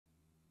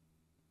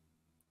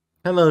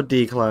Hello,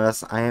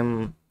 D-Class. I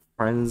am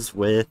friends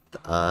with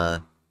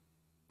a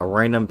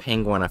random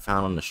penguin I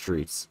found on the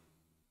streets.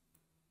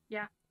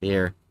 Yeah,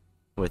 Here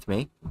with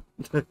me.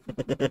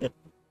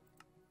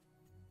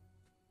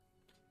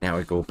 Now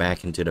we go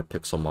back into the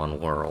Pixelmon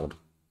world.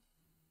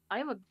 I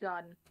have a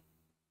gun.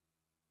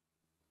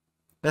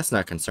 That's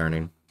not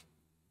concerning.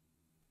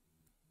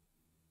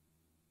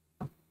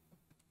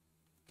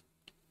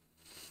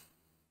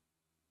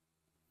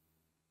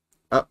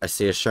 Oh, I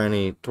see a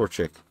shiny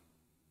Torchic.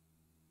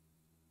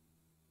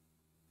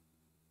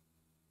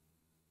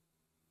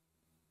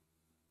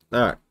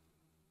 Alright,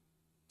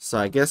 so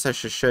I guess I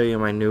should show you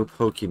my new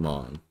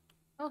Pokemon.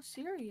 Oh,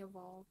 Siri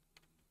evolved.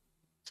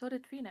 So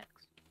did Phoenix.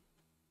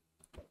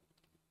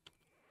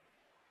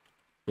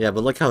 Yeah,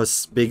 but look how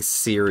big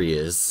Siri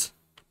is.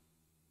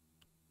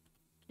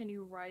 Can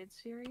you ride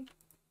Siri?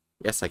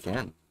 Yes, I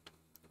can.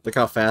 Look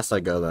how fast I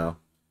go, though.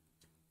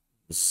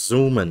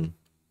 Zooming.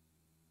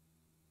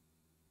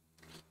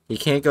 He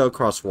can't go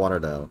across water,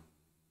 though.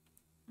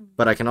 Hmm.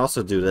 But I can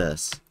also do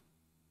this.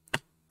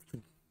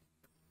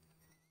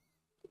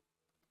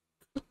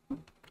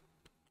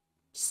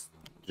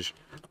 Just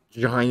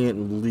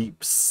giant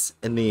leaps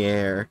in the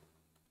air.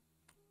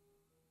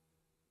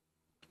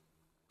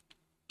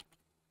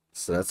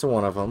 So that's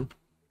one of them.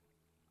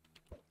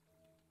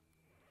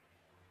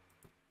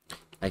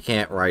 I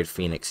can't ride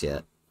Phoenix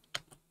yet.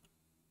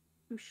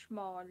 Too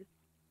small.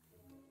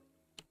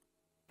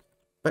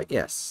 But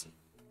yes.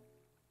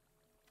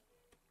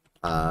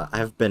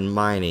 I've been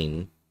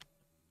mining.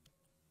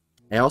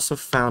 I also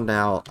found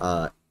out,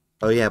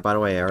 oh yeah, by the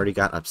way, I already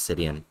got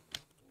obsidian.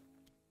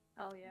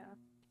 Hell yeah.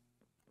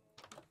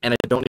 And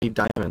I don't need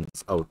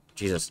diamonds. Oh,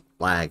 Jesus,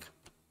 lag.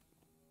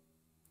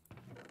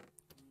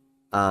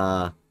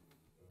 Uh,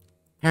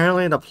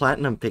 Apparently the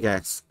platinum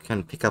pickaxe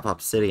can pick up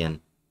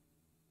obsidian,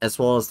 as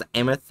well as the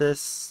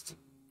amethyst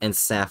and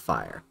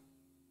sapphire.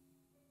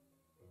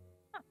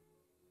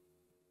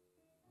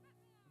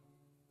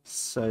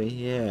 So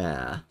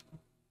yeah.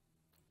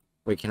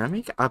 Wait, can I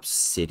make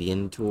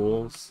obsidian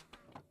tools?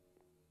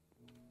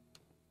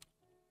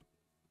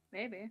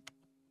 Maybe.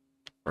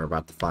 We're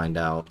about to find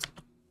out.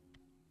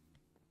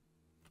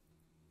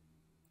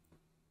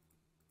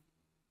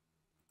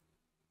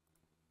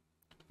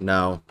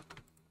 No.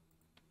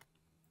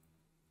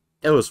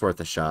 It was worth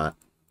a shot.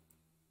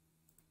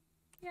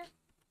 Yeah.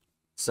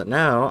 So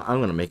now, I'm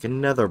gonna make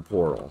another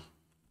portal.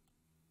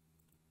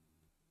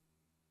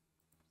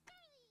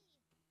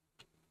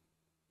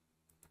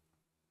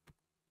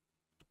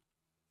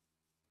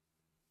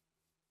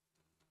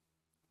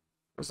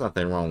 There's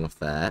nothing wrong with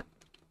that.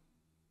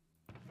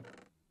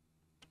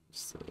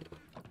 Let's see.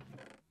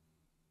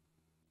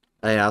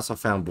 Hey, I also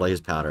found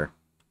blaze powder.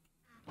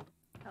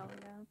 Hell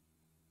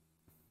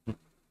yeah.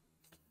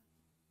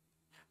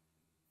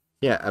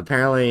 Yeah,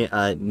 apparently,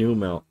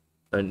 Numel,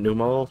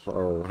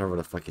 or whatever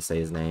the fuck you say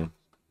his name,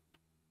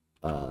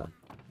 uh,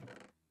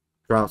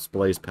 drops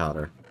blaze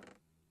powder.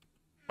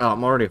 Oh,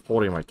 I'm already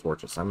holding my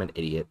torches. I'm an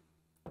idiot.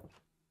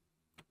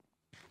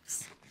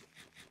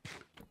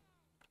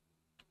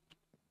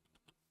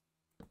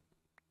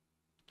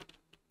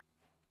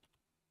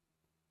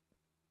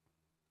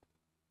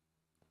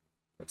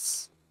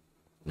 Yes.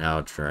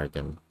 Now,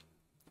 dragon.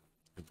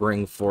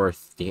 Bring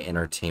forth the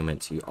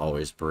entertainment you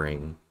always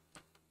bring.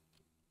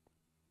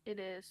 It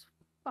is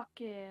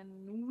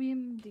fucking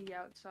windy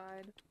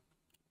outside.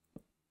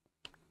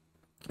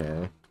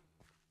 Okay.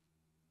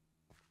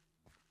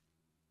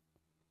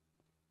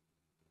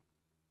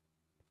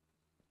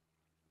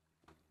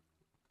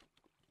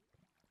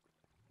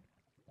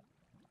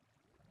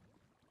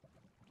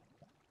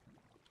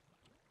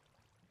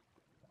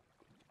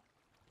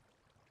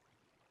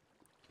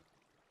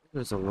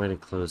 There's a way to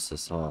close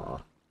this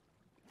off.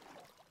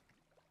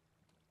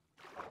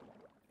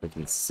 We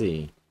can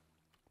see.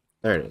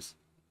 There it is.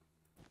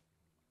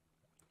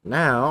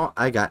 Now,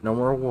 I got no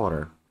more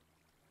water.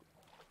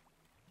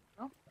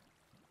 Oh,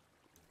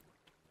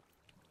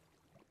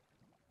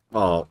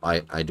 Well,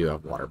 I do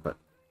have water, but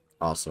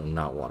also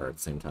not water at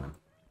the same time.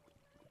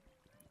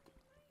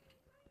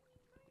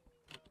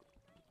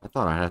 I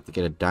thought I'd have to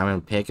get a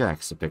diamond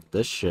pickaxe to pick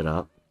this shit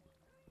up.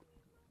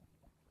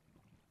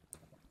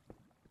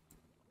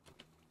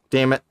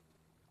 Damn it.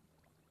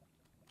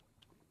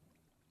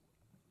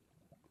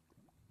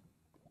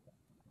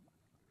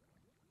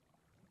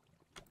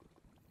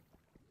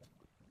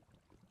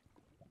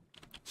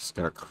 Just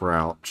gotta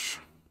crouch.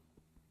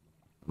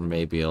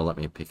 Maybe it'll let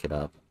me pick it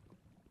up.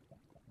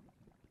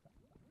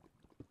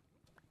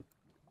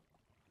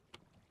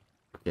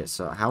 Okay,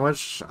 so how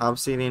much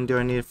obsidian do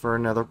I need for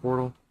another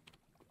portal?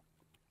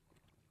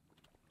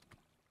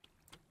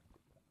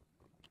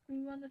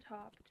 two on the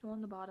top, two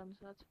on the bottom,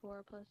 so that's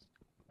four plus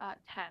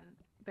 10.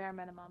 Bare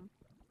minimum.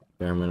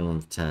 Bare minimum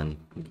of 10.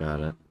 Got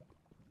it.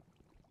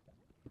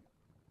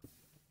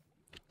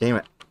 Damn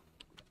it.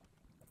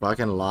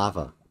 Fucking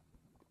lava.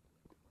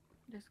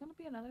 There's gonna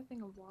be another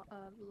thing of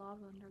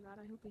lava under that.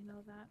 I hope you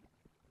know that.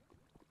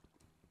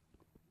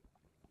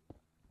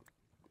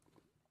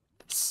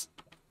 Yes.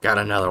 Got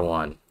another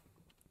one.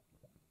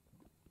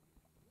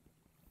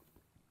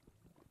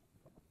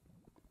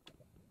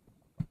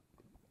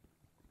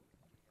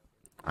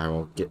 I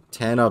will get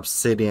 10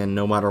 obsidian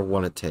no matter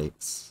what it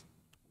takes.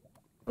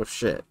 Oh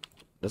shit.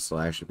 This will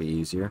actually be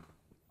easier.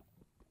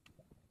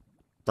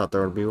 Thought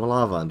there would be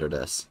lava under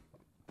this.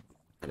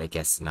 But I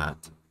guess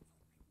not.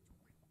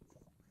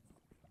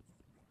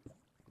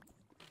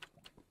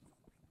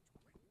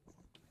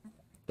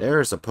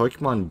 There's a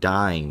Pokemon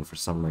dying for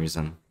some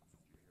reason.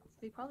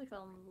 They probably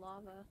fell in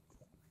lava.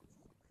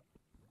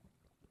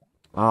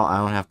 Well, I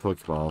don't have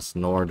Pokeballs,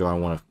 nor do I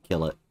want to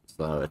kill it,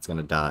 so it's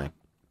gonna die.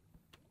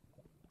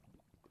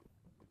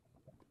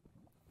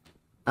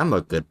 I'm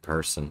a good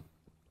person.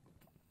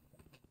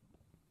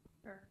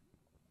 Or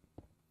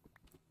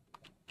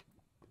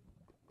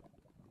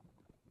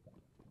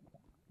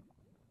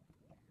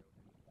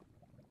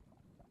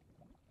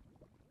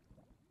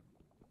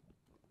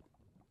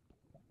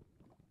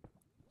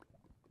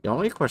The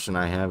only question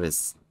I have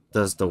is,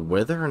 does the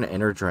Wither and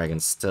Ender Dragon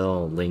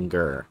still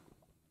linger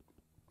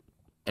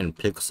in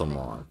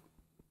Pixelmon?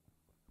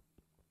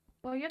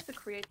 well, you have to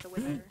create the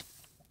wither.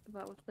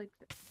 But with like,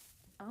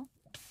 oh,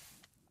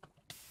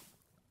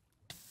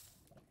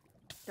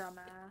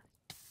 dumbass.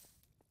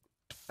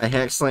 I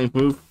accidentally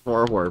moved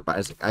forward,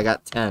 but I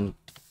got 10.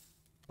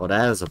 Well,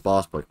 that is a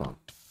boss Pokemon.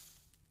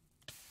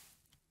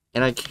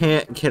 And I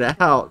can't get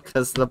out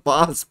because the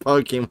boss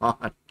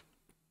Pokemon.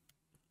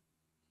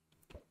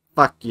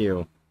 Fuck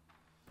you.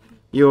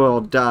 You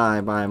will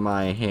die by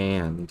my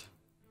hand.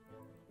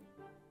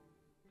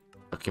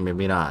 Okay,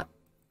 maybe not.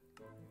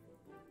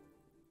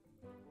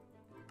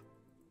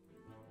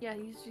 Yeah,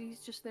 he's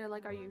just there.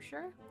 Like, are you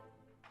sure?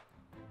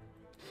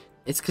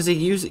 It's because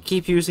he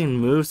keep using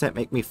moves that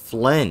make me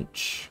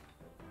flinch.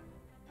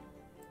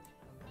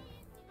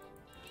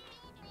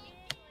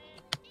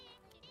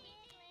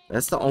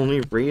 That's the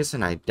only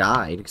reason I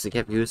died, because he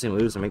kept using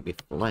moves that make me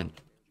flinch.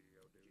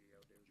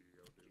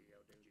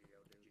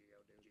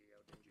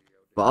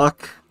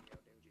 Fuck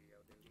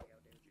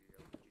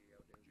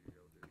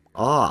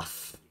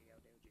off.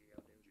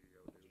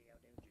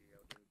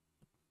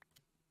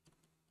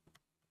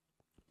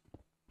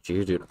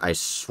 Gee, dude, I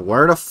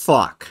swear to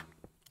fuck.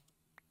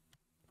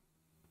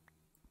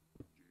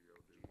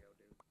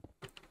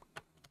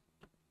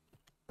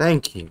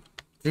 Thank you.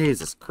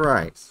 Jesus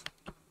Christ.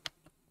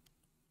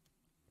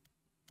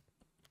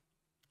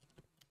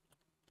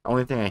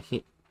 Only thing I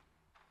hate.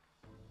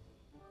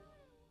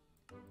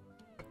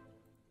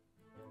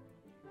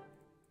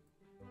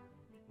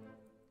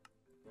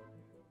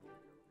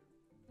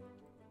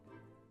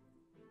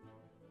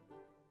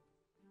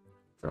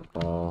 Drop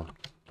ball.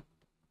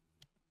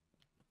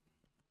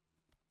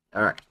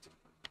 Alright.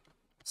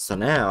 So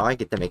now I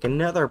get to make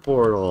another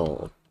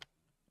portal.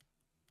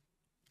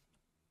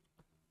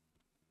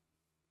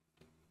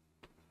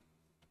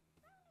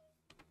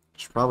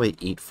 Should probably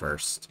eat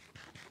first.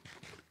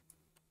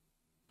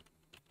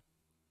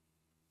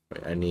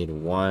 Wait, I need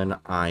 1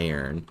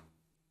 iron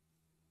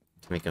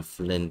to make a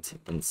flint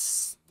and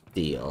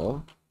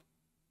steel.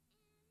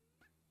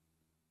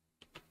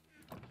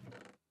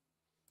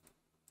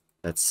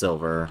 That's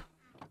silver.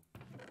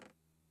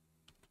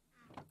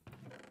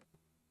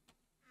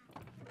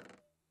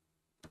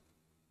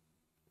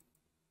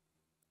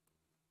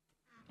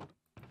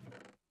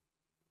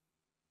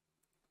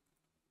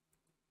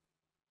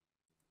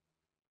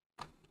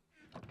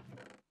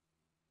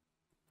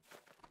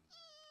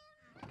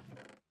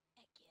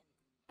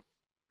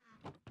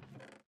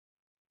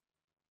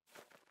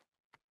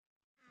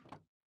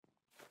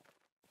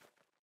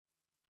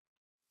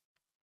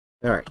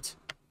 Alright.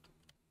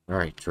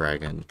 Alright,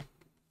 dragon.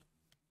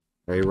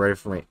 Are you ready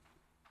for me?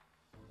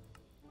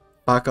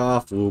 Fuck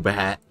off,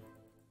 Woobat.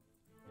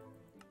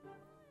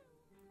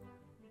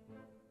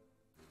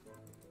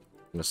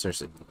 No,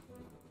 seriously.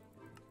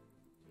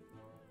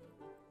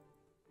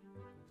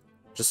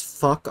 Just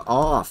fuck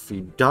off,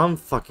 you dumb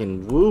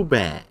fucking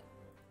Woobat.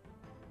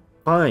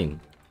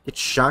 Fine. Get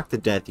shocked to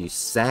death, you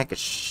sack of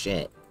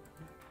shit.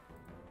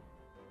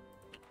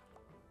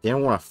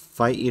 Didn't want to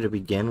fight you to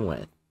begin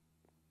with.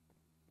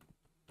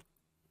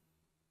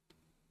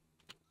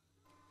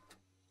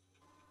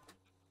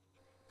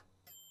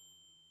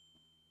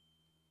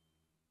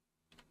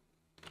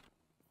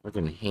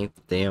 Fucking hate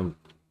the damn...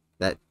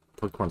 That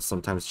Pokemon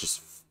sometimes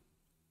just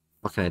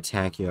fucking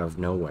attack you out of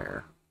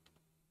nowhere.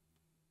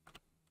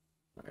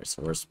 Alright,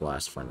 so where's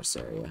Blast Furnace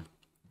area?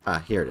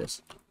 Ah, here it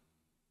is.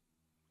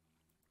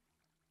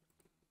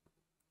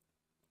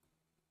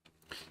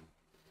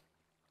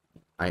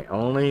 I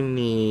only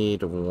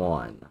need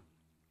 1.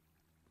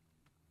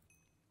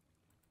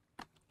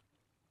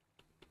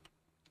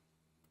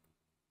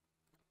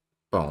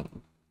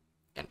 Boom.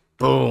 And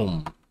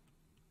boom!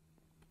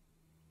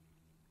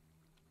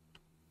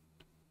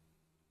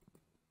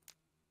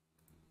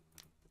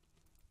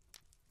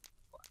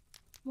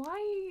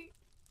 Why?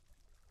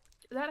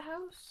 That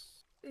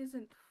house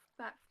isn't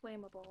that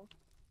flammable.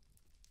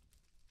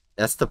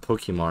 That's the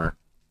Pokemon.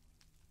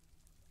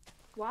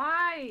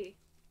 Why?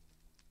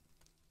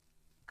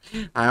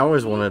 I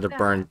always You wanted to need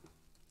burn...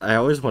 I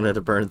always wanted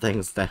to burn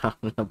things down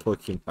in a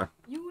Pokemon.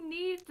 You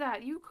need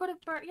that. You could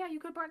have burnt. Yeah, you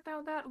could have burnt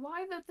down that.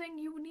 Why the thing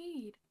you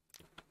need?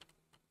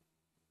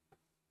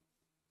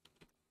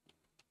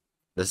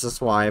 This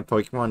is why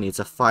Pokemon needs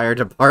a fire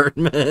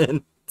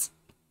department.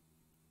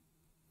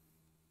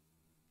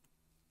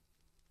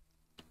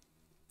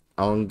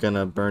 I'm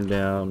gonna burn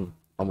down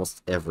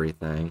almost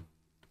everything.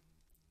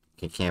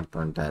 You can't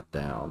burn that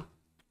down.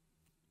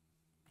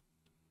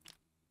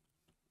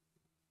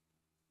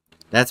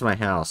 That's my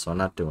house, so I'm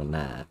not doing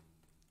that.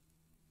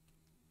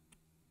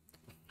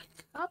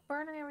 Stop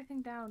burning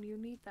everything down. You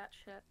need that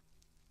shit.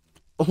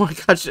 Oh my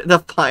gosh, the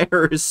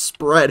fire is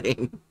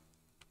spreading.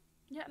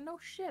 Yeah, no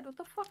shit. What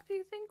the fuck do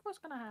you think was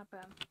gonna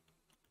happen?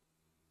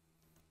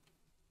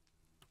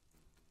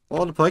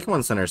 Well, the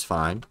Pokemon Center's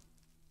fine.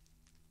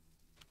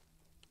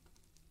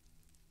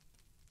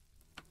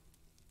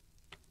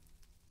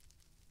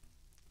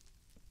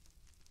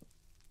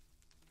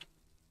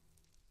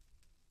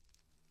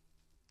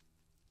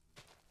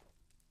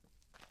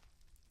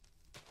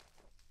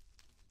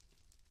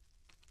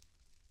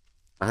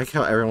 I like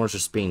how everyone's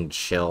just being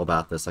chill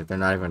about this. Like, they're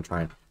not even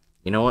trying.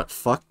 You know what?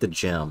 Fuck the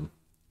gym.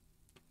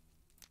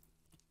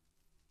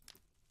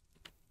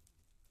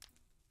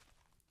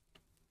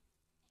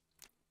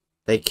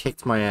 They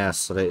kicked my ass,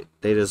 so they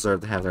deserve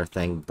to have their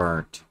thing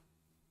burnt.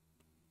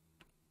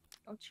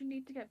 Don't you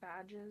need to get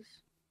badges?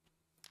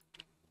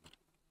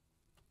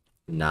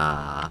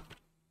 Nah.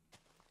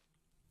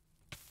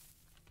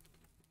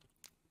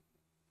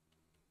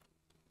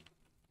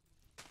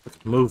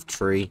 Move,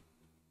 tree.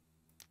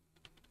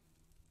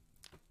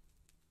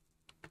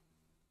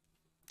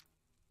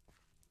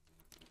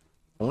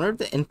 I wonder if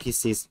the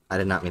NPCs... I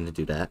did not mean to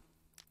do that.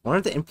 I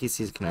wonder if the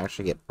NPCs can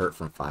actually get hurt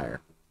from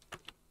fire.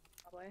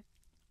 Probably.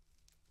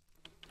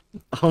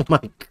 Oh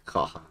my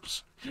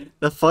gosh.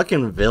 The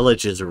fucking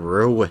village is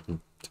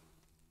ruined.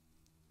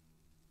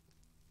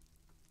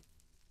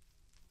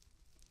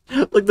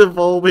 Like, the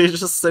Volbeat is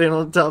just sitting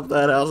on top of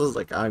that house. It's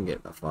like, I'm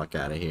getting the fuck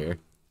out of here.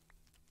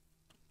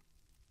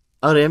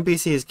 Oh, the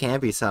NPCs can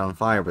be set on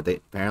fire, but they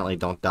apparently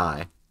don't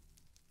die.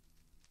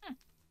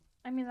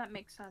 I mean, that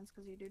makes sense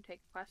because you do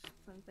take quests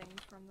and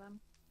things from them.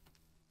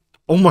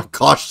 Oh my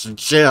gosh, the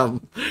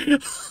gym!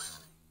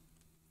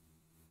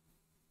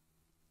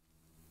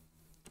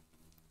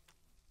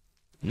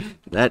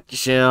 That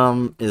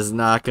gym is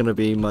not gonna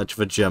be much of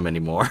a gym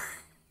anymore.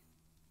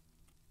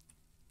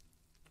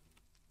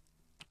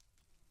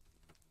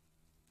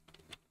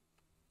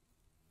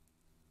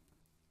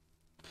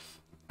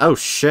 Oh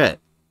shit.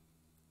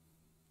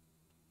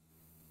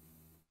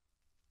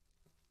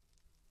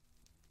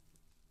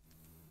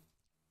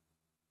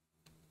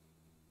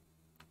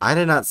 I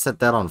did not set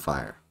that on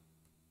fire.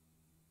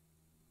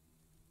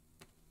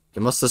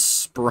 It must have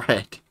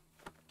spread.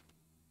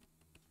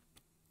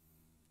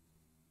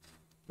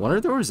 Wonder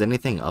if there was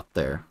anything up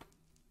there.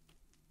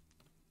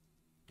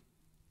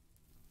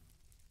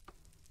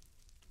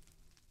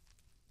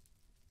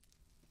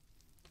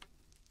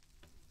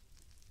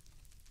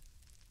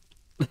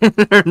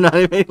 They're not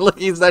even, look,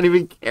 he's not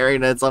even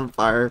carrying it, it's on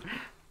fire.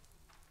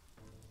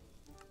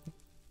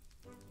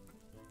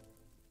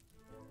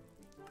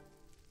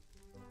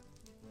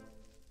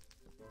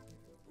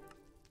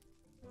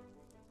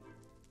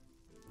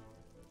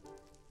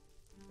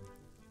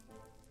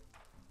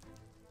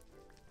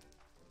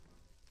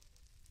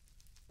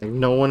 Like,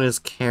 no one is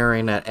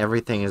caring that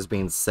everything is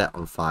being set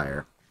on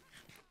fire.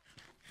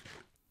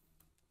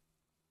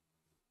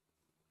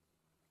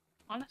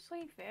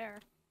 Honestly,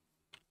 fair.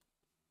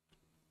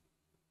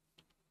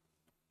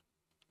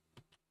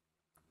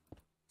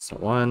 So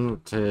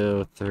 1,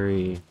 2,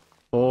 3,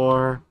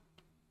 4.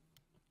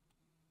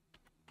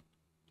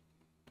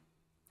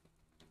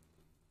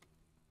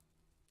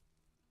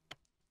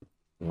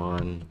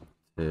 One,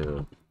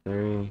 two,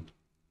 three.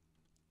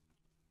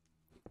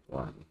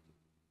 1,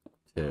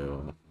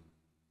 2,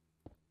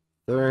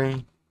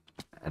 3.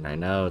 And I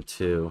know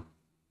to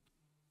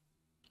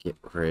get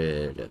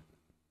rid of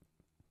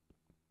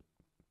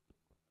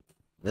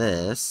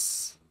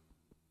this.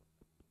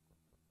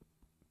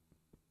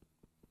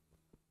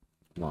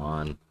 Come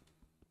on.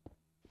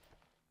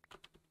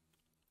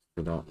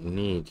 We don't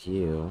need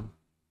you.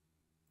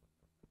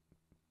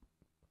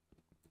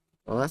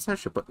 Well, let's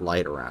actually put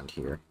light around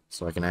here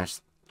so I can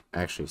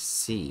actually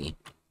see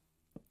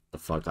the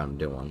fuck I'm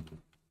doing.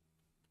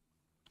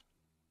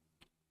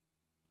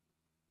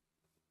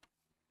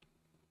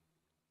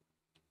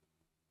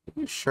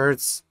 Are you sure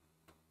it's...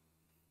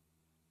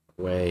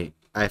 Wait,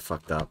 I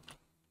fucked up.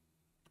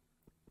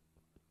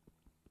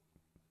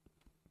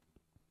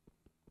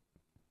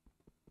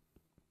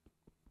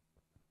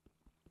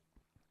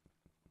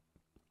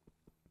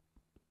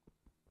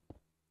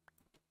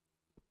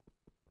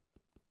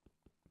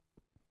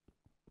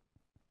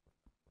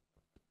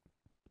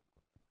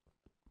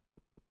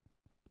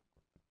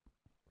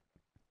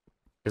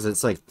 Because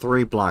it's like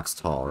 3 blocks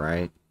tall,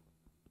 right?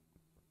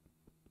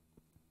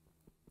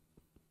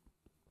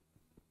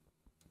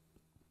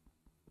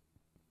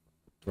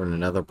 We're in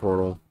another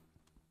portal.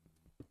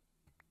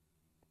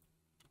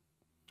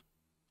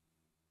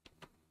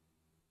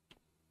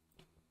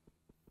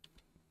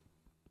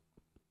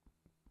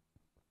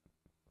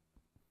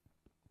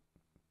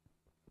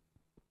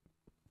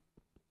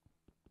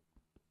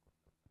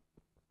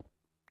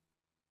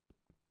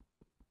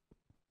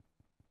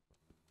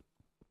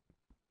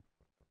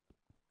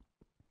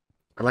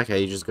 I like how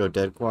you just go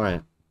dead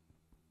quiet.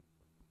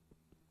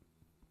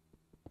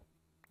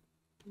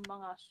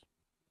 Among Us.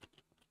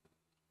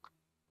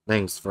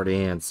 Thanks for the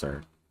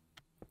answer.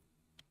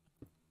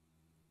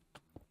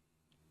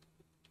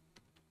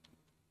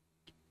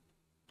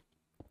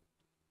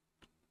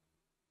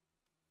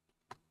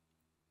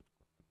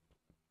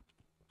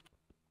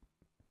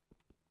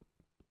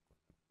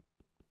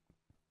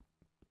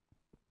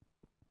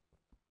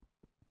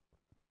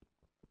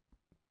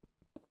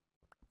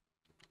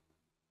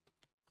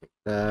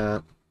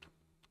 That.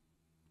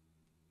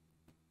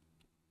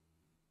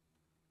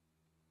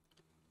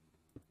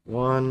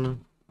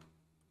 One.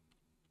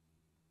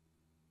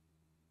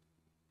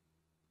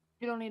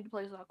 You don't need to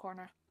place that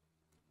corner.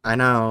 I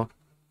know.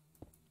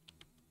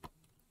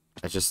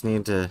 I just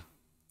need to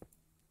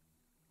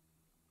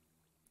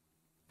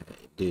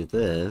do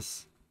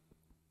this.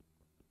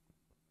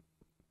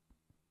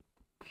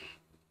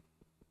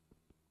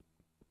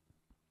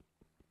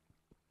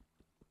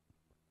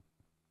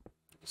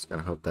 Just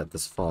gotta hope that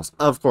this falls.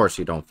 Of course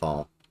you don't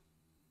fall.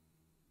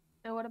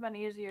 It would have been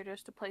easier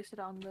just to place it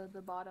on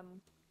the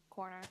bottom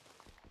corner.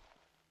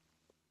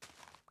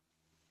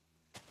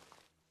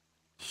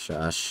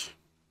 Shush.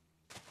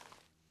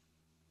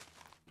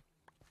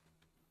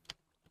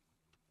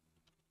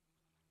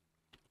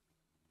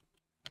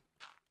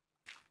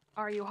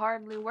 Are you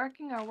hardly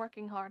working or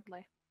working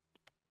hardly?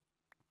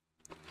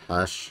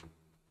 Hush.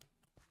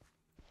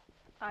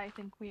 I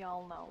think we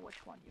all know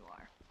which one you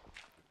are.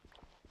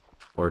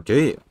 Or do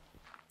you?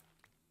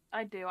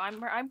 I do.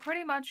 I'm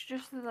pretty much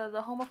just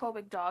the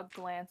homophobic dog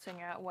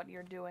glancing at what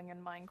you're doing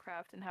in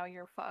Minecraft and how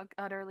you're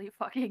utterly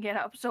fucking it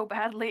up so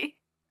badly.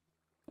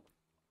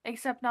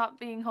 Except not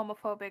being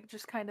homophobic,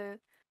 just kind of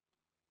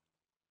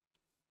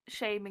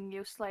shaming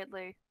you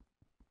slightly.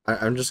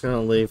 I'm just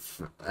gonna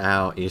leave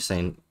out you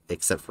saying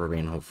except for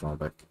being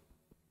homophobic.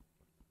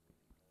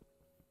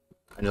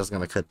 I'm just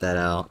gonna cut that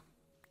out.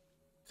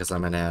 Because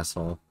I'm an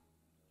asshole.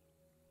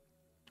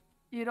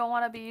 You don't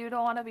want to be, you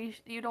don't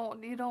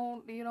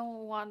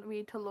want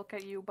me to look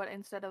at you, but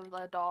instead of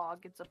a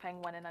dog, it's a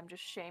penguin, and I'm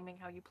just shaming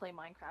how you play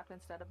Minecraft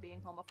instead of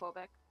being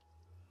homophobic.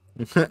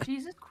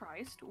 Jesus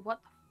Christ, what?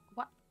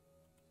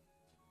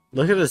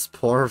 Look at this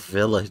poor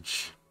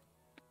village.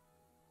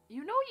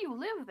 You know you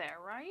live there,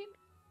 right?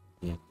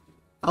 Yeah.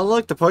 Oh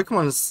look, the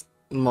Pokemon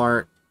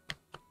Mart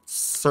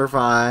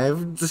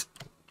survived.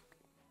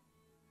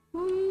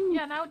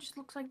 Yeah, now it just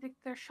looks like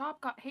their shop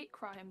got hate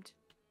crimed.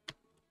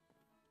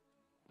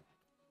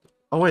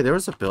 Oh wait, there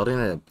was a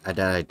building that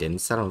I didn't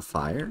set on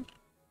fire?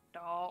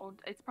 Don't.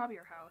 It's probably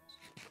your house.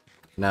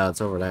 No,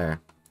 it's over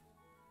there.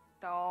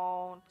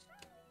 Don't.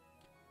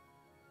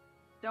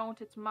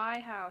 Don't. It's my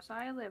house.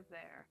 I live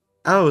there.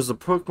 Oh, it was the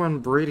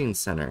Pokemon Breeding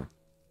Center.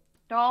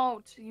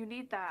 Don't. You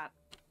need that.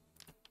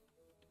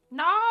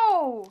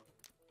 No!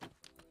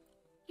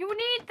 You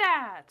need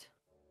that!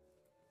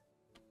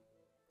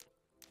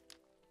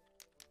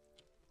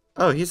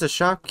 Oh, he's a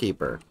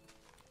shopkeeper.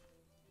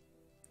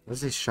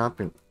 What's he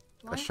shopping?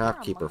 Why A is there a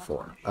shopkeeper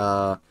for?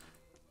 mustache?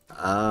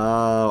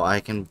 Oh,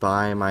 I can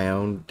buy my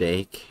own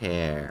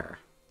daycare.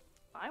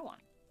 Buy one.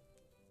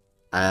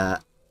 I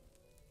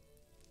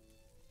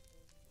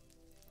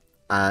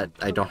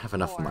don't have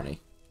enough money.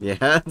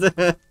 Yeah.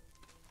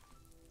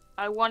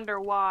 I wonder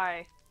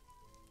why.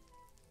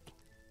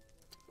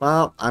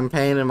 Well, I'm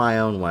paying in my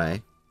own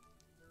way.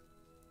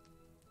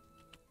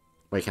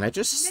 Wait, can I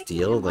just You're making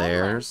steal him homeless.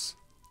 theirs?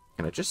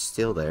 Can I just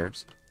steal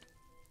theirs?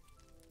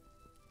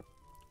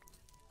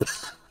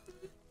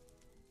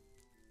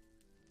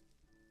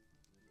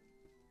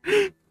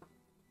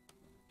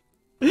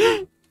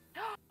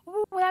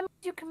 Ooh, that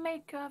means you can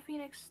make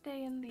Phoenix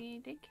stay in the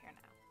daycare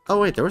now. Oh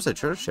wait, there was a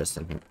treasure chest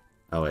in here.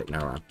 Oh wait,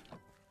 never mind.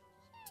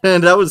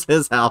 And that was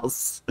his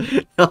house.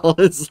 All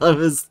his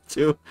love is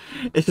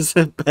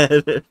a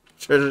bed,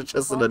 treasure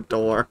chest, and a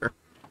door.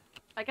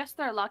 I guess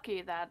they're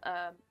lucky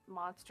that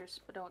monsters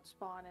don't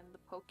spawn in the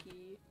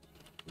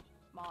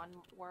Pokemon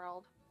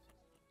world.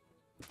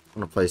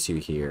 I'm gonna place you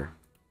here.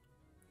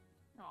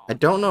 Oh, I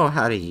don't know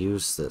how to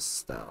use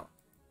this though.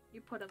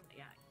 you put them.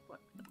 Yeah, you put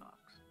the box.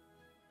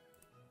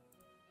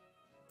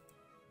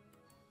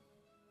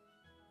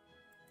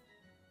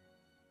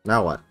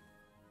 Now what?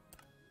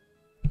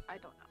 I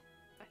don't know.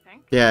 I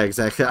think. Yeah,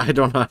 exactly. I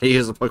don't know how to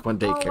use a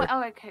Pokemon Oh, daycare. wait,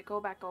 oh, okay. Go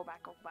back. Okay.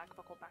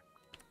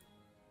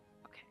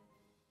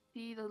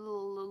 See the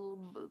little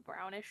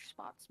brownish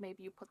spots?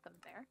 Maybe you put them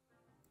there.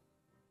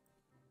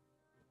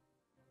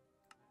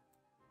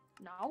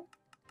 No?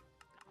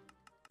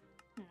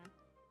 Hmm.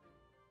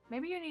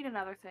 Maybe you need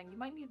another thing. You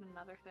might need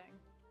another thing.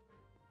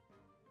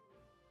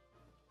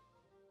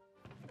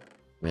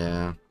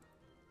 Yeah.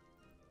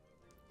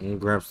 I'm gonna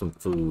grab some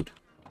food.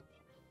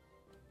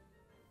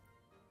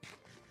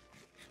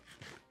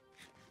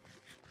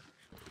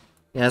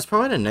 Yeah, it's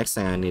probably the next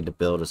thing I need to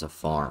build is a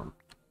farm.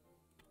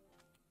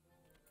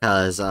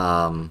 Because,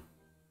 I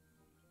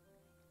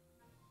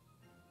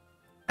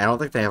don't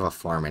think they have a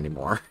farm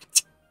anymore.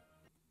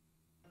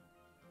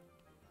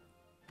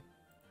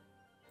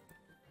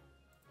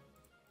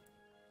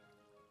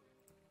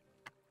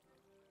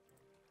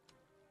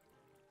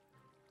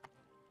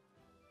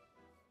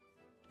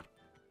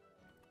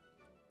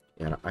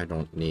 Yeah, I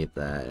don't need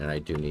that, and I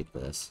do need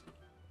this.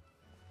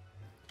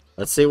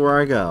 Let's see where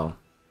I go.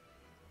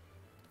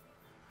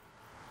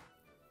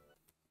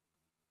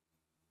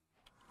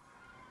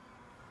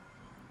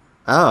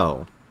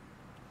 Oh.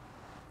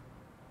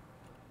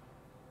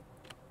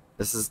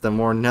 This is the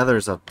more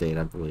Nethers update,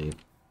 I believe.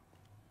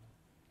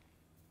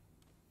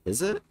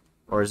 Is it?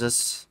 Or is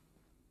this...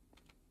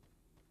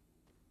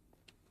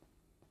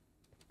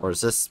 Or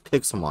is this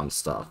Pixelmon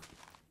stuff?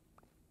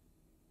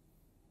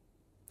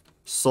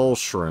 Soul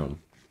Shroom.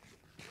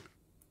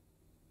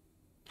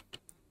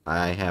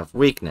 I have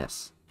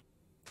weakness.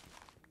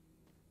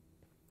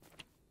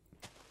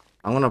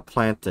 I'm gonna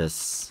plant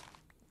this.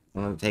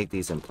 I'm gonna take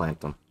these and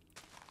plant them.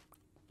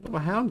 Oh, a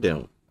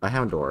Houndoom. A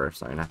Houndour,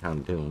 sorry, not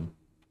Houndoom.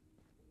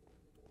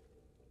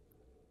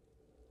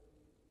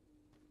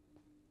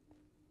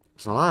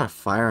 There's a lot of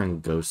fire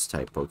and ghost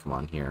type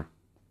Pokemon here.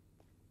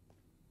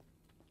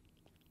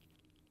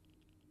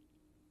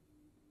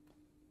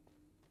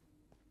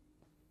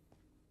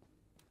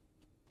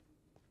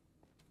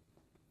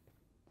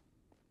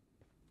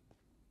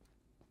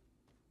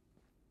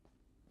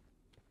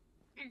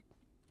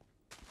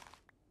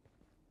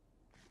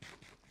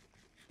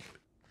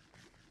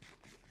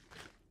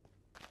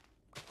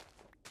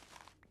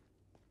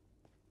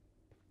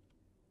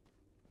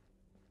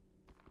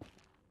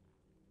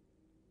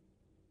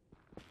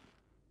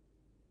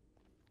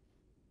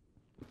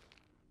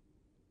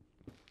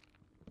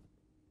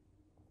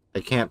 I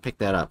can't pick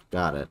that up.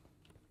 Got it.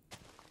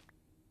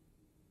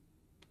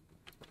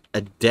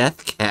 A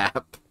death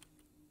cap?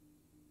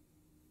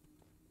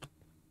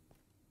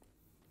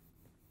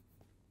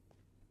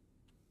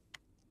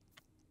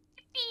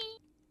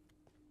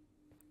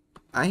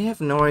 I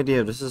have no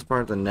idea if this is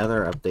part of the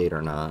Nether update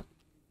or not.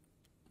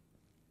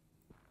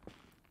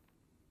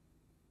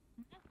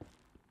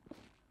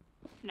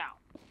 No.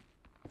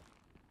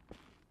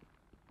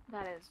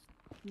 That is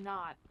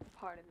not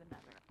part of the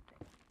Nether update.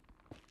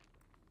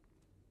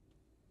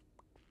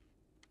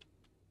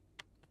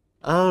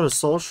 Oh, the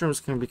soul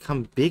shrooms can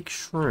become big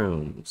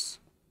shrooms.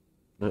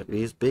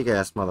 These big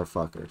ass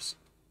motherfuckers.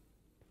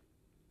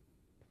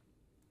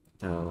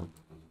 No.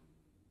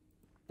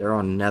 They're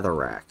on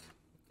Netherrack.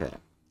 Okay.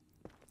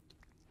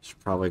 Should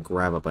probably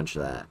grab a bunch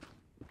of that.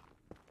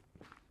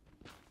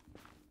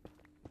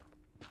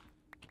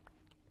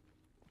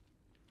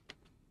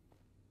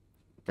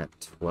 Got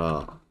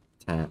 12,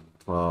 10,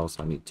 12,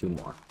 so I need 2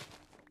 more.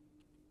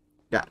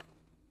 Got it.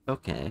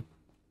 Okay.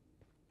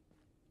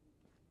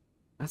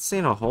 I've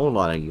seen a whole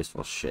lot of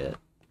useful shit.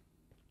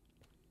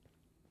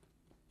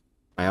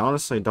 I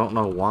honestly don't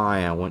know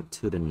why I went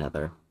to the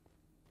Nether.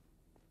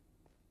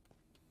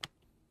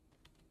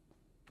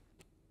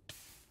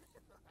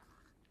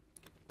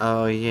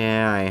 Oh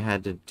yeah, I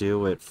had to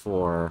do it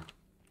for...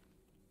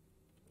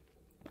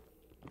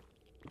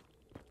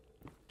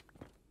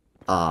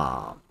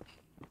 Uh...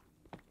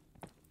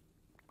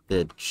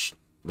 The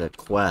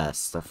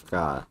quest, I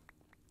forgot.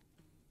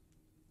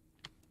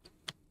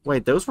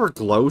 Wait, those were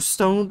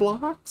glowstone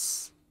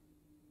blocks?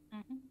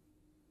 Mm-hmm.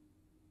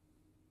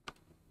 I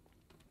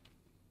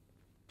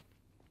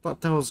thought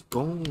that was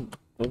gold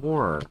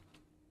ore.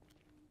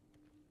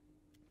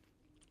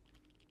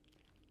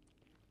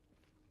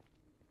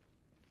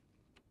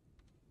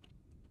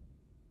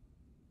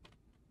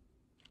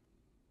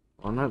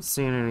 I'm not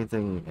seeing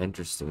anything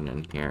interesting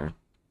in here.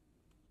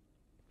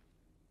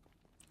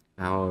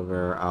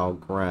 However, I'll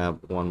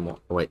grab one more.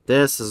 Wait,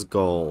 this is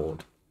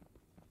gold.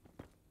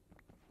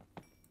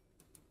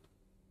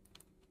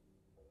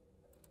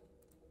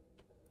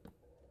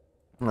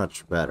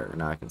 Much better.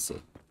 Now I can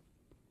see.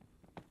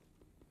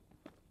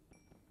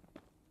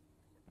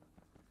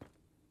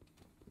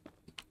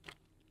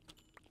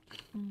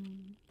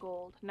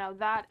 Gold. Now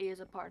that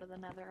is a part of the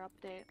Nether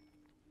update.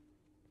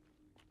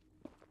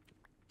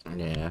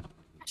 Yeah.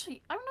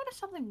 Actually, I've noticed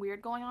something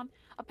weird going on.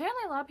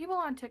 Apparently, a lot of people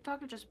on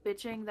TikTok are just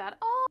bitching that,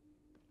 uh,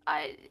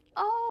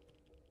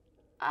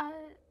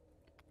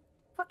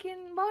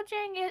 fucking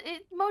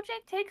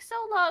Mojang takes so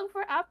long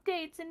for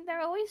updates and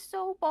they're always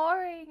so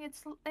boring.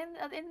 And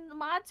the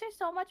mods are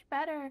so much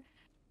better.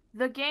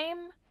 The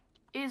game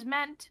is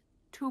meant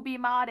to be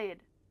modded.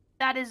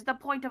 That is the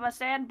point of a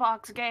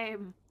sandbox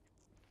game.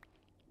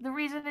 The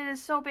reason it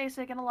is so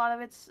basic in a lot of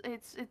its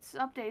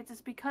updates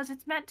is because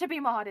it's meant to be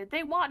modded.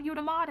 They want you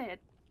to mod it.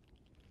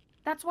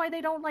 That's why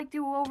they don't like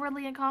do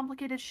overly and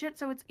complicated shit,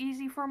 so it's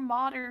easy for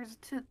modders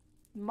to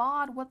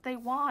mod what they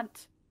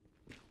want.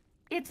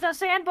 It's a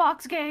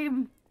sandbox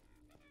game!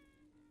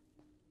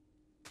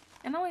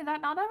 And not only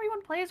that, not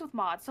everyone plays with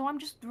mods, so I'm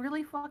just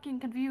really fucking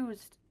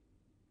confused.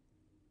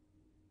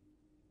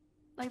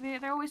 Like,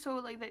 they're always so,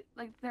 like,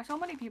 there's so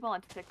many people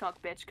on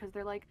TikTok bitch, because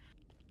they're like,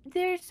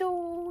 they're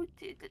so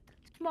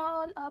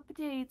small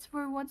updates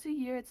for once a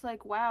year. It's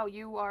like, wow,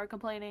 you are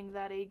complaining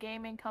that a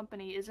gaming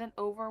company isn't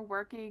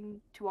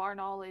overworking, to our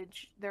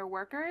knowledge, their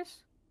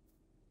workers?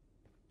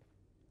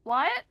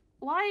 What?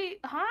 Why?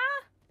 Huh?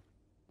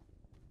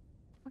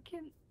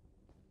 Fucking...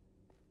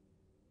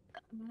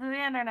 The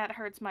internet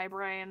hurts my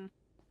brain.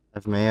 I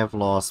may have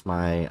lost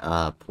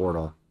my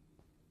portal.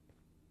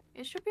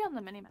 It should be on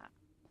the minimap.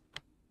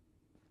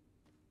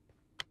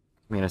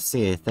 I mean, I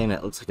see a thing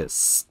that looks like a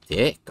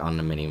stick on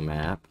the mini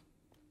map.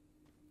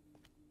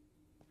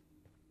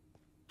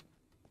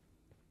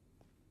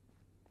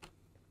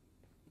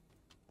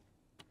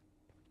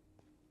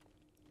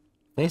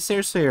 They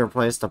seriously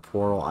replaced the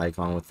portal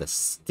icon with a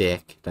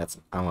stick. I'm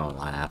gonna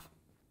laugh.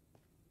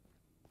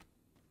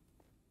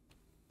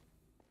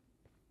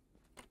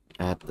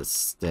 At the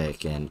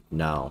stick, and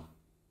no.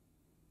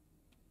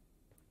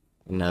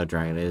 No,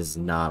 Dragon, it is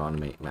not on the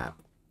mini map.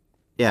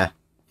 Yeah,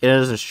 it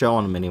doesn't show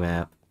on the mini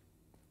map.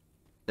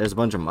 There's a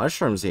bunch of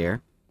mushrooms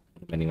here.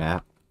 Mini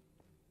map.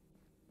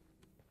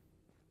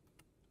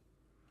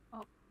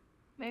 Oh,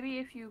 maybe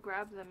if you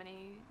grab the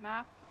mini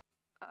map,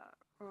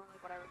 or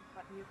like whatever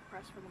button you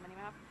press for the mini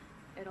map,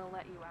 it'll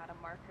let you add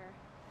a marker.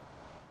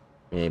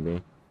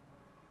 Maybe.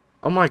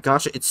 Oh my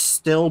gosh, it's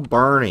still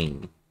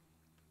burning.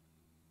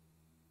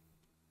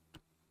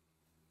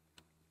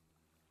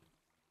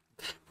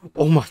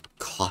 Oh my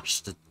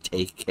gosh, the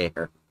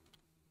daycare.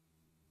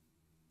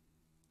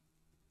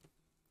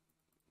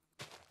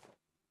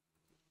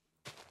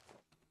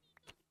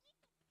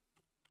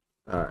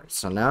 Alright,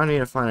 so now I need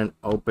to find an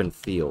open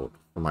field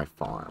for my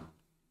farm.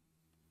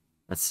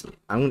 Let's see.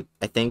 I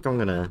think I'm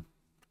gonna...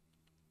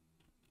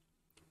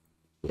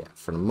 Yeah,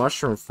 for the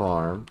mushroom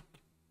farm...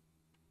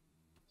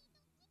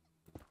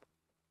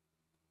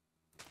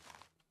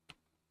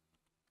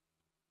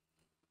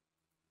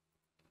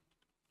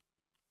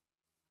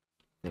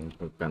 I think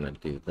we're gonna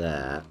do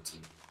that.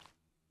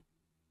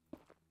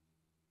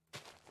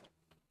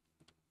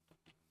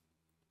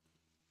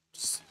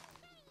 Just...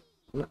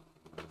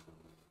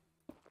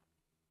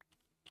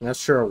 Not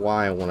sure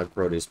why I want to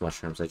grow these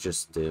mushrooms, I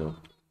just do.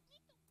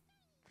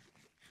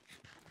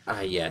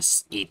 Ah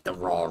yes, eat the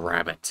raw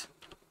rabbit.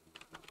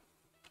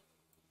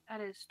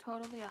 That is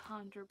totally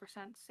 100%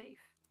 safe.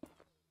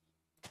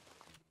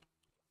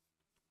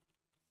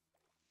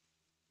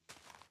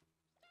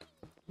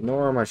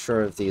 Nor am I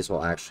sure if these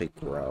will actually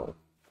grow.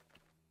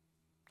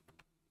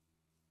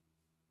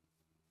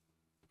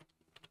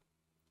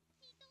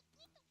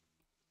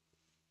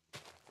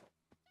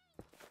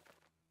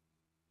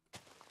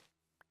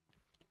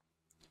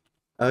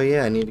 Oh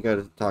yeah, I need to go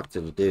to talk to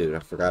the dude. I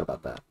forgot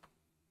about that.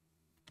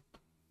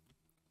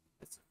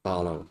 Let's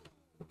follow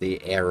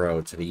the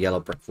arrow to the yellow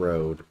brick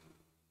road.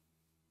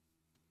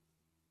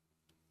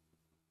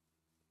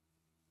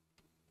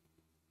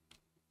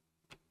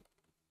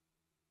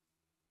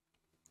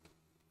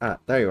 Ah,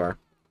 there you are.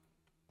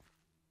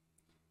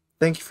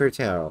 Thank you for your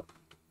tail.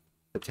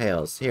 The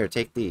tails. Here,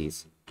 take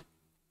these.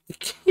 You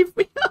gave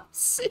me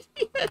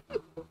obsidian.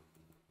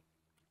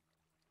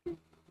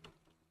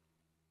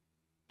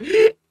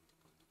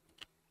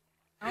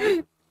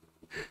 Oh.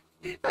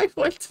 I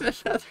went to the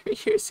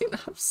nether using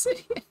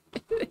obsidian,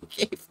 and it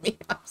gave me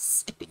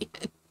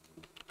obsidian.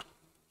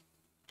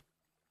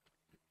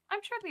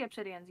 I'm sure the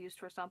obsidian's used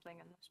for something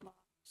in this mod,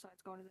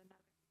 besides going to the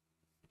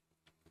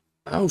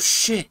nether. Oh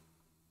shit!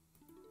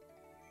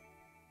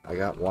 I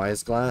got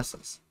wise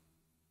glasses.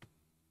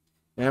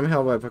 And I'm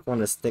held by Pokemon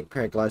this thick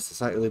pair of glasses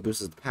slightly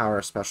boosts the power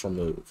of special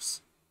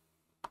moves.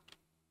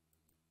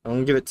 I'm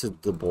gonna give it to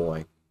the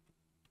boy.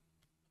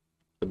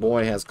 The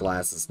boy has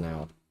glasses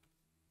now.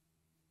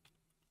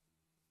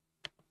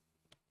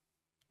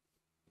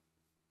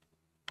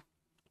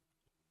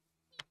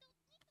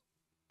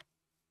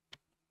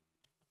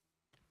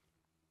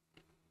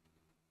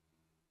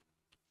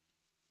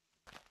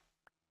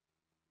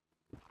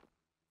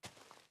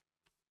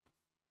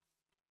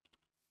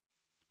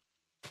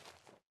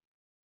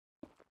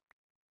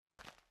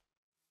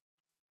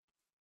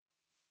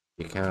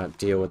 You cannot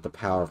deal with the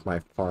power of my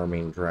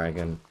farming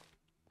dragon.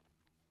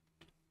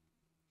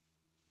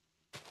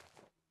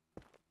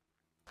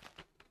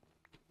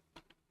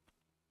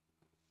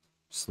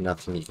 There's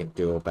nothing you can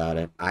do about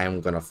it. I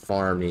am gonna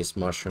farm these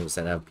mushrooms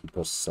that have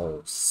people's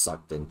souls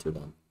sucked into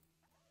them.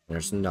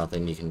 There's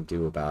nothing you can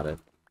do about it.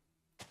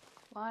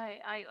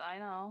 Why? I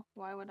know.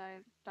 Why would I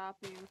stop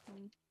you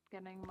from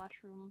getting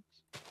mushrooms?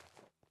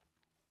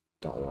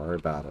 Don't worry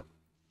about it.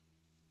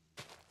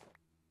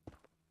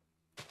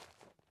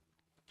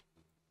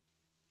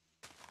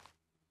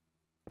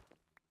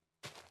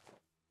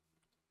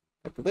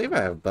 I believe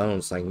I have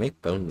bones, so I can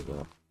make bone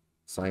meal.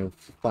 So I can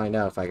find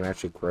out if I can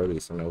actually grow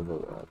these in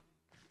Overworld.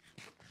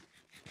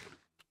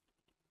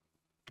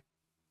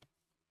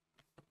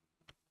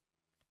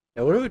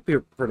 It would be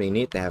pretty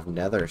neat to have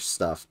nether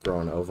stuff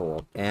grow in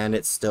Overworld. And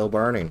it's still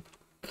burning.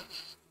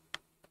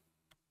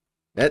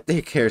 That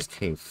daycare's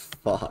getting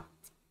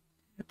fucked.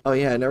 Oh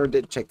yeah, I never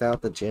did check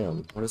out the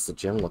gym. What does the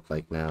gym look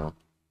like now?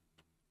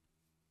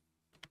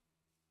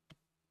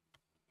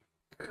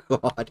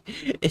 God,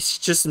 it's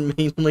just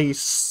mainly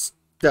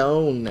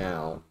stone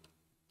now.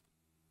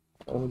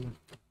 Oh my...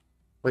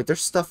 Wait,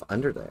 there's stuff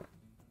under there.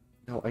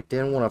 No, I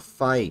didn't want to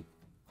fight.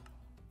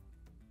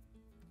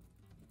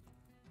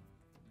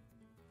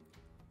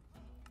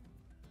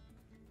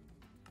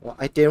 Well,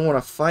 I didn't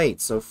want to fight,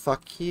 so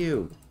fuck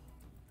you.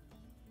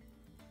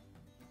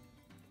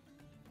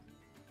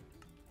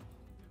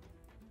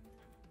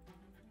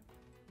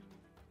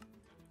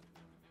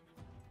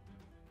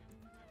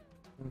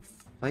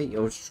 Wait, I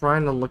was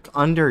trying to look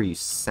under, you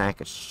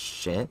sack of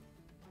shit.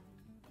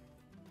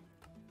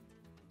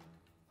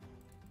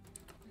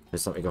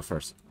 Just let me go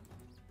first.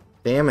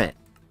 Damn it.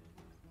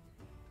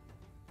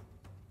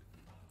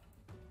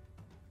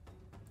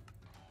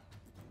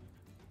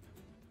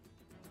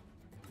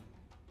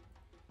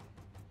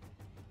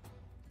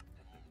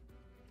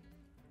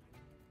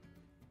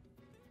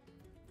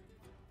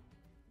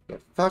 Yeah,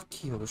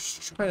 fuck you. I was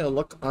trying to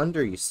look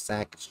under, you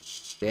sack of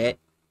shit.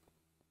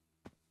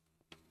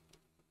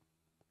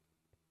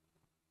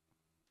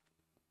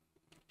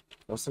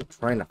 I wasn't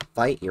trying to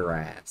fight your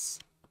ass.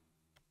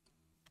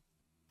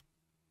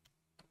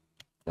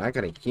 Now I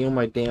gotta heal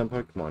my damn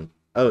Pokemon.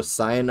 Oh,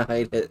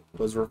 Cyanide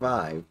was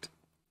revived.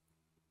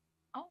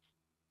 Oh.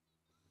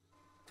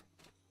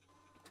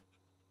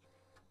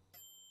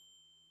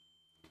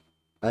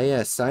 Oh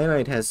yeah,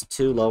 Cyanide has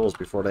 2 levels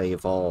before they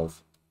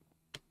evolve.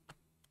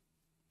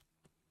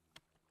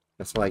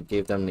 That's why I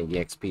gave them the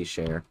EXP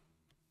share.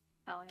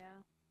 Hell yeah.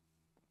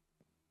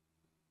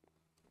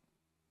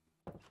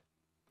 Let's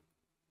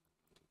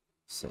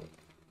see.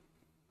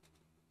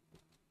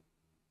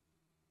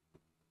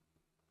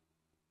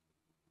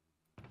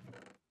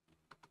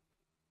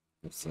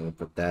 Let's see,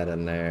 put that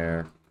in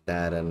there, put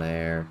that in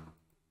there.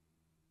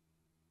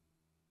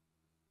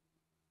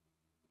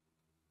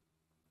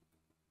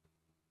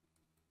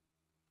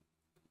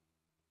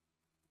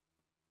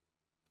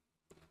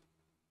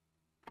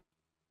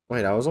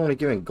 Wait, I was only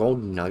given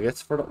gold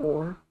nuggets for the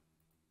ore?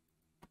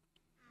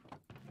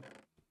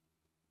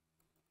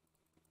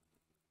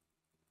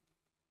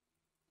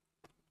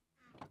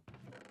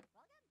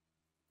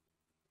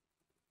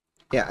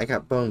 Yeah, I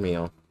got bone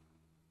meal.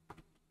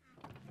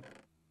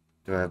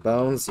 Do I have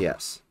bones?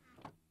 Yes.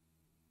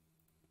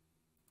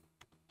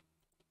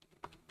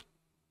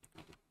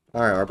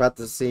 Alright, we're about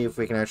to see if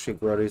we can actually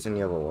grow these in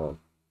the other world.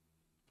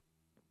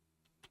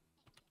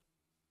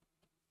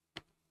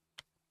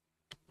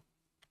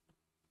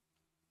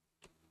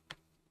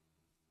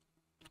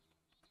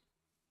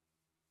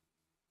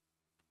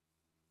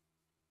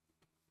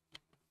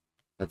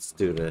 Let's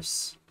do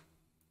this.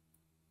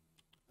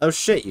 Oh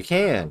shit, you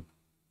can!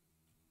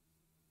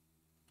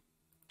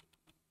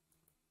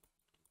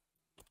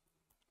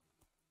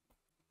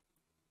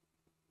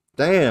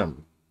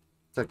 Damn!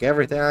 Took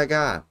everything I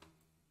got.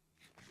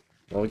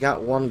 Well, we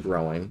got one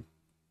growing.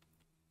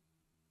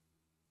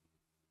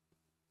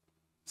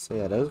 So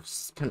yeah,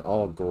 those can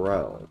all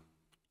grow.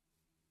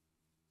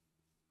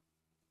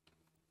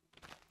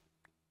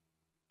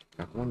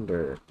 I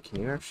wonder,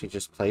 can you actually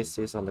just place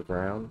these on the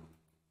ground?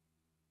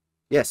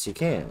 Yes, you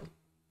can.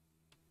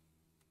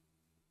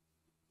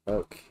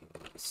 Okay,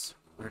 so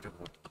where do I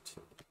want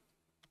to?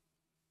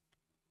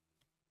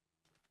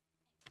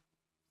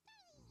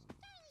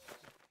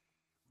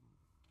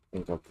 I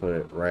think I'll put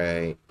it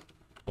right.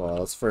 Well,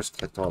 let's first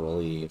collect all the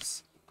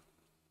leaves.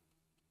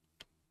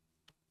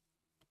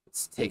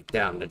 Let's take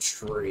down the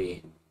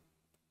tree.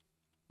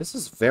 This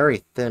is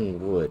very thin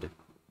wood.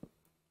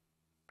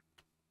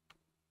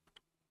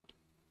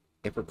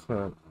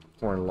 Apricot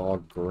corn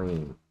log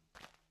green.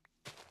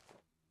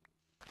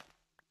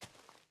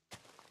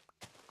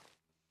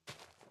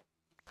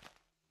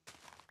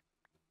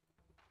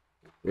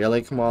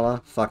 Really,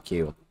 Kamala? Fuck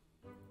you.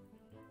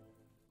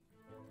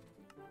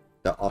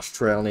 The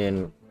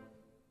Australian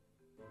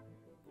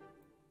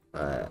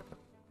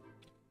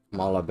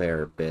Kamala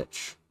Bear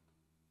bitch.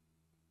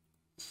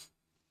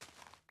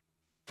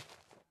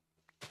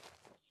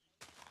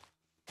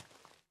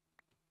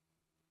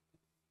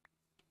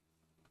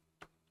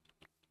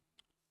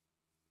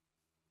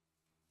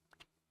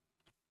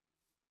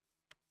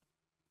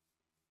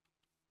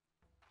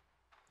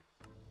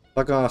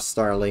 Fuck off,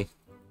 Starly.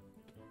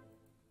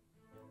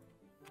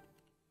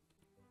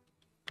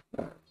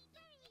 Alright.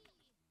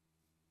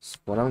 So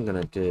what I'm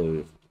gonna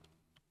do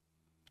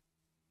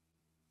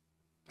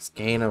is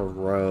gain a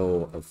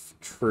row of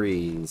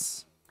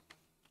trees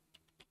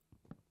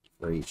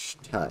for each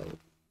type.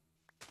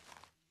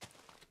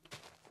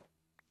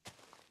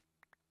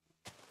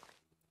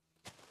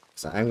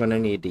 So I'm gonna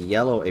need the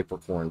yellow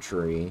apricorn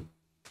tree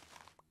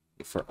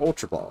for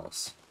Ultra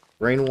Balls.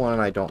 Green one,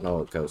 I don't know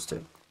what it goes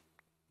to.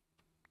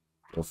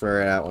 We'll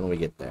figure it out when we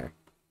get there.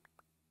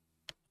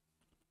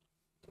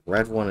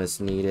 Red one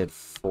is needed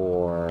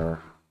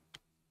for...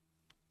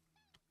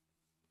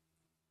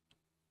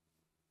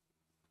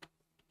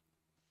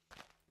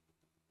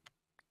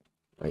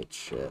 Wait,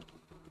 shit.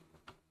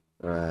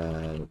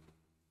 Red.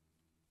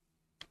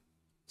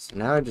 So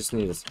now I just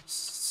need to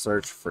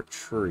search for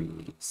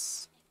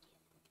trees.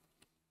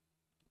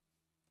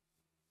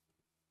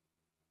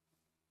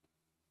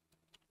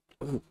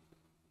 Ooh,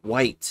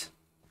 white.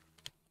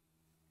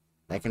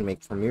 I can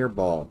make premier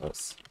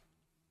balls.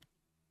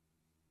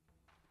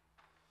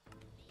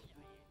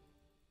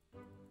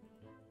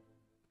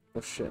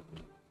 Oh shit.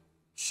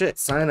 Shit,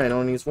 Cyanide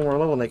only needs one more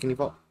level and they can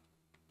evolve.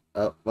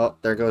 Oh, well,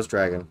 there goes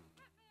Dragon.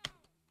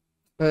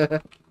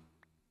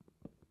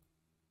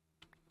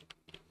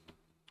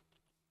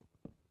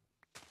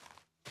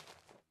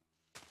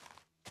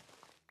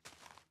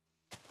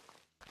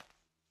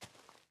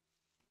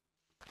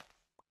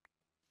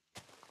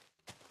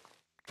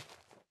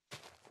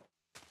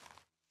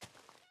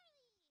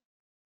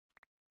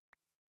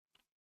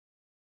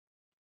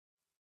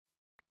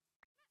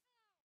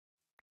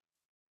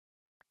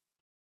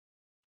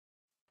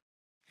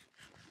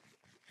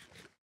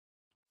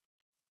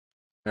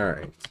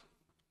 Alright.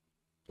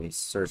 We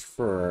search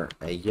for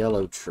a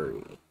yellow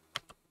tree.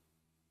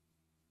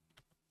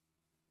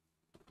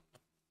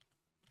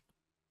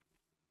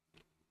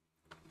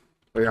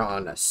 We're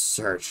on a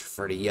search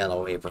for the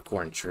yellow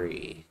apricorn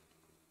tree.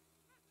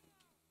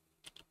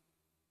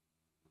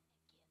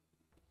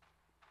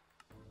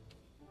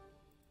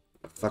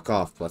 Fuck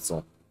off,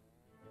 Blitzel.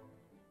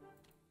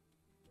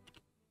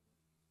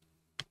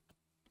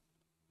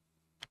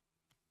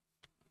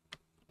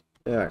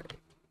 Alright,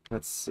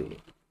 let's see.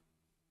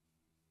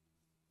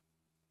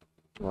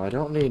 Well, I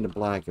don't need the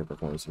black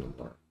apricorns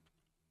anymore.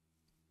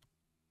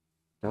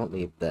 Don't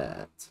need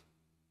that.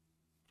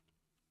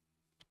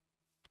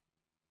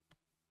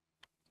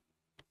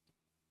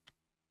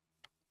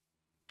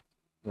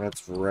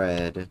 That's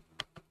red.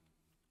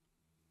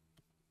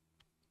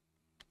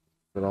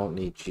 I don't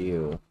need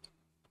you.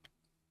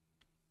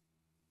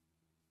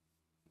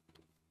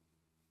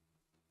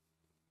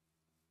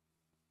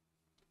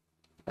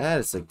 That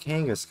is a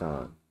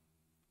Kangaskhan.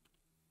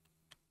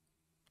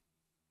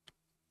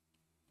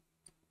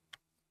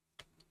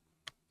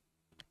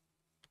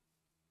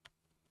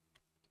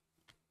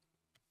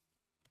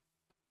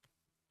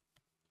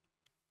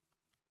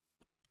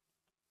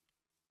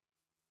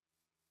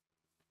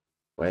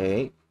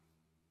 Wait.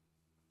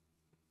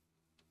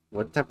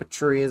 What type of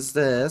tree is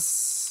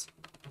this?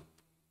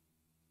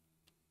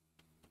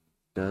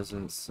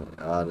 Doesn't say.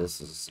 Oh,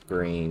 this is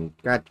green.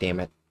 God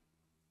damn it.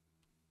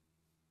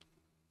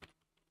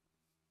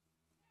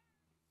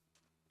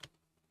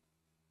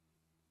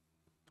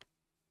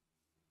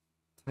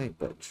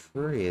 Type of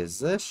tree is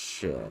this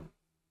shit?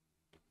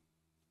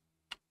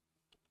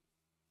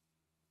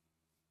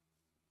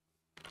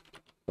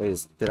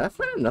 Wait, did I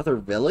find another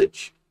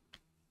village?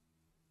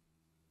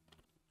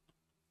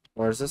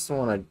 Or is this the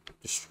one I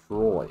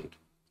destroyed?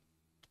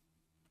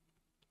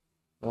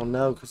 Well,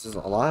 no, because a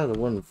lot of the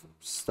wooden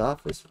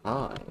stuff is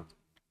fine.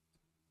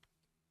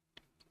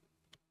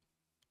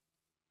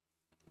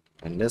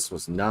 And this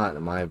was not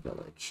in my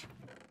village.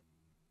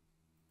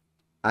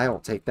 I will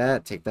take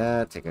that, take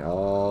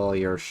all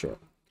your shit.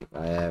 Take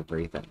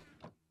everything.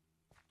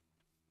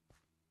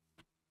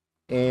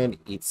 And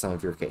eat some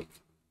of your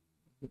cake.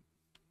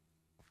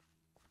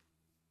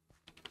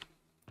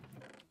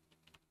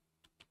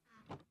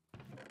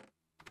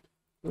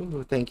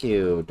 Ooh, thank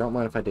you. Don't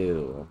mind if I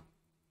do.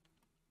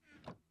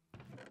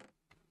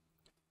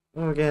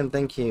 Oh, again,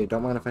 thank you.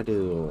 Don't mind if I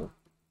do.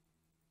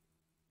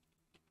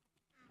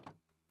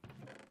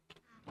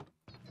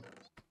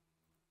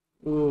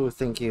 Ooh,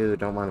 thank you.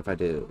 Don't mind if I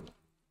do.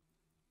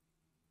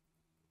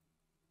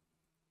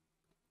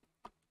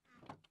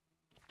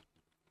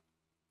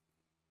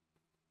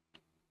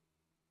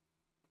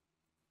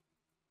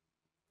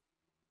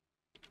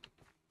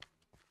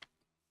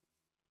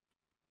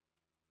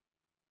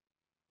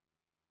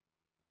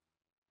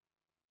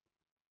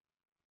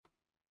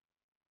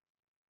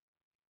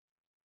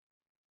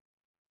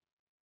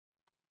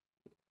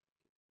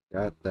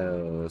 Got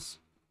those.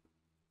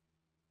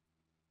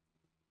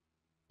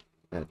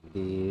 Got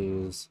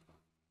these.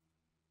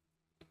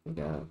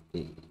 Got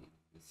these.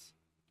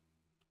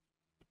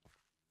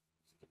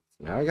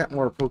 Now I got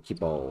more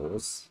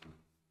Pokeballs.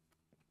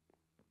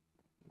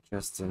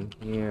 Just in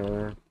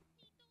here.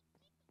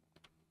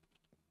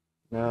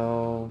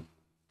 No.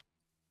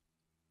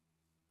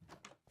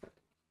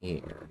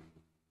 Here.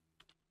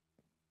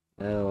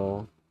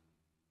 No.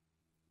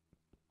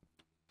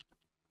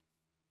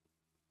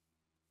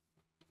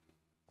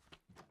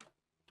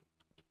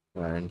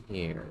 Right in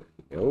here.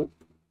 Nope.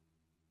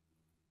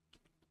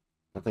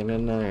 Nothing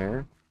in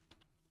there.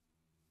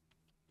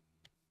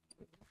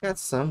 Got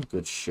some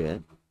good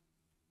shit.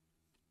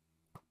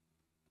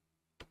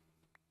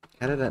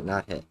 How did that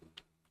not hit?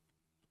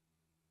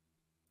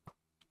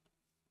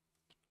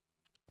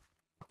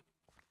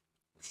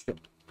 Shit.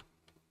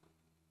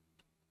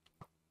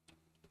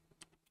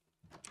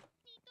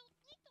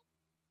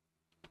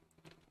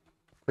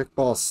 Quick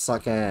balls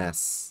suck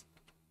ass.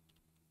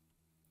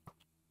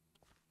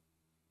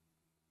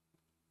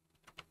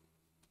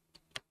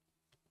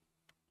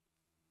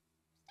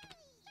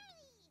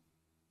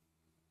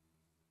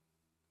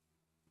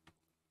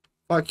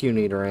 Fuck you,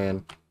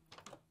 Nidoran.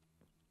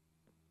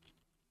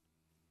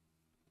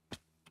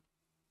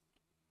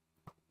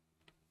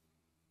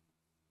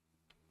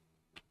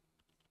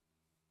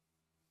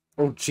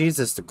 Oh,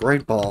 Jesus, the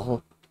great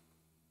ball.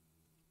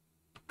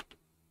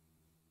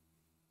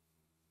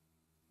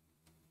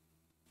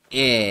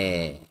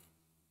 Yeah.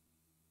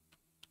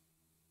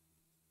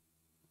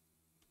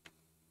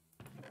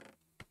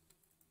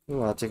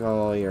 Ooh, I'll take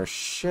all your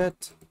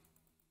shit.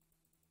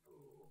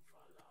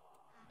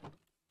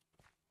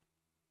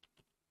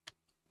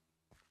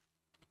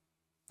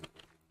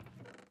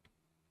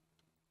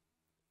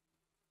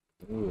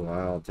 Ooh,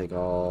 I'll take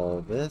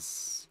all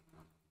this.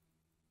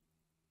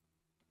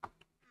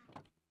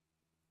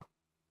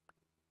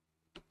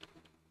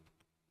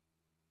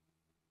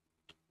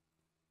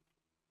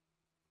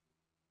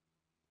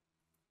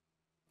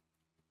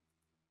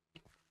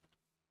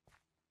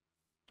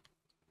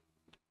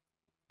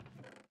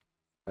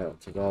 I'll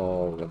take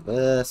all of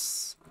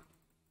this.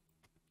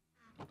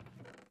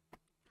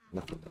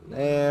 Nothing in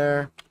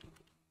there.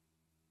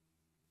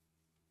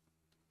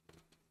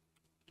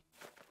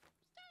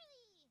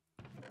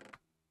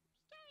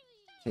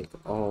 Take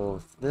all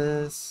of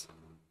this.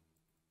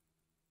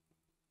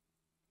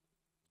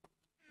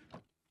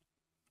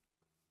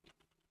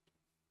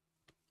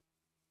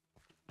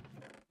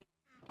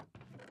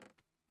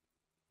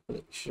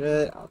 Holy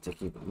shit, I'll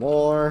take even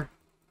more.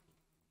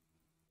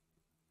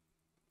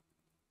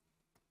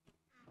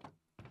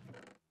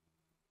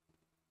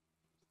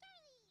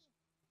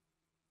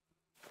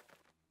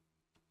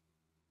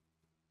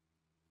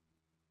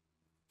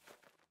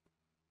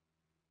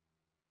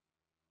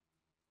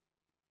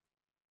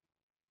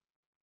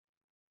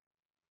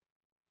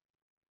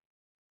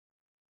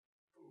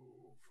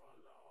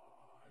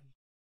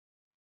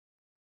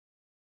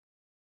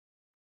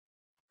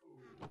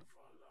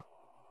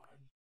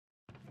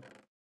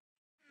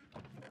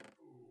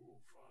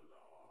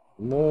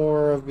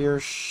 More of your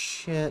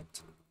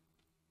shit.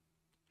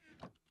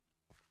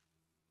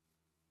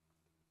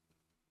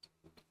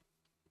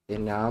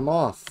 And now I'm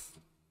off.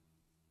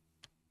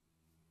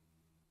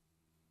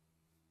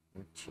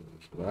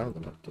 What I'm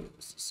gonna do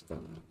is just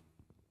gonna...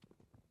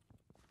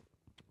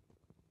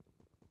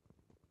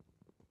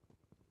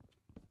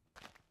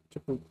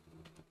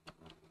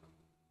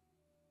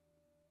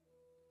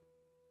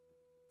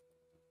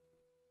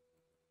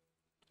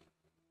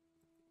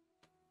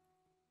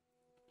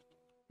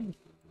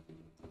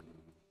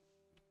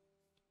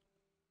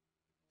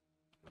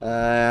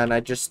 And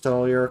I just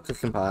stole your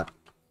cooking pot.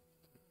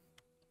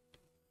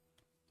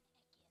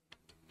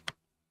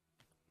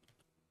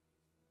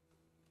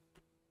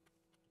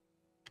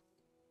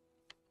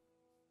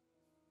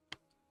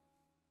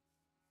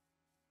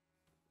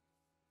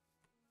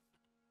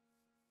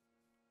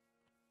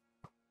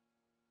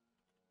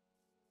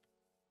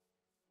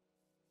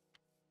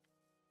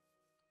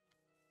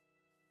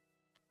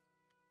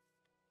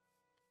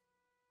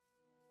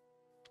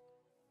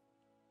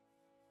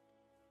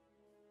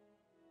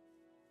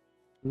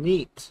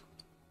 Neat.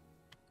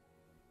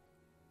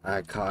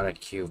 I caught a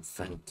cube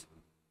vent.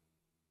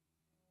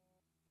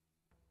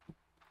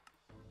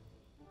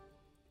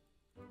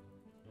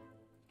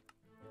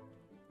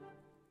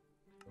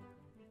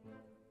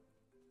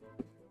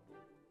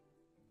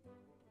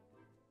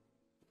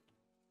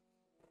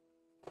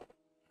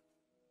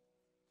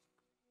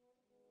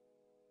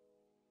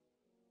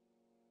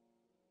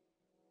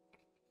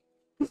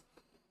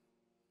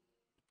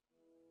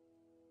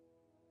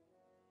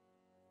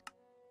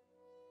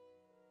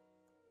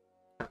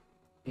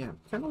 Yeah, I'm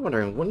kind of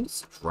wondering, when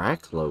does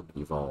Dracloak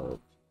evolve?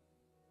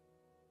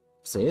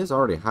 So he is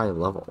already high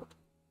leveled.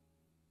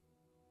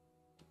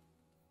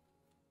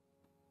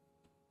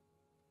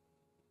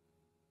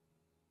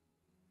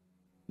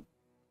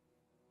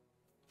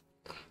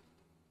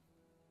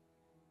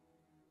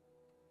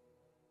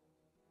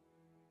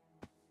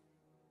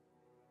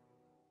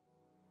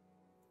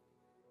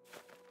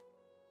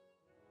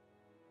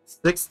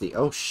 $60.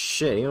 Oh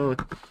shit,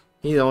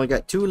 he only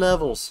got 2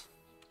 levels.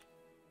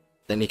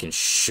 Then he can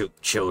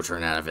shoot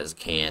children out of his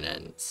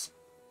cannons.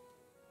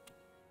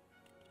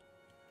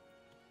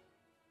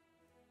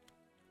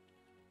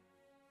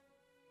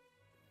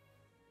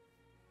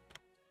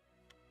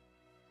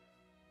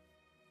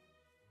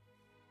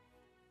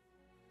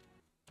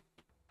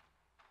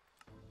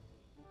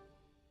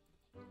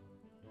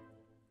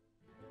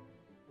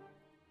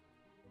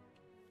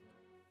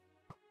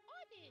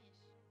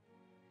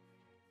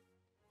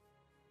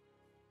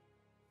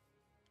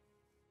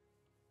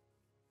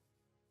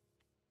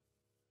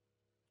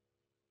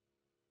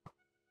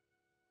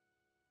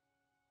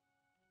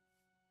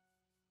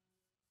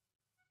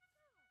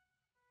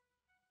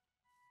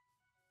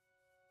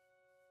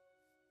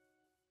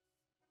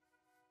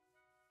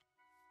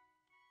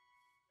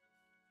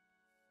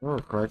 Oh,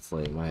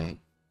 correctly, my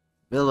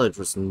village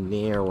was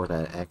near where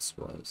that X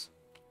was.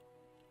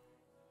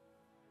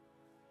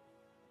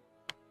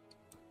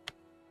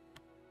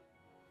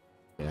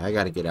 Yeah, I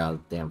gotta get out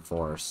of the damn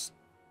forest.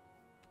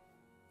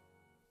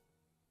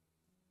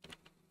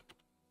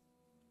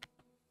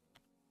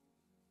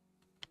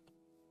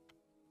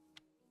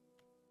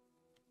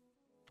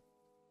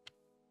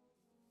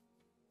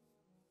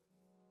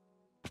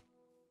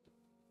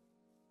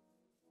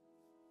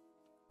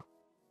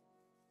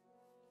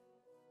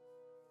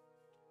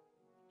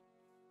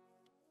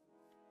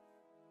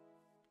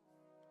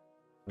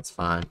 That's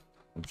fine.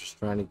 I'm just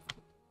trying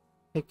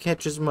to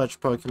catch as much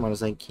Pokemon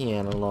as I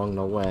can along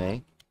the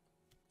way.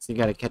 So you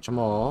gotta catch them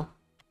all.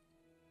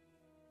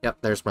 Yep,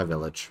 there's my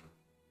village.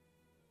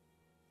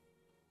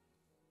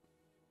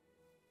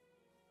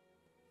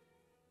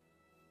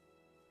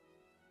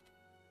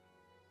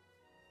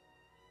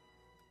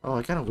 Oh,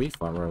 I got a wheat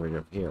farm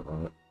over here,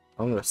 but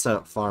I'm gonna set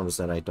up farms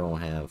that I don't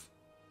have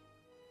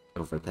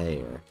over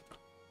there.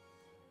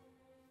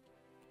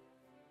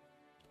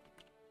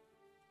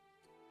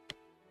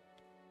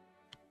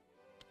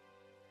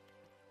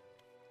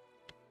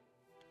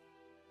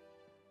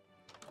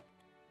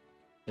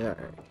 Yeah.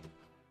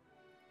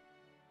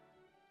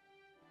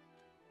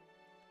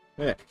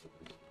 Yeah.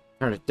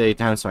 Turn it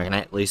daytime so I can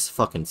at least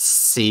fucking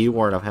see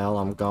where the hell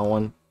I'm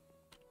going.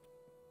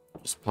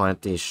 Just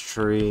plant these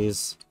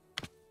trees.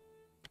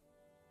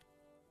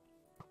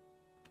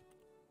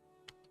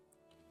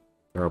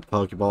 Throw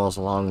Pokeballs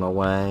along the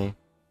way.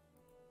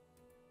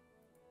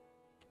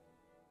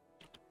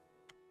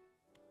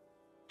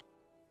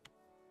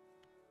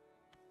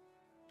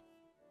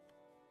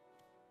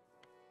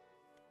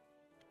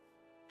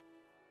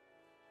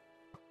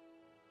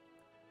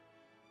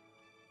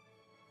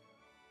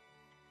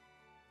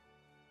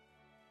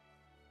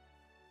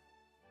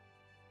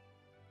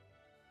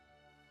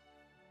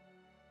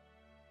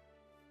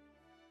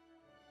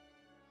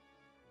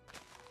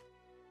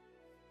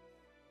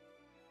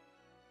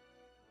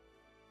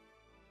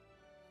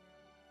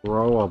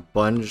 Grow a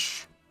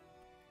bunch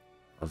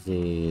of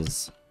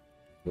these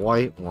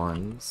white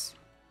ones.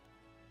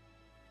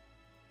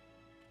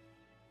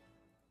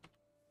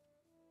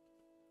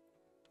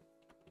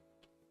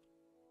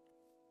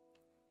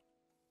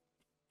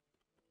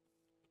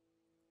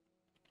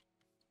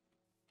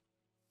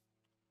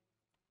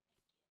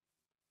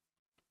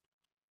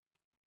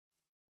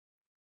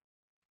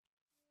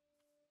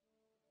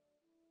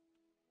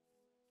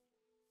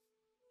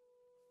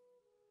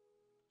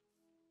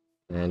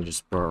 And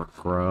just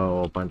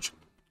grow a bunch of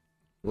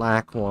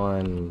black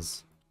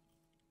ones.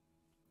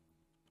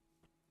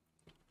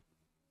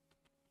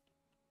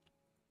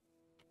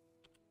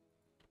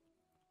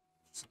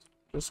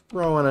 Just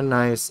growing a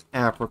nice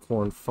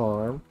apricorn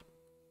farm.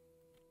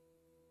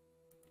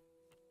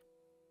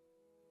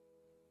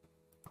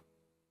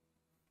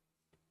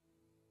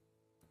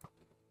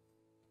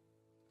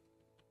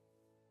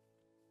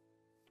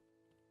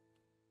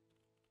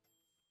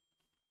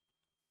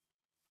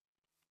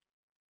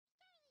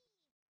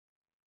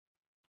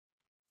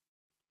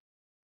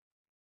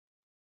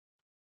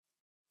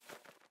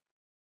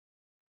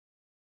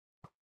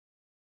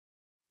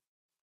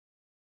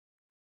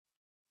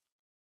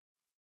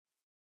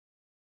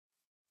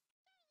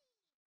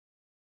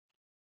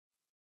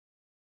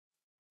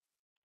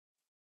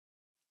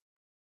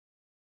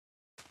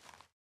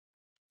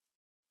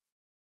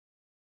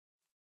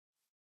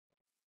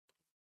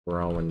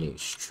 Growing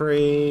these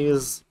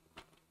trees.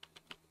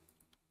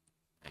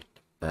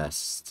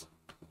 Best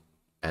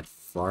at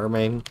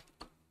farming.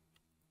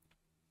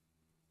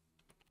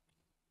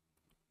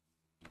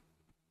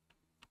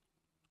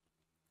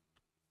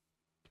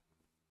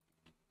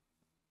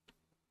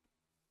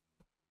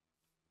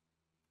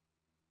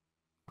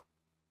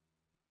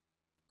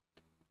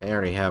 I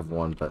already have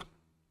one, but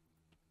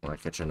I want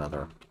to catch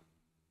another.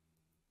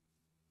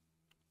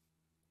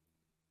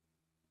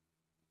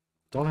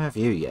 Don't have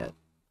you yet.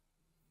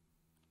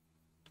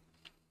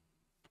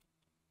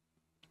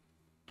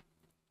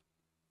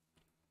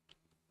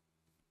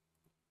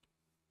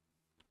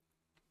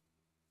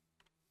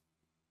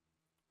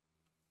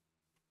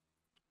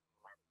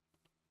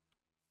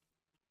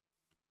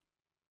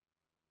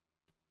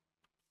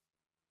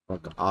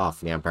 Fuck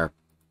off, Yamper.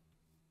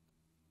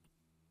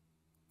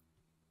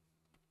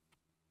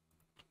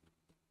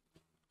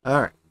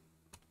 Alright.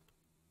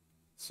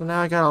 So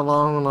now I got a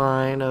long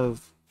line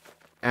of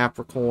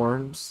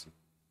apricorns.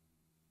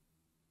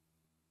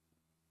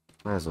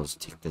 Might as well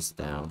just take this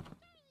down.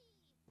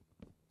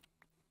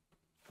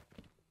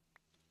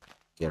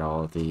 Get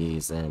all of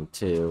these in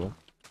too.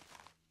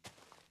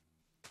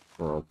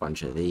 For a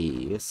bunch of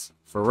these.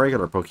 For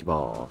regular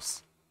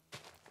Pokeballs.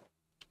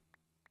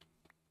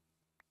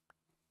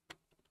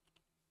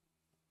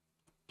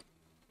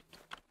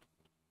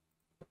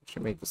 I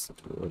should make this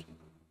into wood.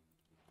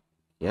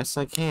 Yes,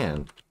 I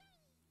can.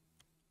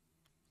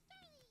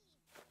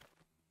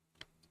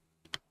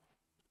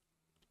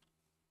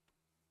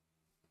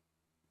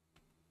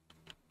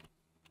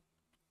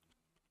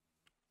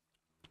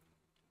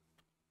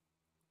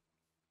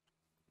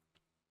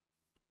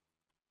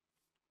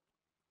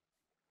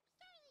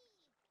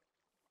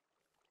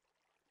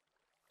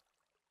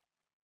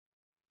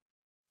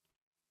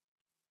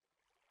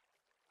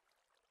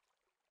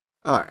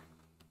 Alright.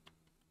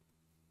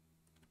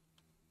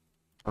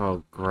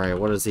 Oh, great.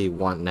 What does he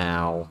want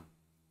now?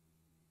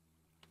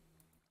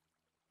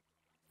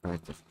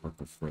 Practice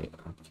working for me.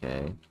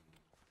 Okay.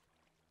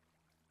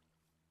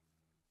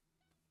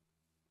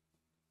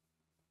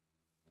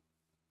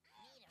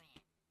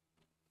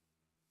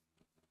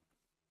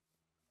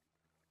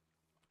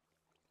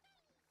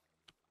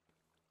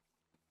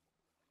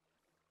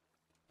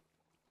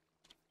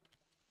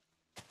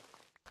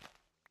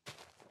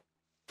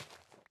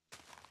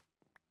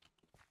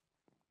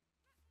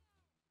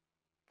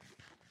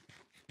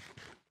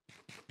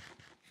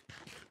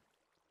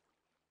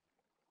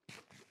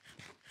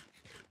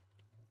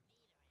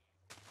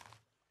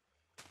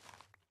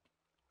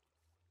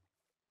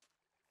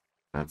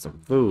 Got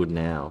some food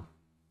now.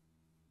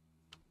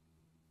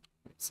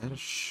 Is that a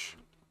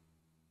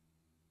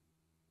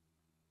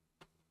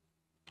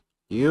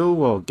You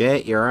will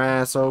get your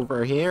ass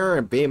over here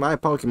and be my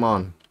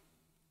Pokemon.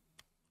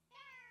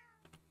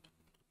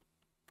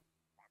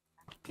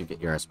 You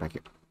get your ass back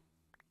here.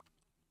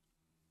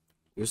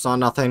 You saw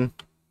nothing.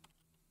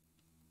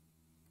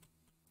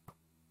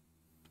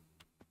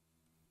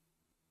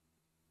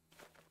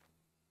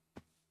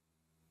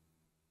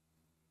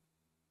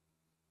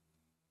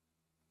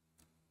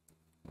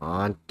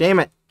 Aw, damn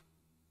it.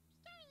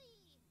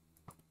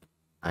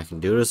 I can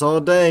do this all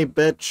day,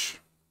 bitch.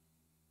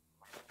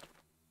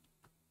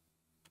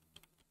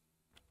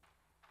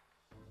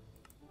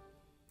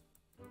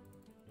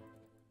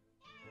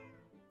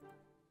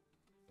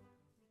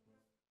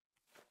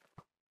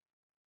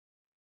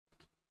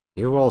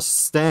 You will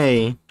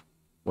stay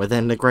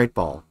within the Great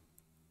Ball.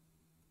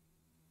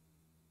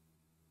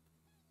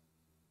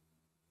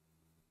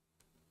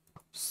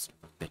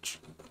 Bitch,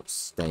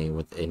 stay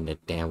within the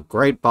damn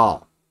Great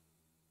Ball.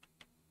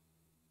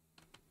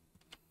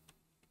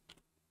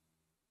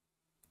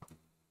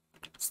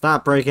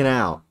 Stop breaking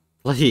out,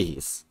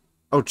 please.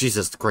 Oh,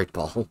 Jesus, the Great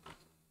Ball.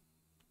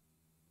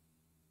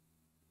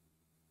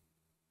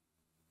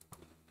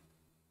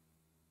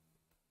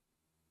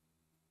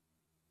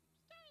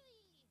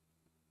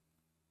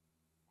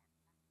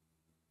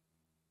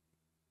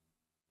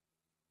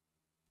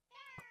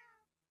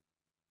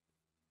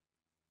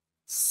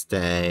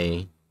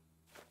 Stay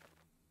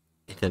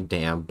in the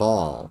damn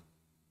ball.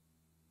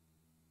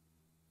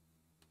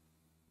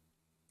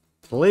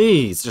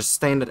 Please, just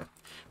stay in the...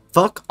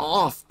 Fuck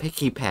off,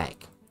 Picky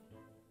Peck.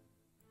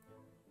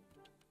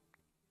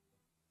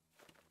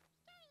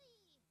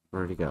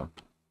 Where'd he go?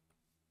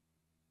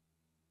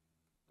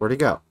 Where'd he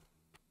go?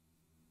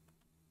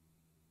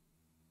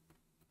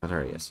 Oh,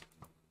 there he is.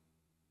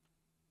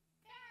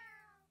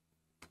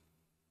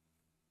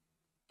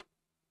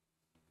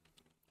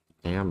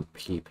 Damn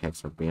Picky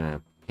Pecks are being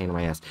a pain in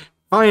my ass.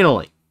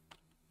 Finally!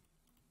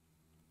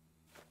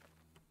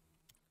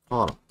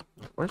 Hold on.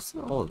 What's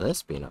all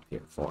this being up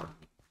here for?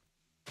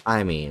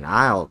 I mean,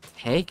 I'll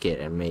take it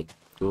and make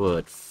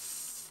good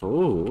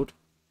food.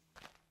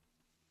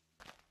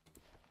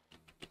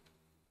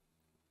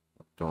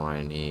 What do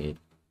I need?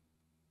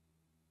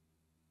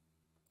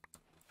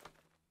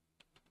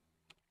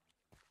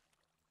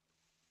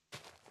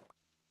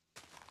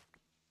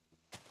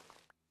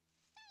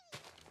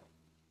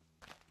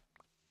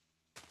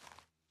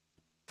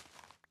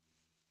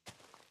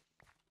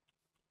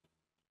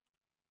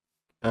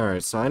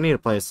 Alright, so I need to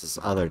place this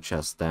other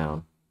chest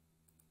down.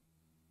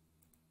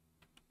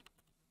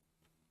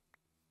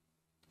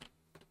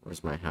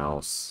 Where's my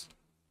house?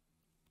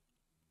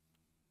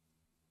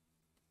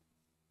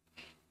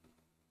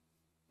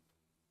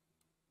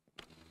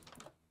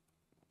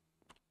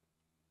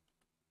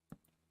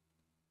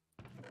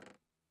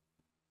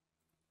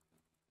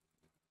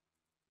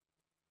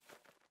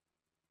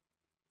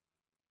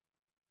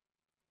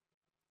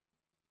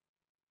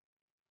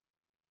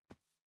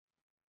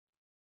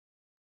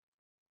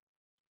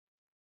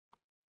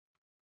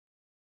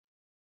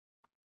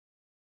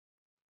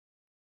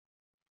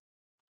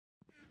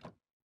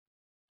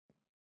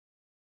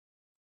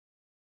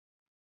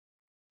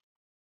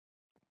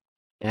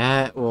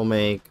 That will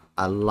make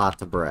a lot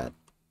of bread.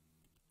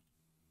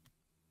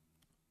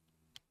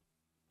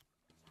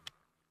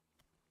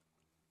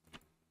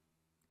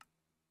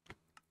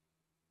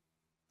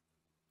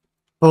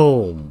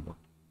 Boom.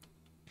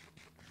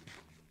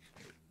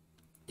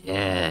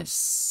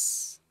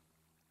 Yes.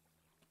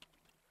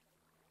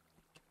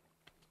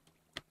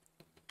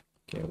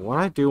 Okay, what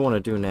I do want to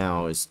do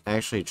now is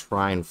actually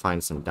try and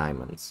find some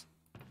diamonds.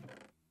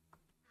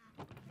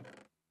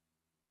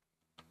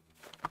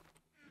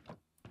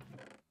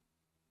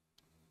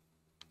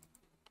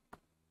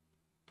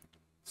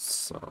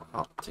 So,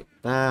 I'll take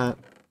that.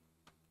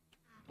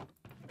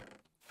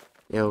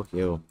 Yo.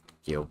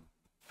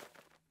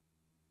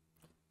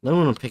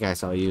 Aluminum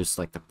pickaxe I'll use,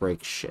 like, to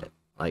break shit.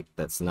 Like,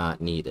 that's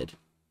not needed.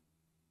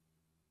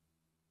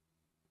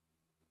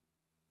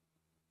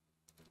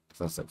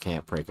 Since I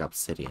can't break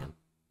obsidian.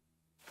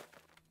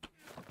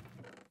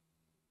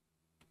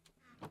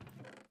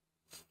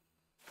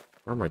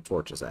 Where are my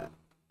torches at?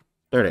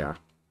 There they are.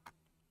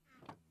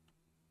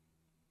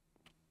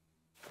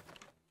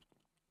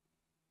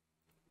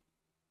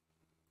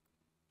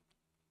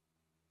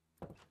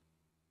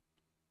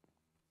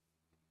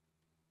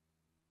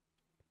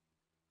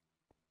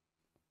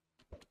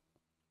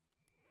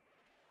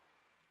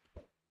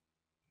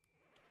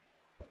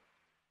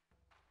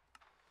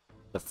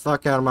 The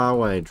fuck out of my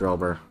way,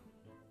 Drober.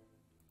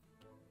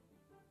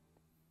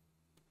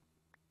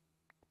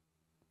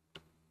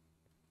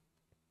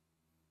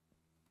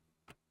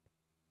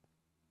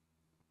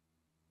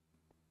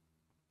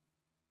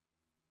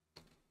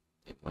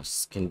 I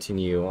must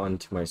continue on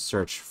to my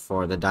search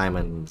for the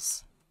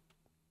diamonds.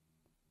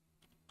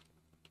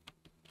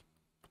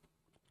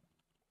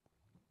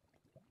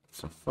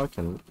 So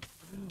fucking...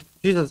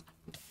 Jesus.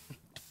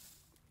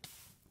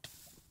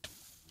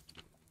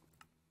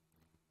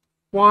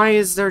 Why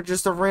is there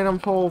just a random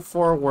hole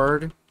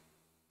forward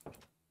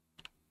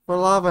for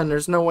lava and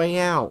there's no way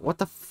out? What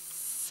the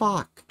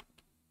fuck?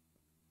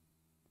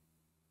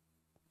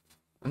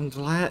 I'm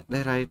glad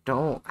that I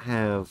don't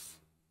have...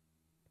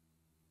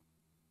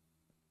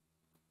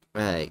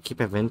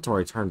 keep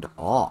inventory turned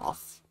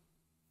off.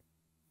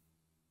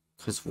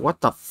 Cause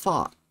what the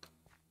fuck?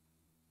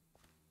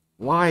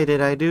 Why did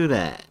I do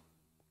that?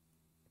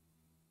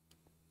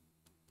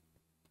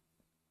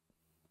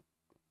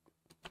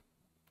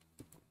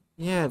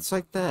 Yeah, it's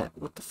like that.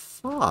 What the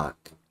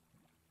fuck?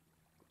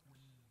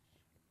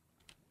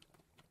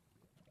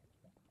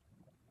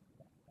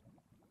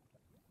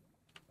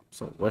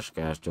 So what's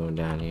guys doing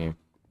down here?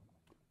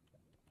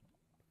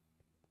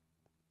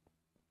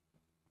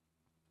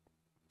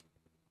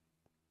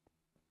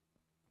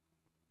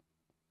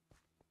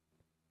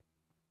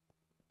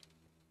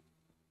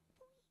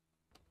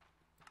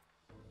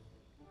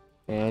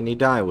 And you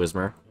die,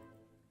 Wismer.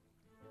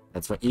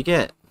 That's what you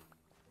get.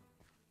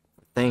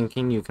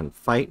 Thinking you can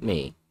fight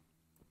me.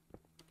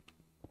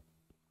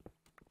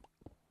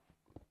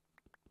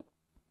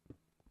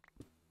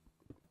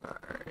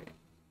 Alright.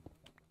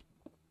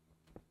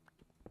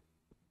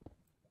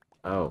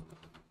 Oh.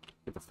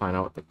 Get to find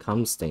out what the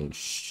cum stain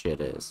shit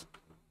is.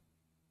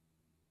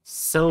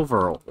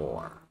 Silver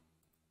ore.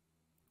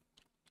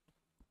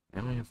 I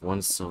only have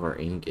one silver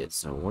ingot,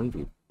 so it wouldn't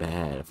be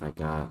bad if I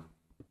got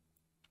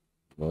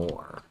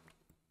more.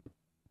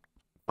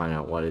 Find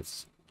out what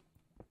it's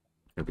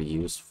gonna be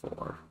used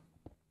for.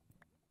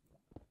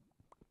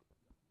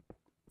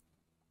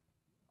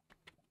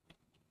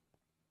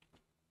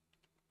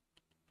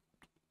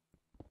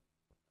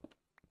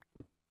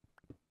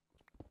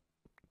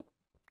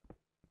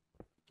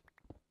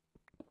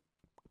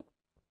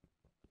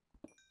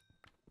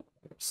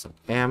 There's some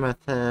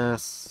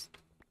amethyst.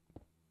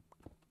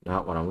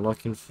 Not what I'm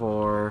looking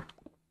for.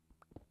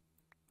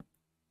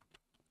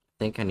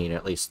 I think I need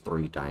at least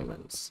 3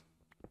 diamonds.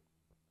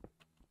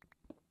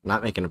 I'm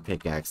not making a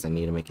pickaxe, I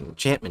need to make an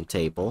enchantment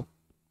table.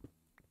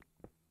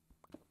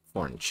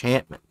 For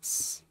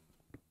enchantments.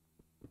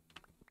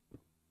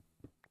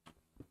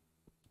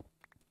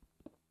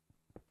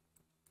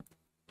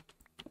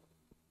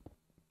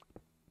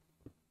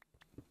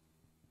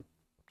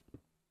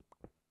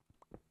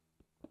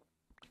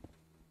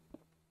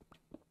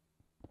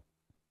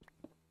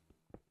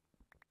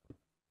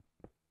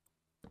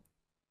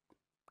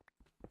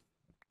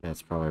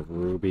 That's probably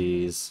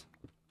rubies.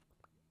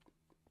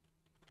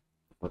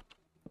 What?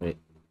 Wait,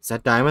 is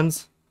that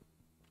diamonds?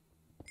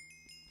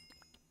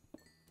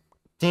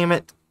 Damn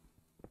it!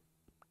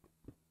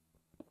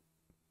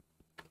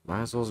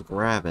 Might as well just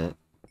grab it.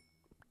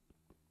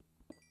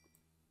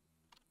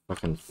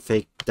 Fucking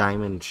fake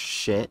diamond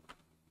shit.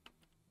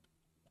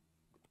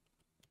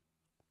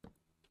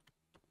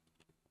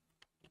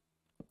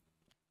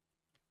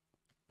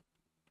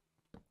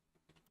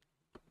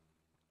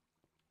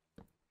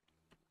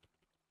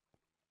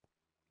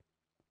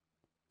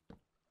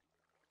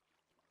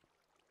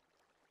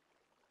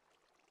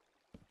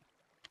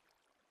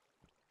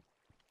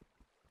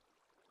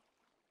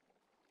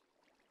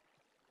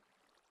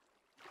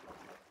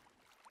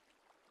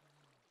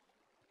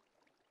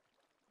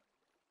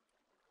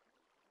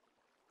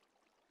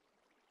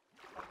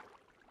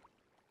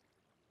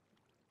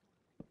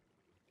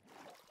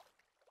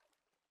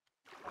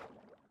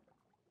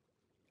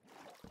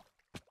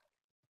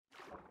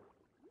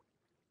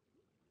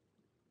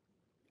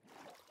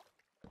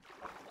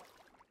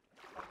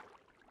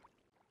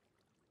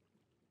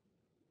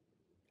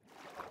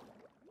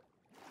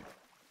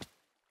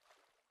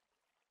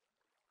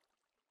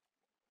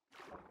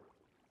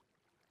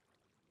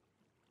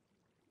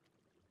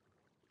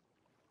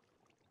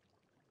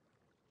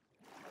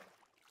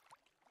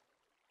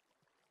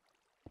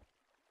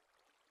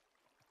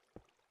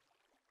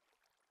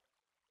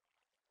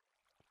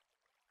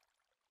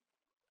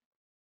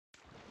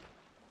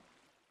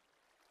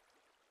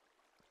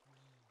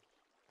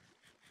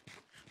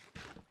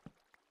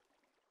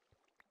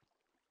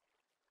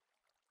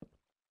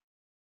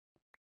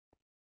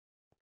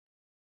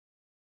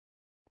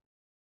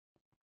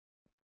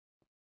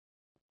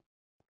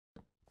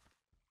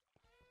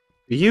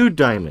 You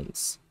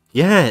diamonds!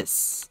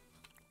 Yes!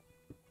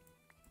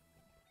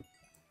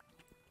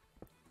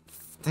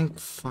 Thank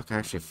fuck I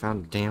actually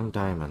found damn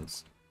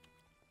diamonds.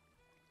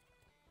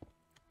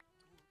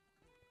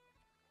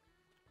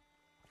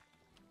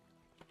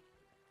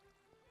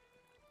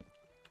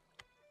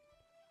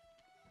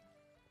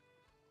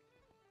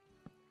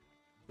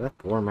 That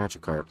poor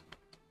Magikarp.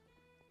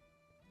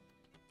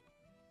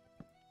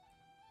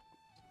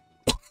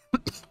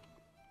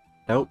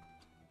 Nope.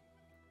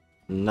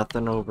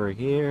 Nothing over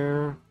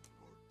here.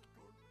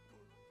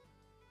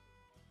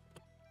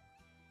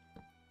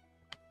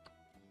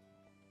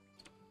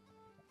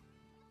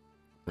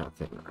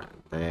 Nothing right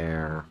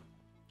there.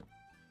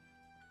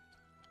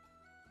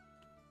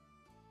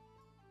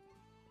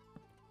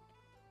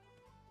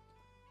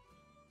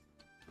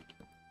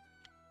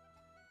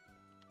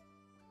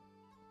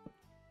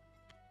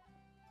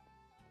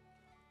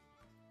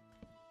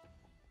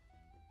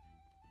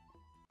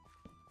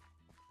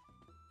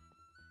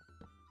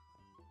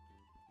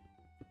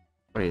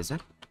 Wait, is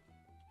that?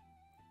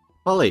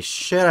 Holy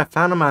shit, I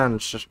found a mine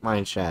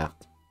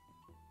shaft.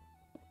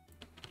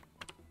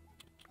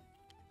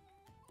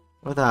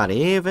 Without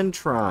even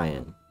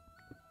trying.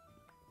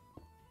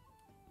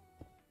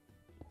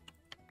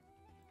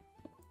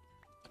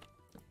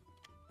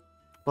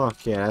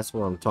 Fuck yeah, that's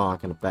what I'm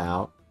talking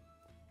about.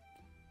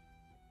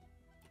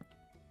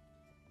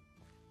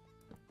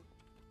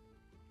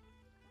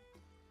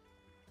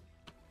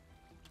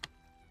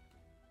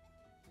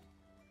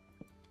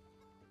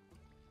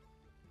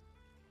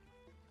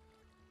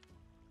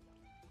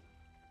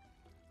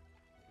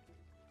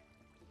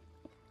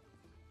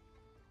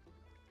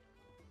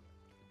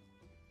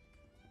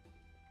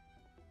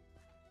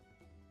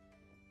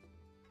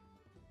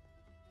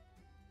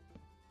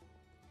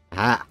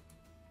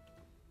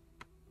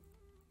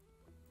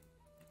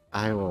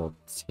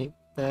 take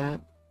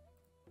that.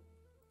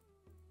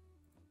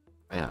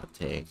 I'll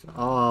take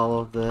all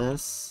of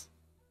this.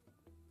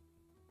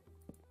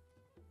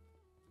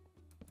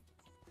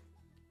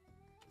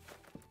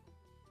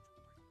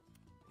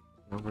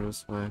 Over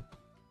this way.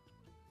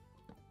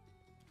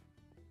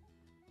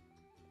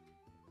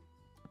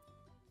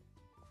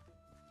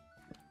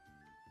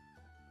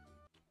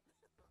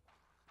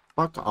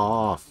 Fuck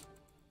off.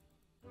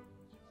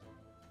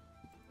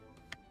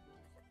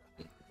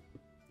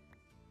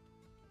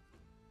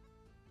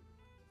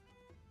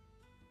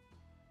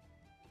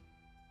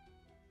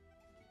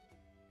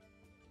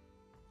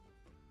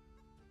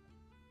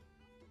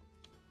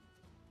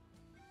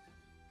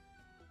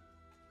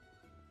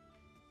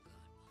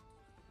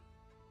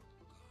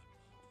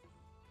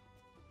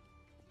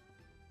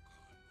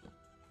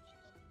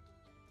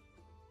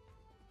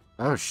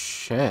 Oh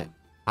shit.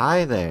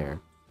 Hi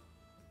there.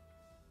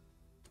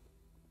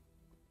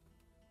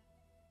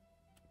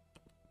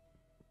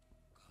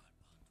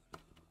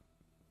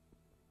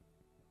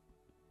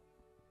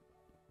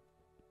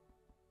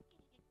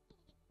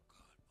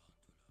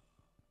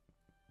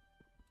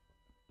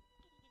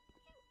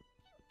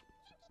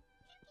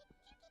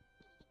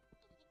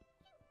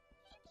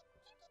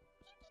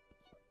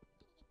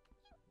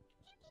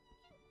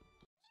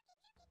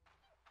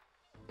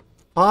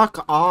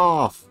 Fuck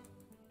off.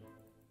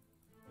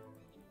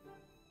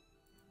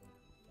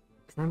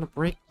 I'm trying to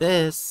break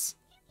this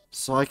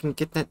so I can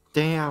get that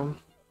down.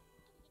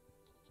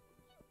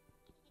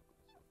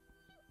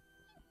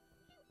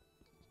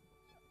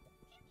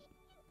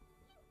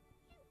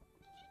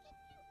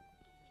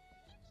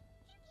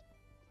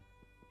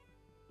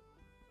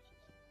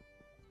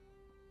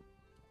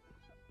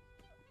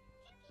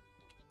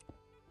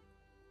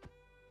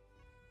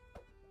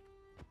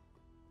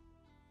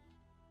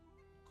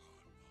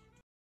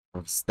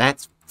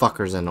 That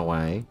fucker's in the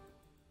way.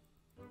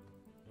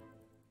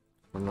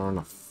 I'm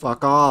gonna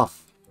fuck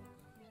off.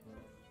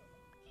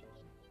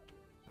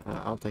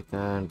 I'll take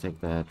that and take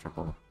that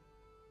triple.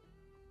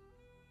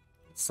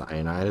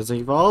 Cyanide is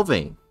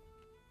evolving.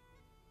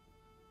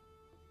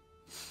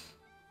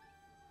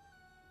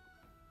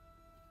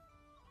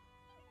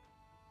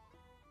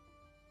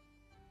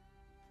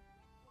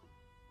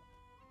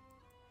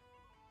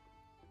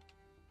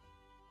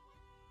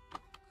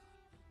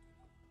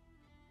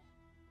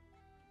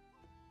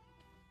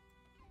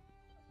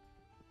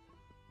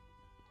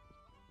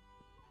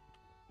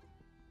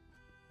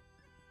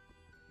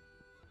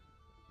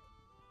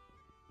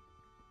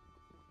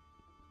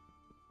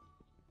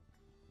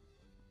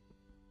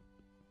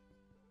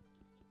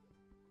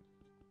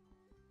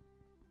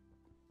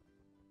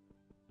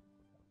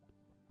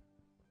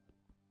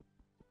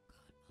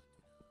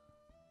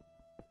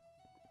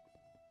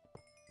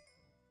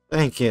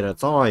 Thank you,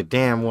 that's all I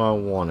damn well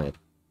wanted.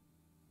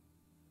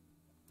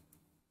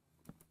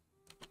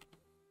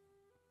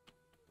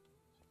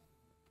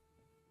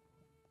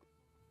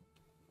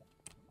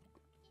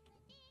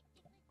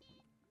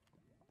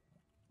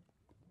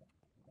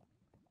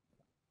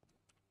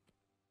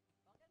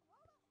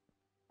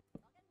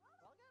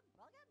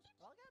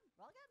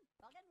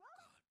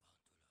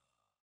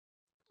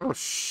 Oh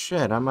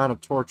shit, I'm out of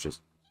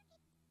torches.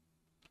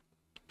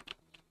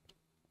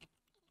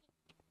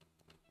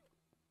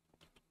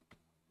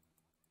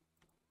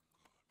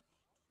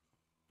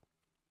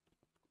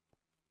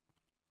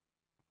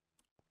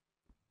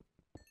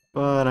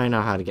 But I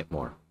know how to get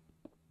more.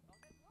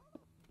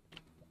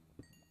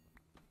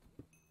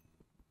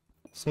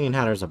 Seeing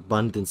how there's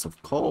abundance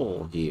of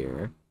coal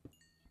here.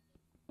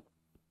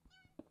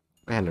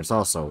 And there's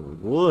also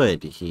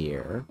wood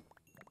here.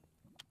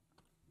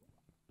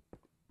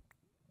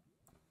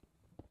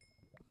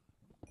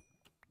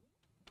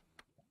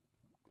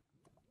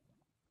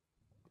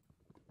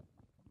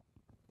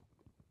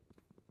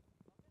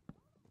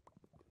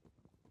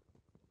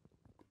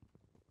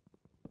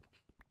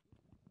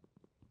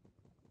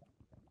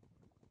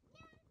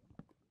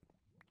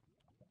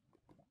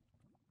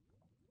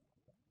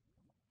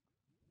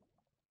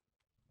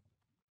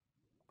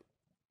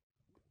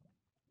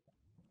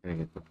 Gonna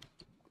get the at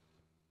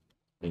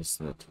least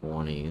in the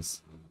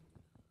 20s.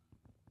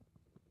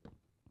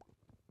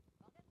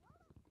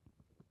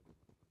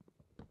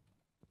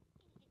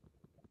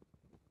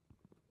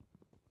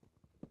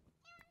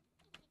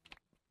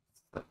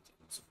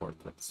 That's 4,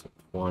 that's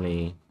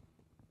 20.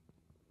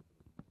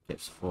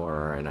 Gives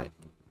 4, and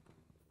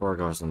 4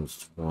 goes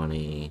into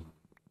 20.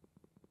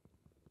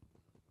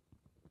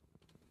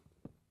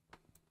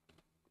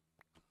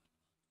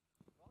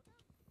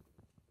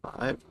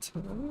 Five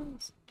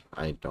times?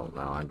 I don't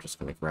know. I'm just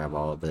gonna grab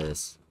all of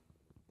this.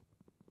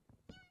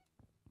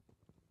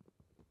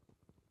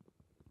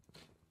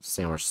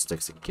 See how much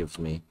sticks it gives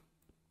me.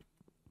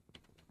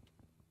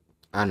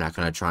 I'm not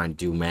gonna try and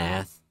do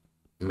math.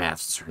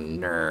 Math's for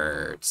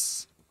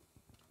nerds.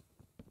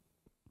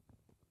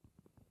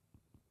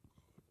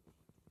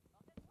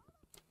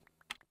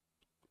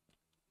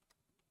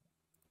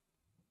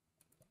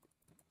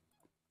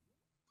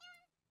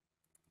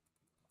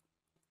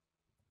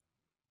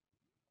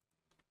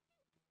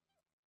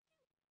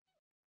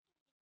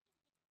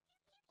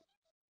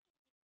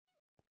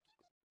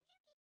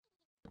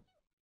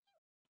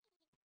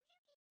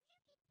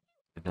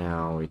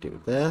 Now we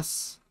do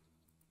this,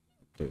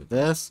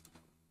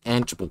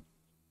 and boom.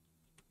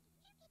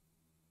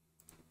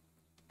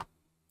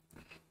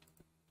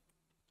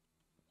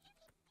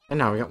 And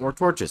now we got more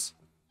torches.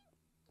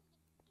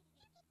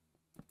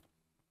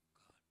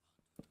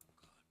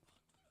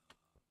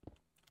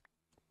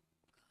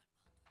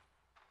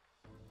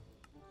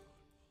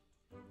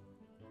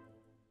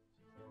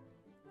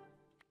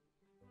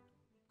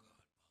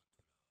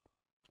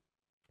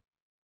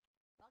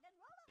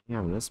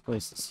 Damn, this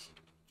place is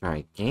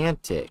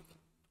gigantic.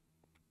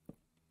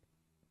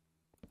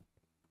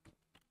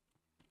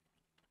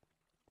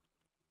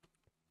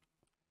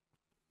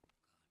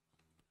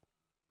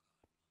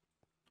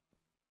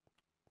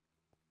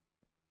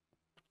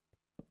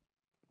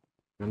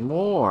 And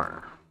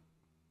more.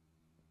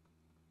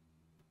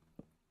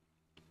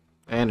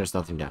 And there's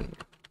nothing down here.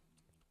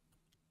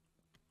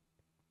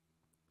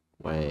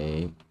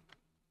 Wait.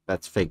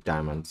 That's fake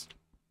diamonds.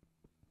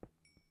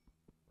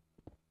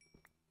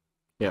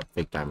 Yep,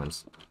 fake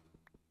diamonds.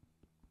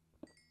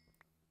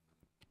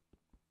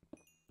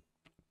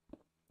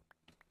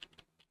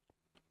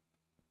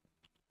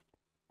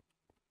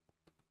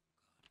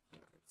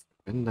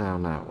 Been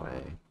down that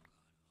way.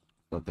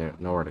 But there's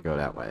nowhere to go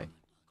that way.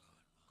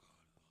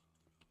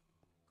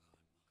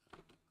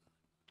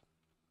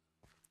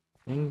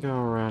 And go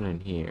around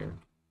in here.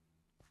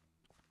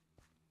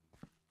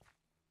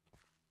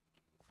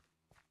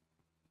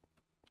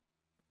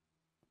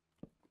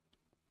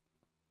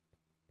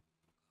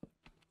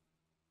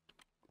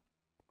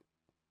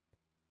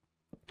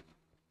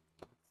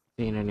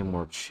 Seeing any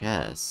more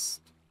chests?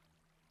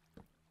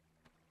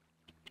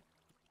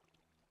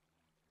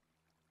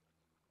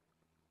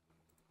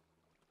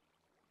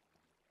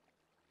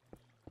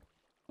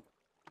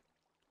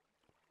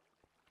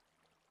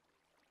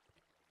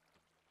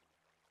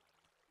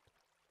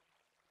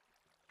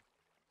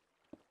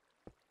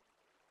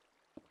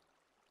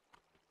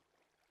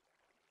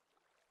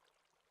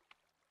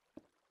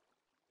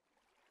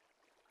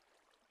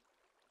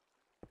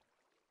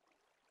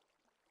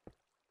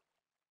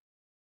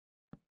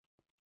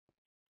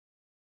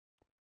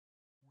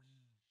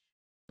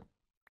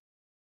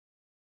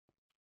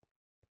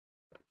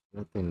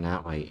 Nothing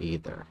that way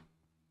either.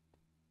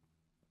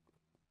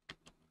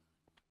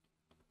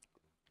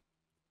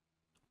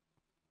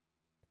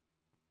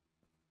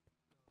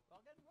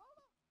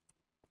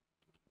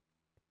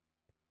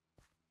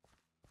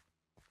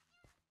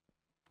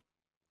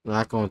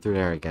 Not going through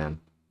there again.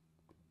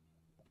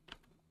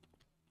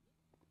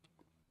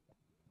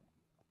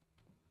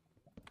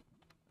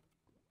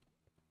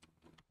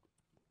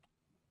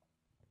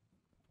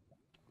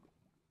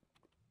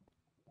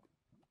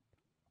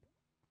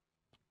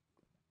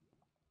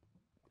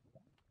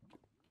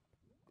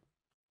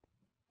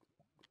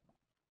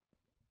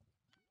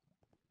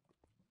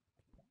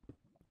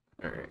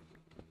 Alright.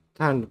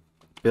 Time to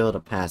build a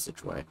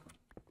passageway.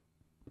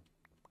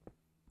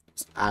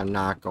 I'm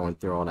not going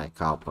through all that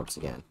cobwebs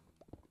again.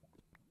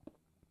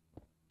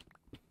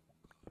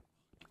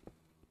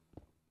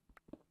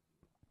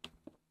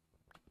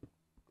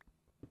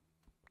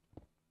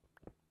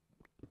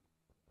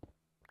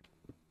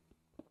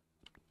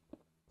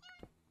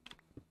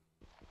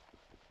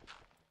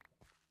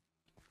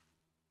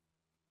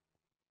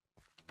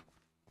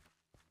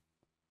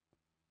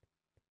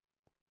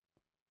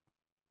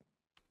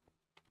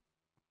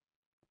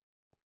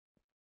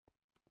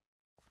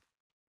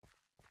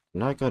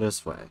 Not go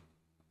this way.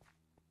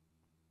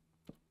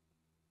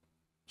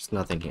 There's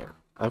nothing here.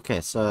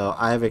 Okay, so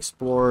I've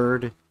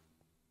explored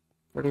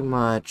pretty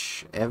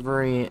much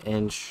every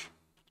inch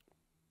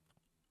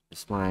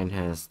this mine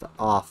has to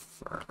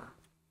offer.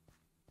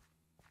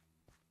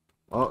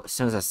 Well, as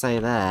soon as I say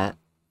that,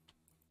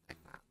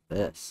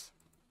 this.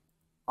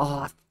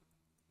 Oh,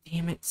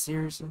 damn it,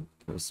 seriously?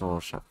 There's no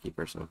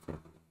shopkeepers, okay.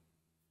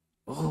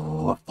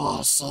 Oh, a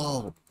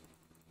fossil!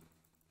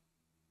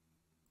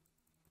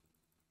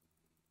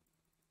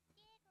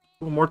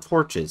 Ooh, more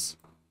torches.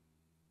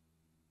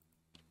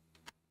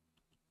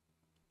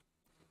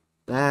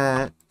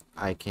 That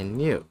I can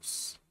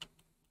use.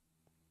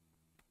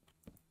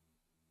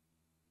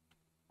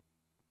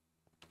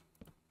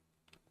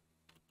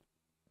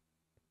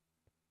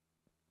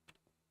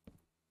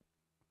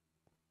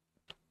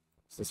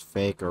 Is this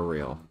fake or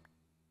real?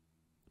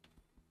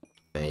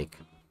 Fake.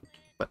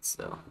 But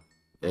still.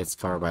 It's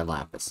covered by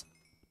lapis.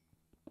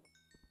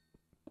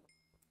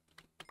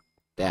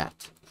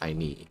 That I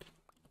need.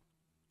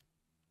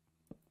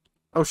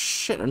 Oh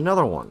shit,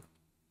 another one.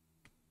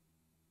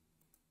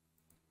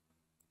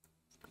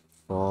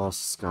 False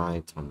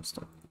sky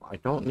tombstone. I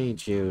don't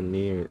need you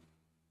near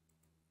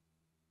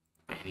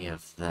any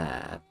of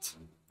that.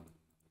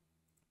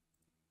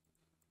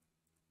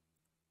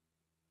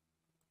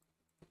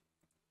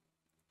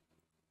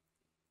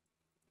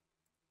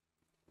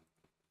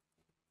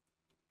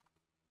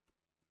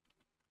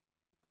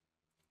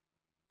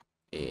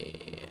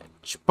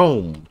 And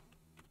boom.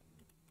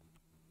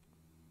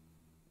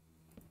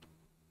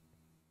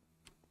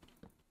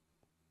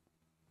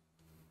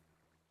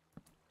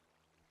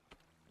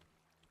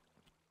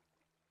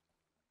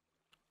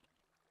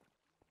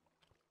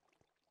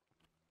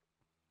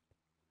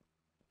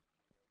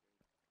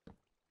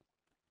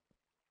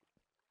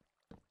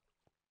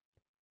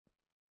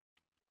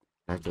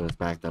 Actually, it's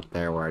back up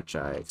there which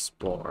I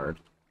explored.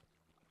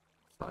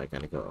 So I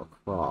gotta go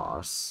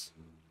across.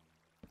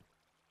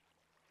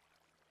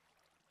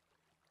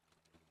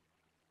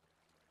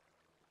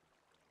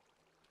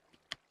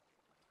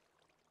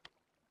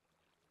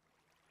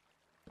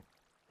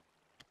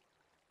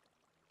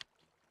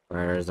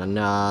 Where's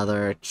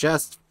another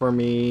chest for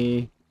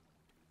me?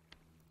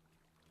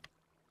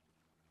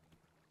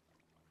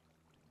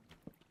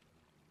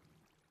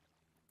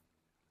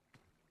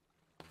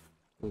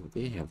 Ooh,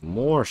 they have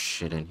more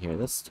shit in here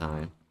this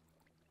time.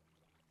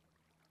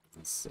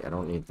 Let's see, I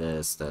don't need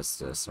this, this,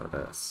 or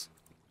this.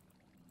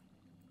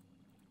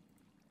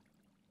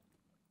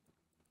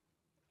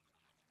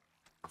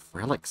 A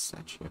relic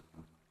statue.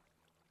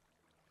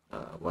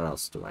 What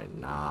else do I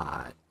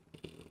not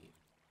need?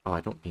 Oh,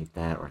 I don't need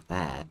that or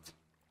that.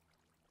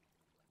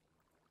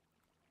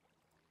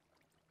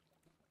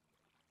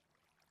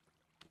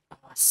 Oh,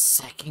 a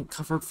second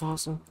covered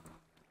fossil?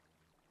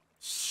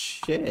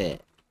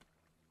 Shit.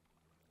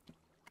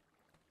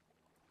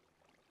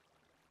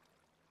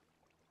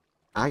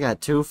 I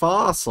got 2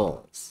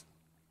 fossils.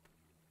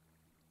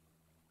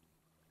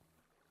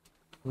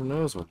 Who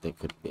knows what they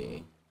could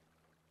be?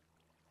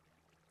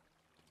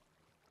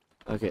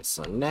 Okay,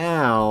 so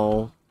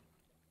now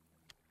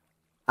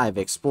I've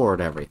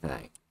explored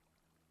everything.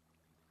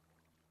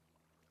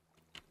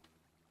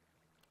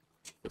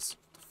 Just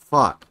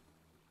fuck.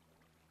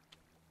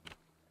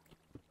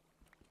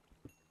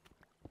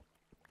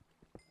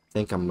 I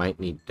think I might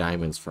need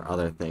diamonds for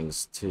other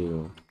things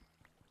too.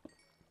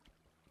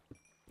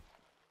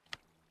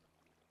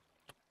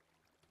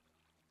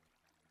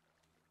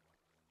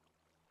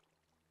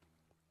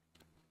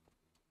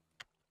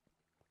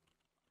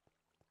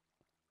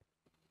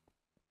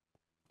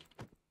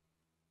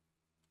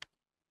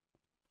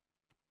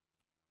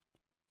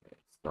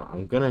 So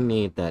I'm gonna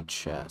need that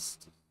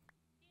chest.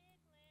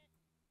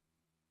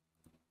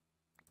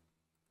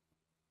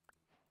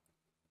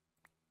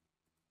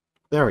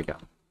 There we go.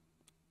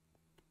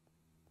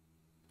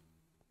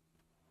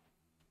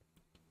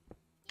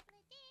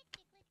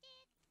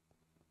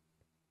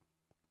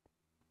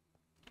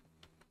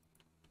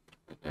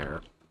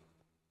 There.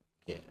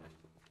 Yeah.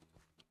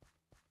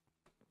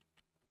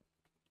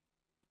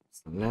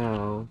 So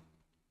now,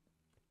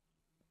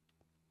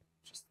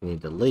 just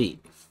need to leave.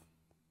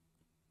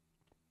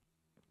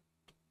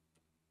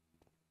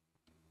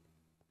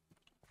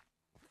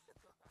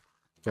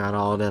 Got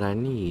all that I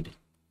need.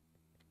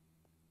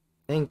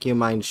 Thank you,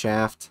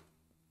 mineshaft.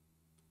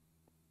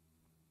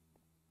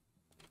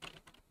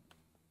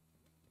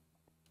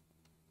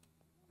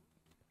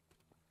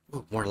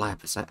 Ooh, more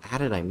lapis. How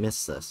did I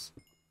miss this?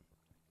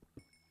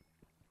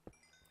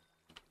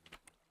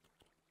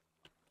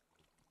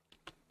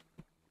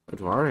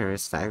 Do I already have a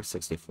stack of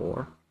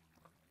 64?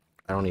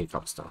 I don't need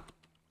cobblestone.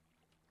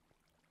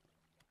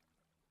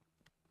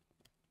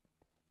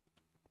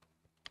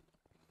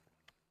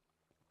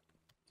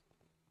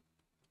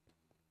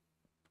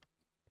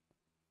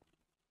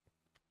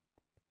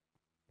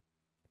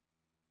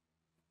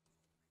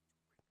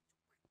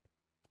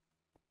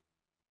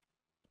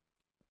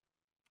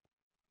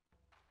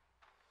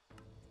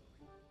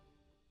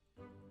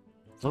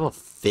 Level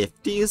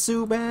 50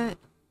 Zubat?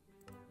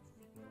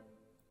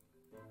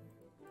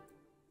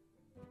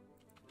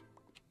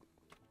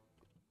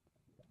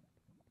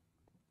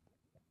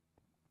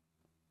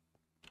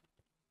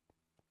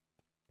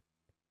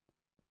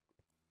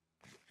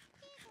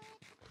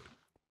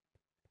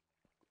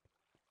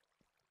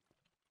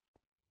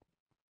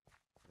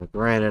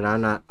 Granted,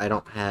 I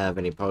don't have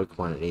any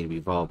Pokemon that need to be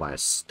evolved by a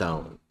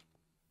stone.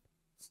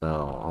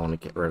 So, I want to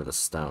get rid of the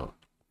stone.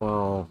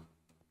 Well...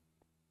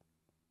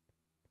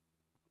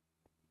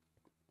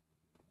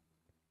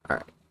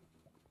 Alright.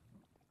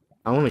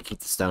 I want to keep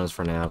the stones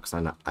for now, because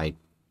I'm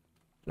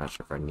not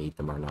sure if I need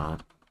them or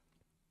not.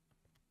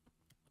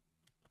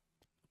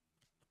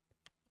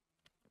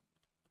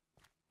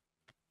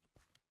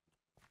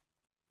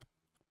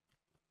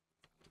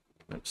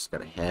 I just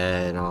gotta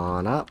head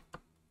on up.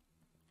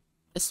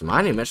 This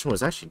mining mission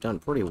was actually done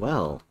pretty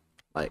well.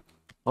 Like,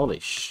 holy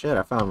shit,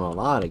 I found a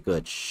lot of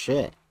good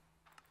shit.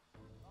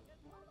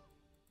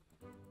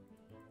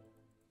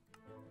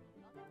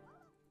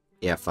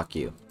 Yeah, fuck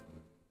you.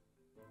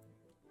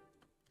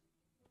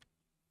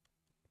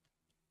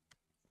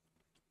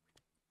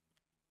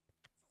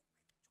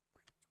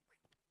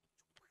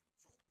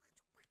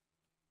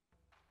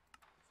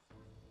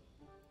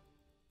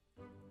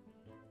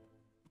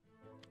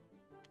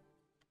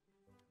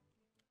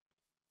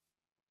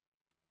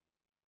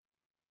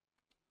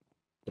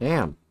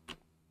 Damn.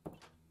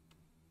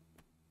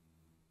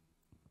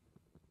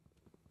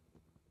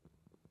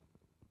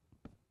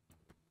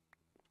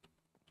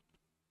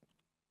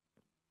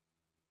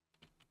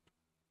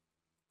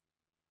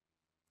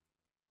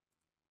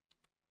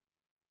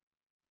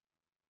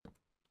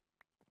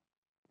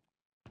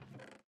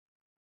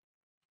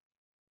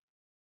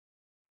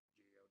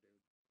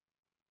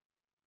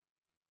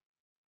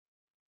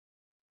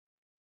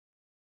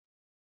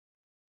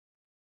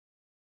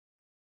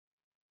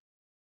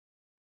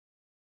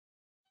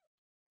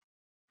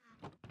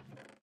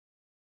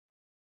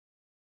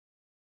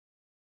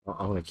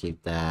 I want to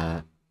keep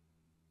that.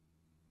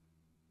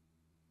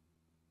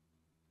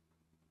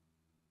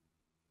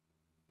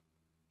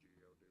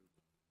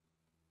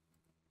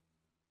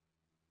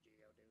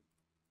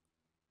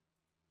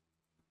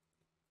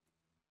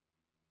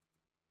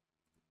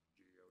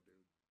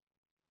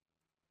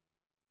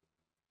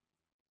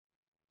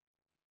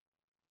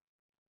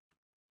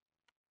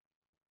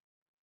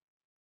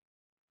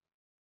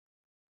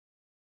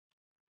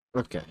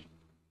 Okay.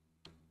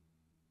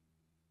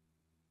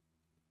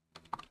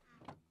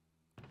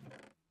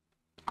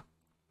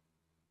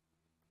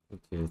 One,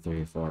 two,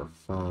 three, four,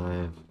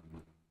 five.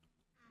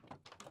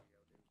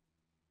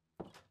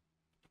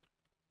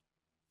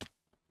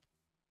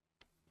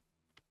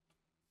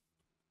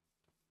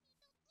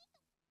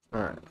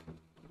 Alright.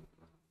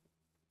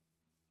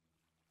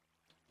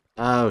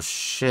 Oh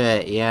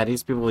shit, yeah,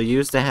 these people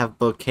used to have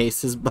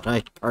bookcases, but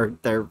I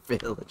burnt their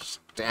village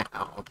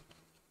down.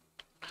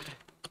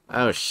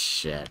 Oh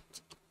shit.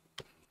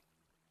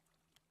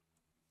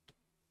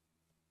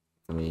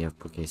 I mean, you have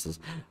bookcases.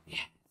 Yeah.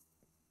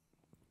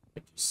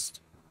 Just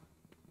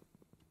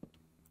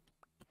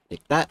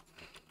take that.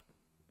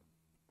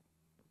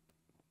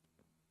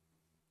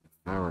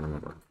 If I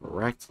remember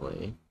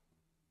correctly.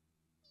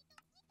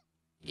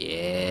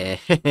 Yeah.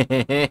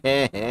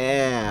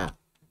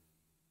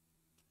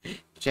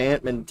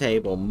 Enchantment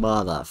table,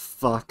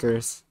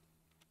 motherfuckers.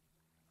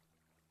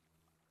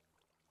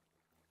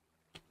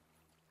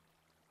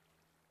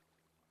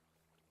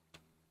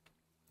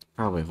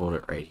 Probably hold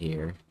it right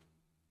here.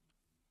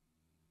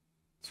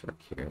 It's right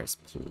here. There's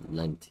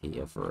plenty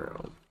of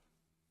room.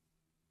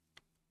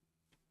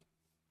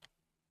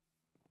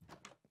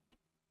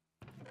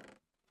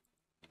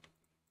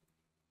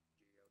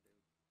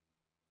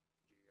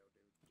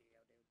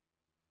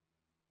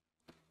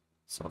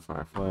 So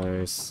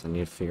fireplace. I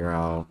need to figure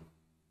out.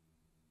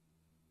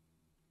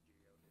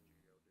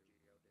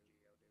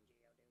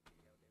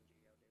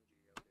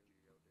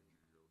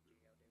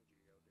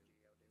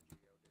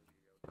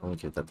 I want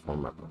to get that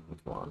form up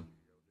with one.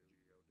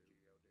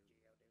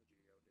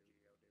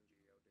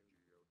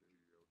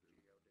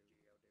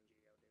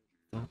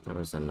 I thought there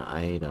was an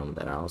item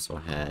that I also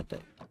had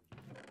that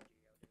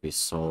could be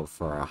sold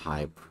for a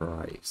high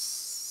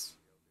price.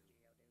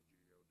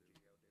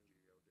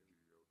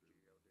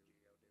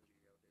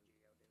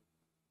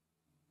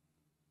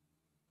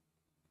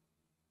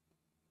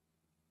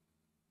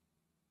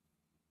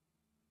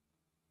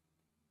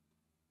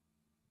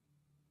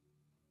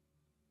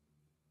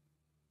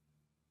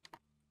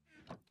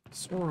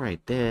 Swore I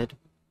did.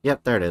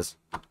 Yep, there it is.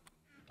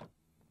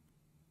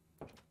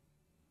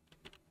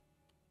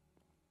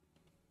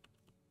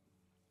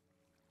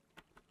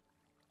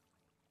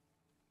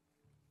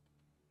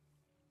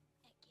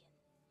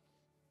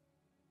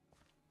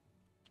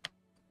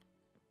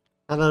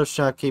 Hello,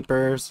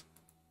 shopkeepers.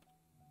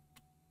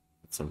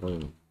 It's a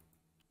room.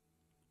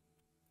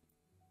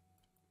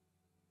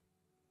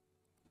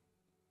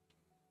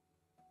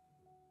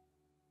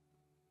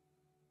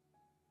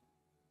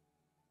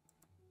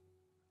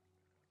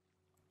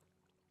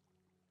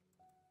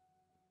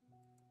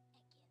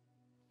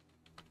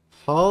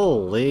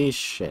 Holy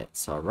shit.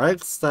 So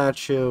red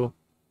statue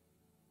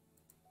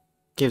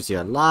gives you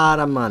a lot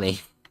of money.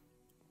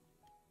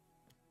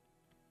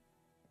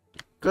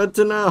 Good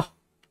to know.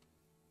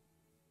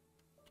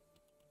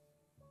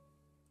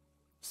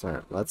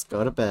 So let's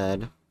go to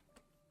bed.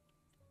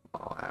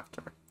 Oh,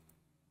 after.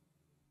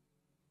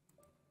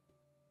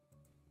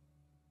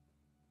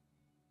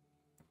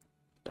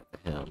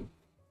 Him.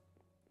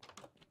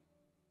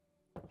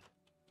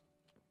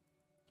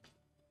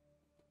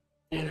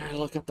 And I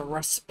look at the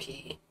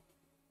recipe.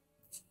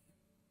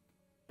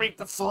 Make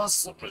the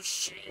fossil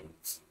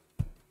machines.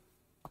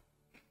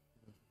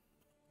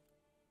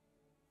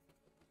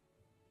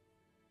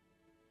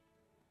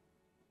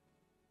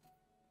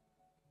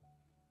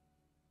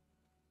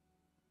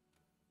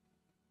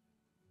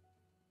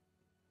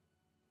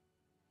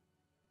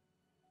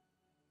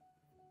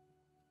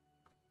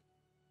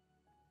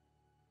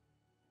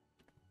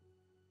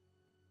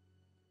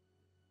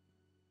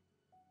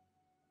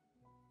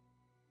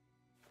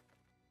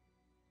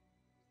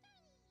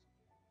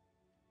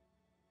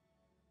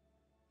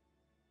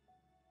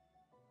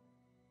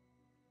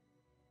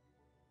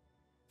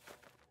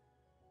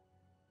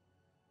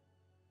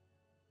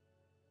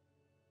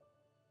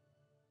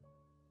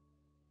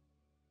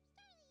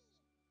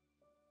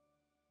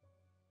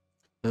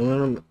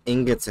 Aluminum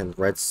ingots and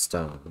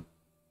redstone.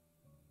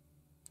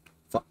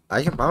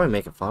 I can probably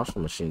make a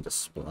fossil machine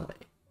display. I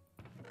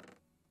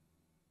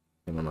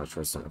don't know much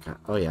redstone.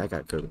 Oh yeah, I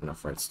got good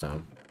enough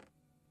redstone.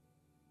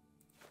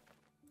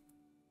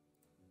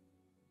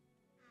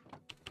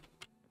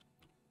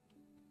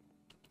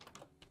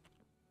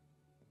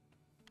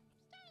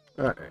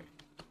 Alright.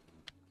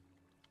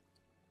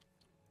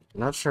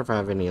 Not sure if I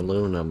have any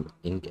aluminum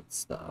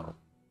ingots though.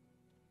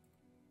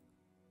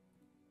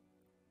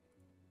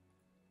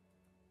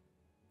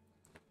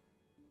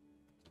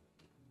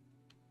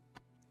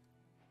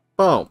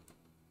 Boom.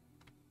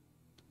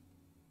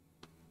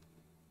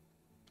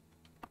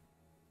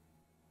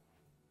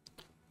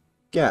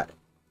 Got it.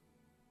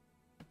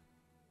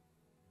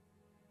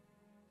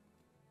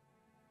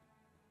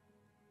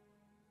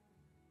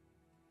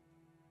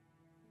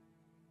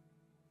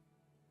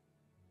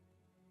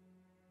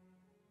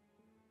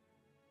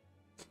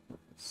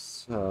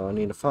 So I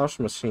need a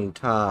fossil machine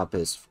top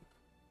is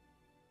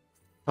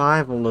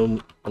 5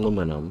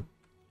 aluminum.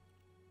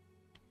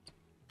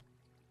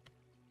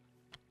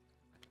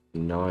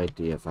 No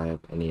idea if I have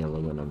any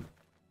aluminum.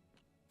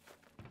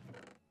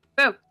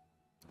 Boom.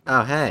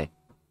 Oh, hey.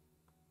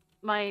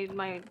 My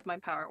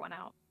power went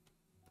out.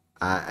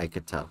 I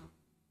could tell.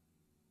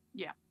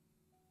 Yeah.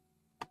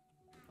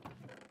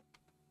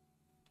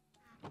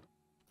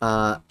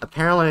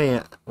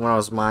 Apparently, when I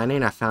was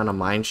mining, I found a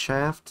mine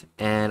shaft,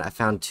 and I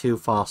found 2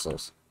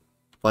 fossils.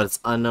 But it's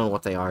unknown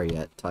what they are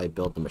yet, till I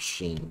build the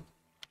machine.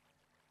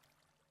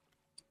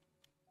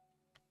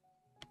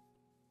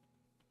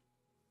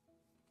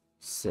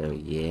 So,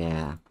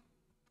 yeah.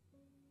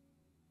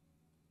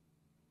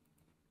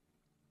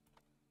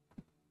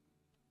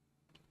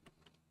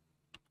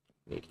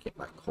 Need to get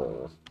my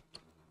coal.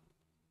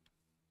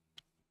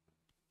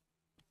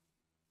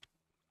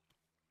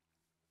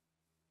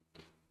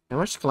 How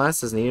much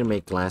glass is needed to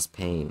make glass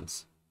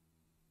panes?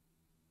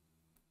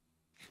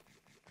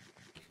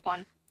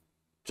 1.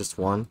 Just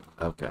 1?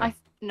 Okay.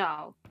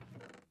 No.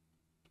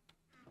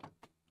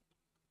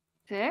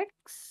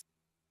 6?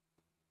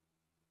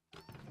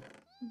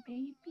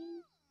 Maybe?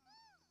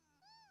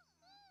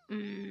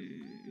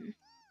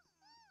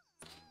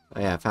 Oh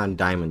yeah, I found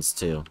diamonds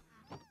too.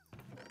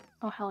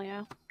 Oh, hell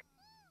yeah.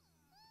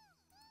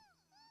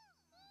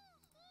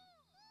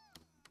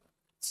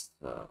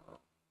 So...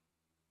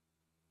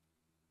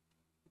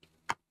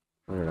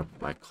 where did I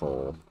put my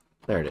coal?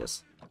 There it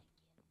is.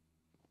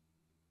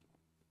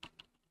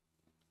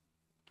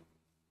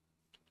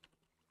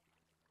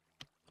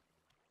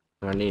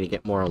 I need to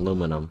get more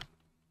aluminum.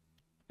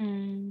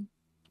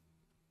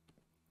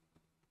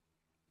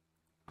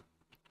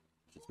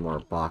 More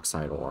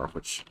bauxite ore,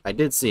 which I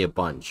did see a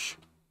bunch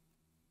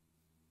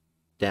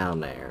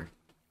down there.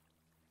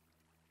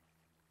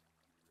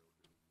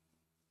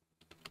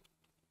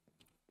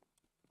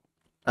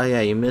 Oh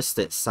yeah, you missed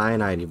it.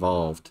 Cyanide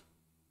evolved.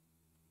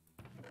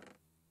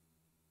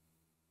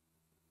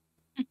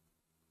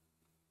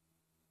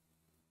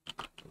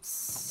 Let's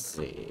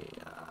see.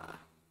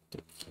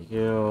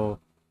 You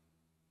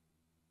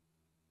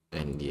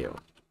and you.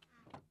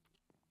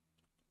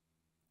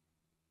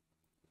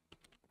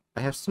 I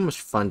have so much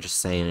fun just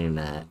saying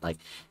that. Like,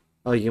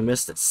 oh, you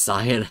missed it.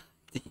 Cyanide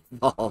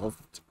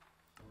evolved.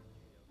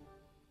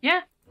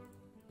 Yeah.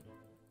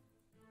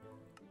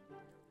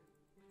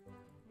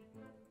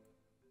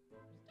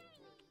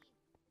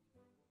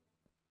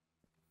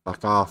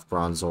 Fuck off,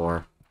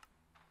 Bronzor.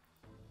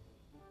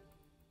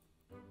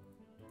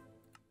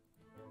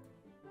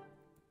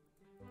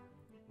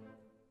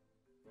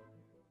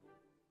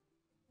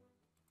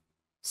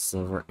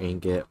 Silver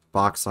ingot,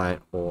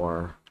 bauxite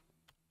ore.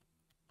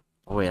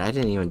 Oh wait, I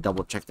didn't even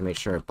double check to make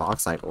sure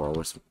bauxite ore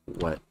was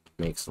what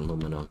makes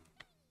aluminum.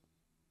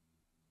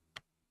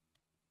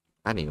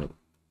 I didn't even...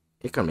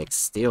 it could make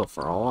steel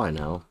for all I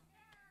know.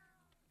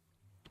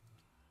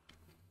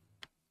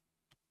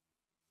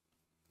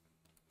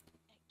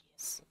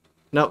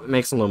 Nope, it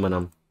makes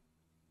aluminum.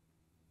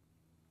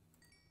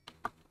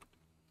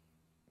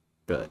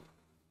 Good.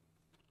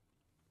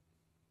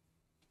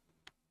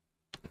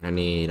 I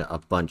need a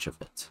bunch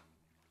of it.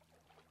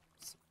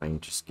 So if I can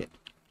just get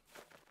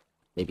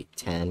maybe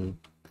 10,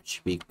 that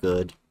should be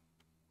good.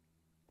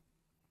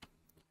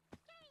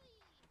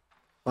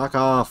 Fuck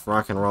off,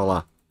 rock and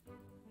roller.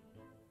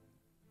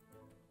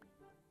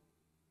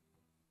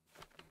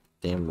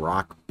 Damn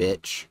rock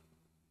bitch.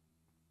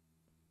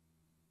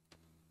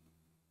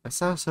 I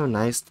sound so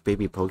nice to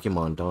baby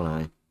Pokemon, don't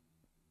I?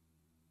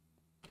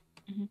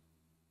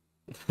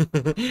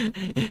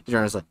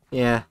 Jarna's like,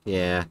 yeah.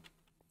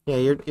 Yeah,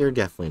 you're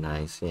definitely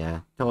nice,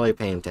 yeah. Totally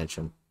paying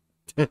attention.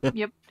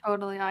 Yep,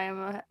 totally. I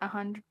am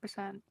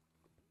 100%.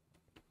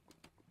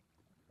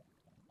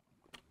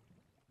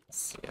 Let's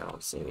see, I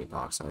don't see any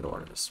bauxite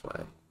ore this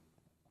way.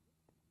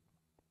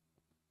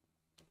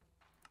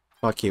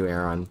 Fuck you,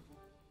 Aaron.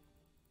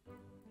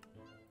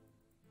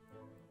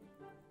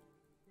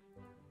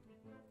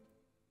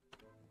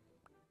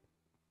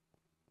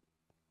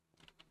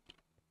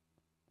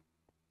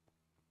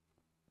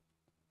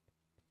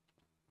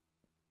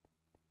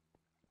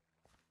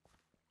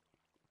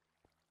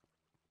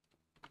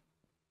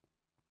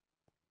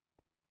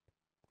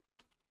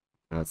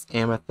 That's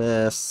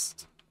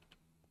amethyst.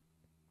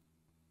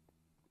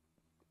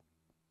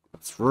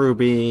 That's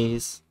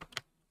rubies.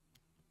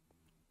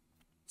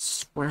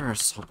 Where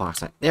is soul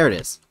bauxite? There it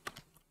is.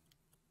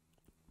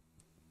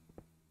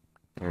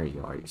 There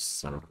you are, you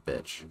son of a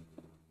bitch.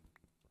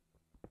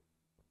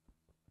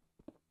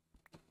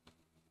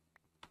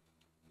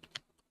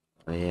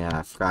 Oh yeah,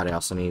 I forgot I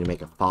also need to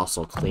make a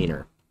fossil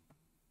cleaner.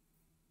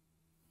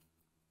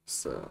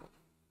 So...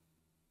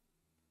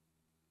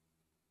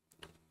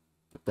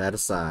 put that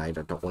aside.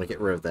 I don't want to get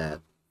rid of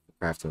that.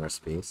 Crafting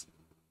recipes.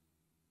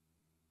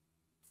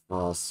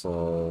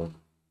 Fossil...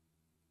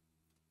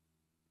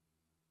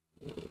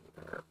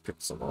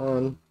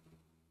 Pixelmon.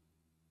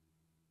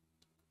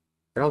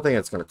 I don't think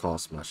it's gonna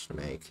cost much to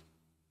make.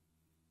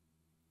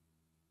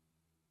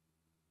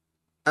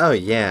 Oh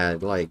yeah,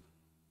 like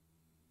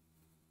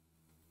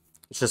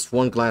it's just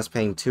 1 glass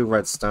pane, 2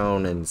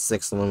 redstone, and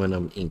 6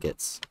 aluminum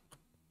ingots.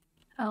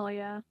 Hell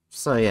yeah.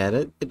 So yeah,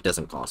 it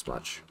doesn't cost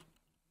much.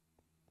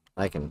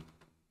 I can.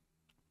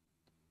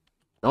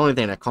 The only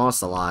thing that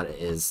costs a lot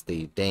is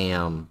the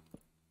damn.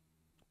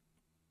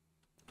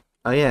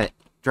 Oh yeah,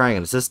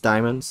 Dragon, is this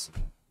diamonds?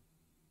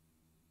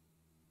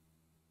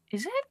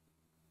 Is it?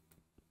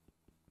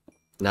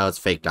 No, it's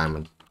fake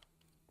diamond.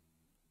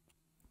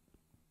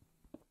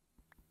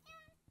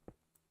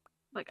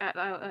 Like,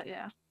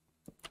 yeah.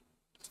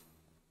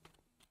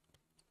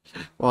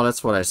 Well,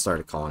 that's what I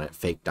started calling it,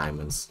 fake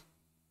diamonds.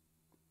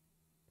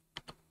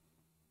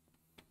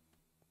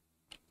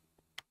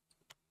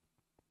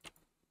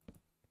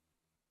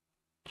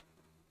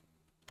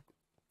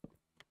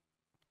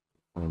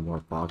 One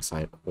more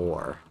bauxite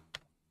ore.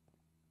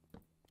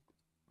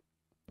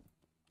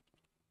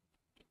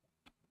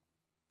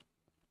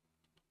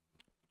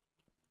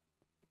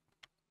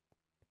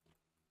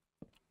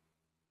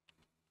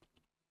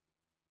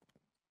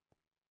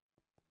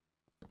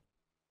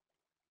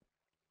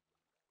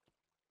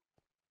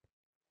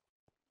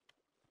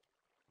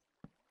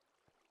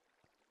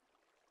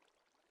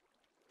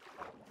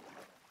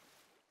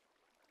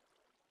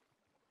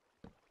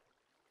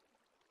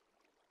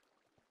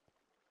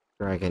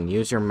 Dragon,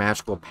 use your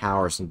magical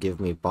powers and give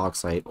me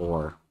bauxite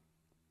ore.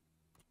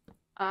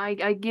 I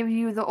give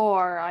you the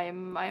ore. I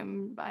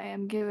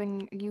am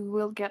giving. You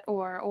will get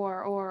ore.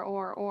 Well,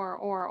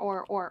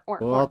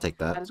 I'll take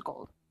that. That is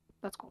gold.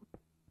 That's gold.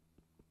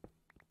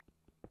 I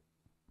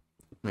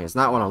mean, it's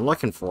not what I'm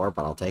looking for,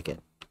 but I'll take it.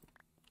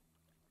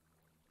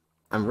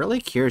 I'm really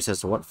curious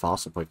as to what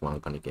fossil Pokemon I'm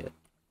going to get.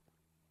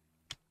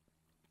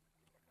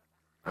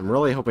 I'm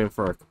really hoping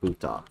for a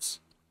Kabutops.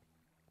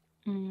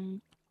 Hmm.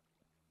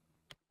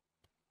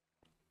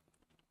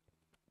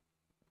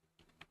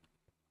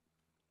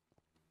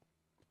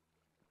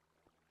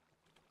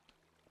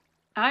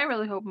 I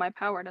really hope my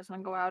power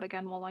doesn't go out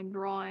again while I'm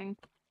drawing.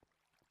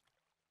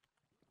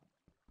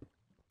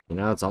 You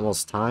know, it's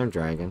almost time,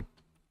 Dragon.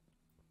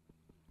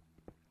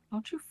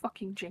 Don't you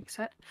fucking jinx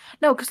it.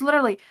 No, because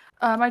literally,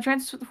 my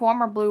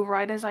transformer blew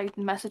right as I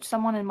messaged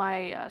someone in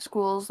my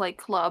school's like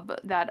club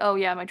that, oh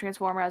yeah, my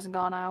transformer hasn't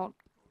gone out.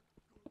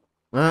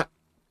 Ah,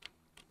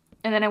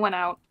 And then it went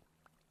out.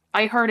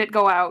 I heard it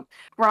go out.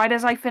 Right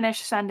as I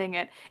finished sending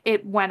it,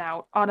 it went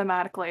out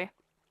automatically.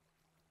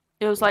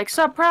 It was like,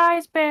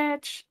 surprise,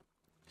 bitch!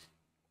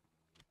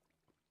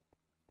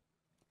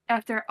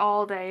 After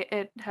all day,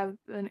 it have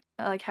been,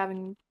 like,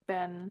 having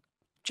been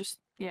just,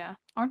 yeah.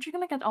 Aren't you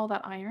gonna get all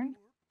that iron?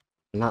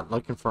 I'm not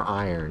looking for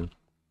iron.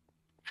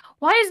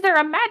 Why is there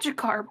a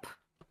Magikarp?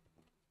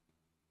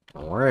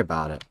 Don't worry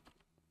about it.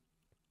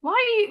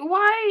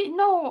 Why?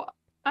 No,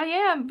 I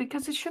am,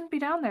 because it shouldn't be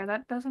down there.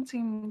 That doesn't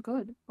seem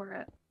good for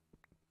it.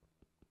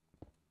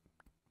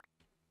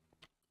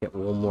 Get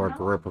one more No.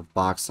 grip of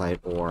bauxite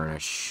ore and I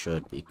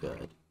should be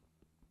good.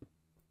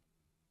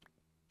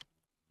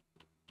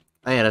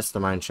 Oh yeah, that's the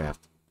mine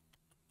shaft.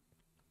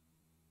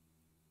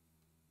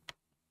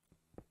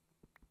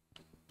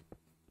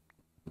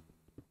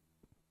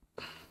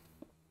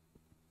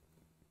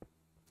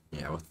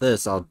 Yeah, with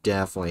this, I'll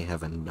definitely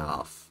have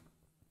enough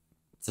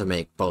to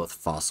make both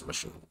fossil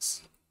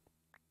machines.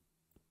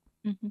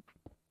 Mm-hmm.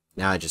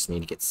 Now I just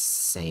need to get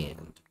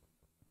sand.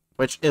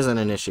 Which isn't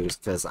an issue,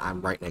 because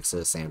I'm right next to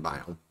the sand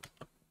biome.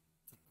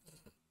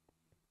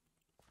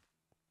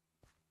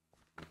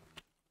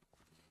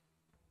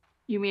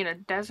 You mean a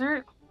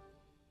desert?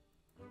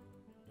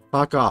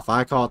 Fuck off,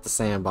 I call it the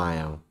sand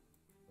biome.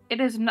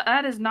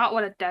 That is not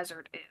what a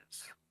desert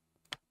is.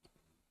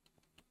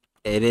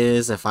 It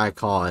is if I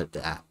call it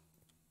that.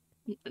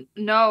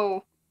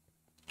 No.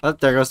 Oh,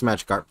 there goes the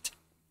Magikarp.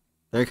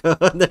 There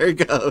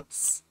it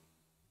goes.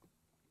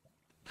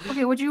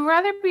 Okay, would you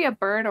rather be a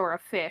bird or a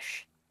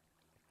fish?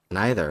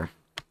 Neither.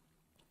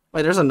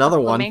 Wait, there's another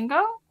one.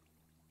 Flamingo?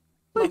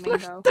 Wait,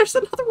 Flamingo. there's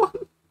another one.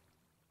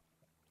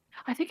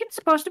 I think it's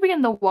supposed to be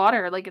in the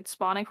water, like it's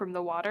spawning from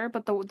the water,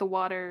 but the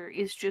water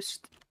is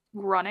just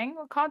running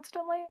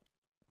constantly.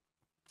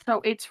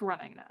 So it's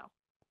running now.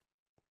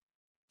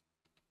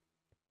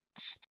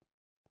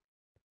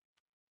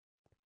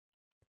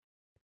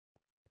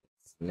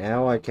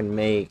 Now I can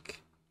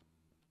make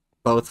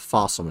both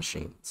fossil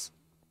machines.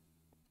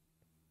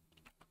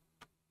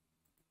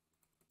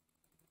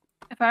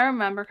 If I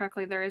remember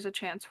correctly, there is a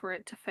chance for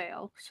it to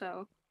fail,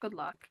 so good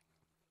luck.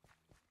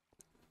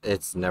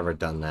 It's never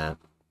done that.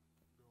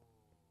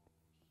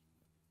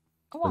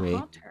 Oh, a Me.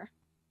 haunter.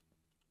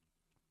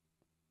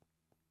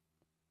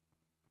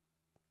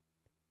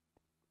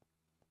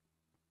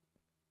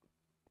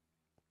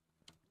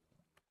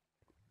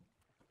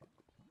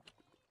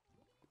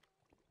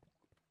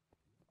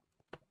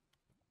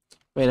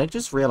 Wait, I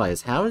just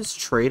realized, how is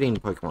trading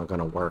Pokemon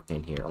gonna work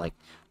in here? Like,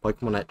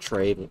 Pokemon that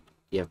trade,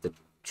 you have to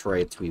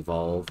trade to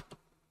evolve.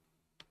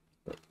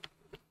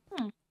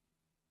 Hmm.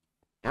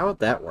 How would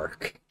that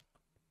work?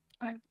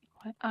 I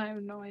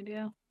have no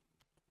idea.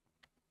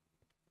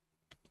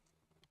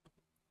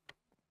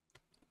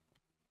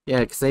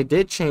 Yeah, because they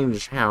did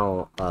change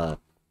how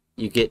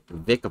you get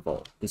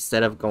Vicable.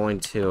 Instead of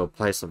going to a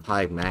place of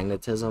high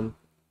magnetism,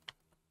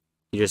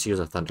 you just use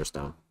a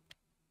Thunderstone.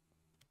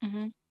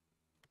 Mm-hmm.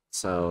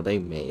 So they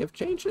may have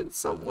changed it in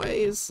some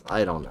ways.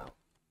 I don't know.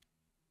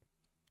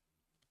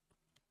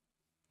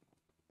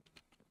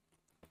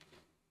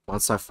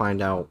 Once I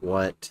find out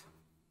what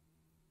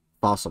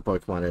fossil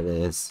Pokemon it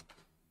is,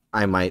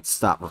 I might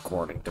stop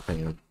recording,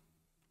 depending on...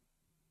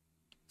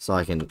 So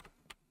I can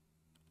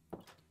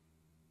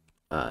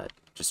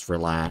just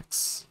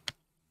relax.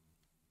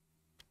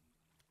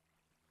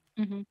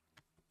 Mm-hmm.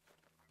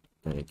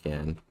 And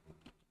again,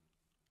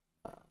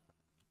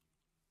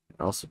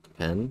 it also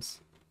depends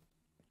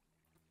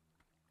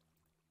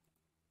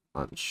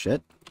on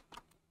shit.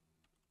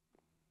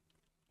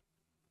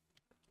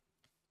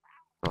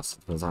 Also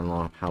depends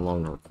on how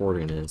long the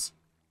recording is.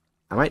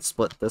 I might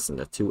split this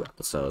into 2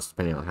 episodes,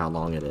 depending on how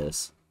long it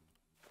is.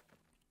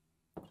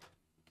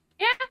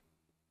 Yeah,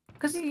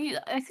 because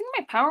I think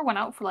my power went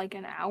out for like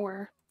an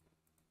hour.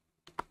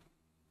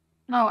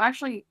 No,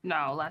 actually,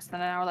 no, less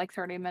than an hour, like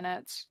 30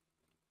 minutes.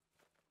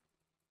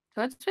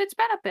 So it's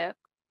been a bit,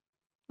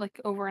 like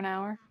over an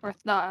hour, or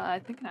no, I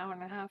think an hour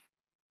and a half.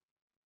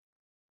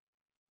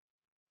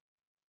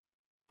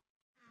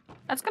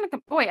 That's gonna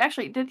come. Wait,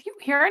 actually, did you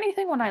hear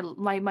anything when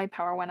my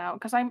power went out?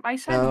 Because I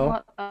said No.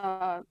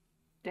 what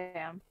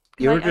damn.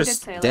 Because You were I did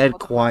just say like dead what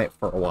the fuck. quiet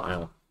for a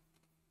while.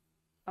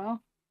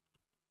 Oh.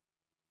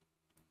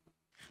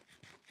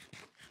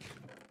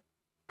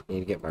 I need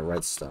to get my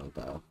redstone,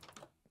 though.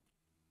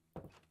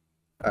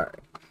 Alright.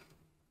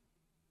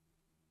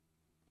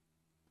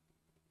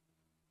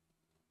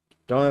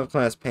 Don't have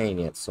class pain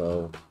yet,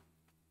 so...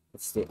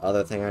 What's the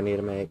other thing I need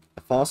to make?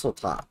 A fossil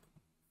top.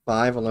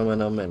 5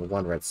 aluminum and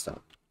 1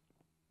 redstone.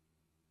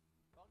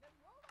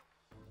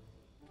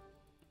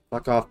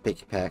 Fuck off,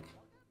 Picky Peck.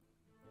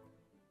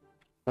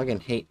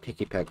 Fucking hate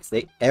Picky Pecks.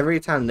 Every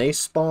time they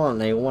spawn,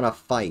 they want to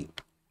fight.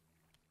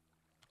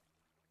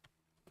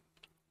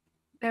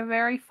 They're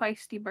very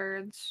feisty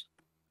birds.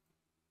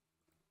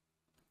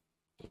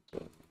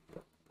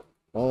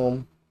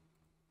 Boom.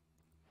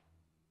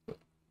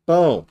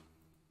 Boom.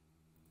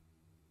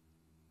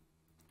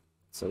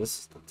 So this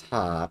is the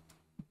top.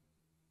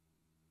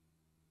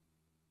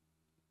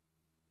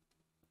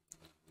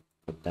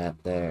 Put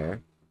that there.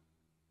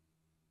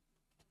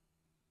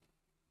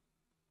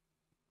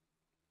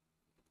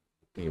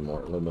 Need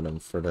more aluminum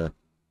for the...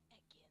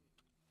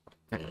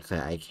 Okay,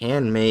 I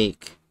can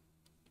make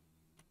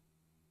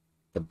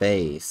the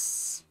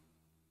base,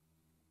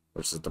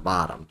 which is the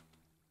bottom.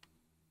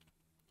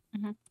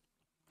 Mm-hmm.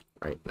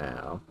 Right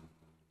now.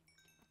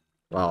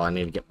 Well, I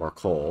need to get more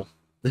coal.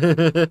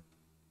 Boom.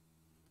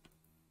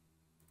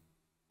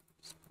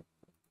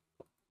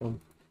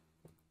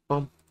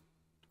 Boom.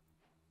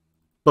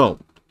 Boom.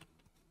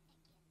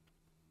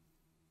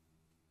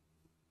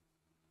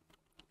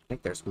 I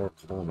think there's more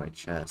coal in my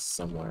chest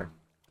somewhere.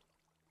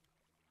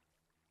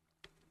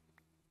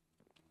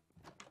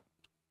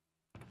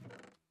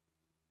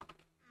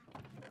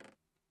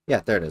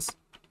 Yeah, there it is.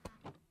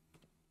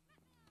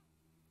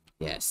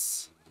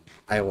 Yes.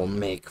 I will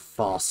make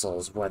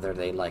fossils whether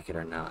they like it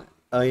or not.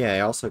 Oh yeah,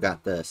 I also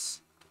got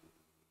this.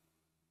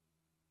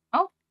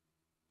 Oh.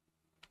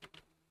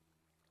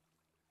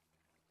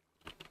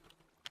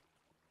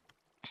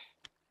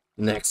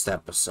 Next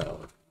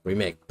episode, we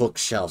make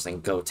bookshelves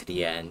and go to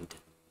the end.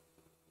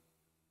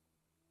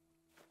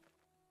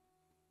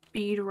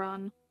 Speed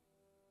run.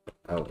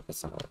 Oh,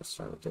 that's not what I was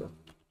trying to do.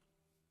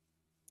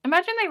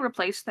 Imagine they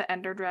replaced the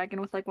Ender Dragon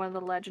with like one of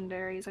the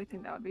legendaries. I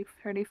think that would be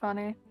pretty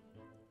funny.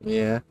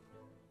 Yeah.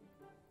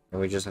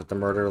 And we just have to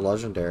murder a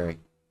legendary.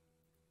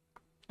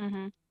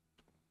 Mm-hmm.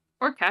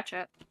 Or catch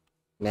it.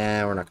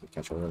 Nah, we're not gonna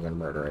catch it. We're gonna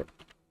murder it.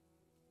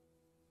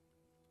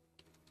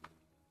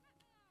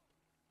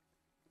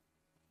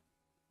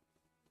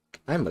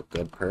 I'm a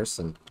good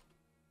person.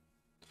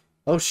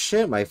 Oh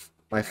shit, my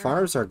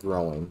farms are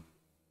growing.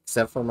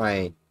 Except for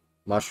my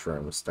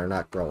mushrooms. They're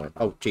not growing.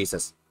 Oh,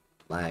 Jesus.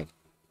 Lag.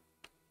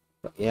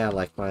 But yeah,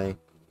 like my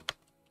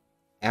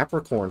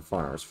apricorn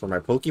farms for my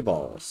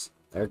Pokeballs.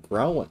 They're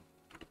growing.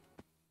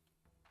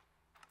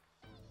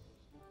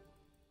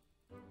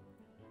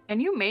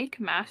 Can you make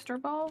Master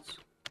Balls?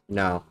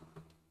 No.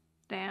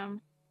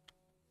 Damn.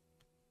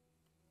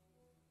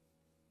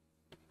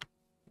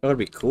 It would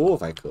be cool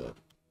if I could.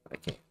 But I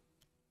can't.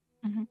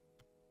 Mm-hmm.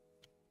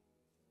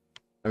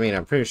 I mean,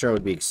 I'm pretty sure it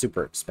would be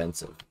super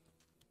expensive.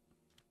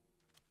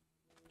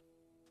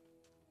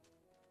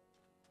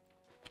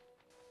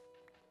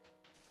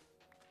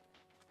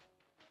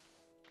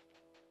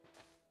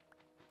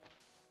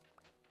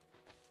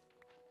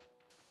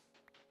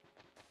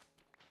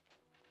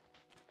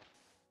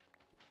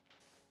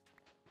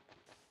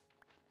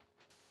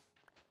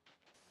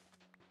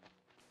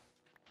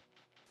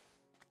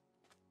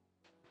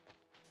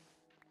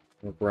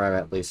 We'll grab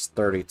at least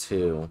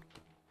 32.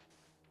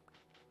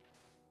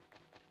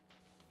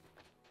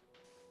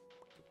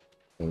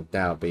 think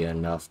that'll be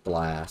enough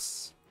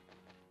blasts.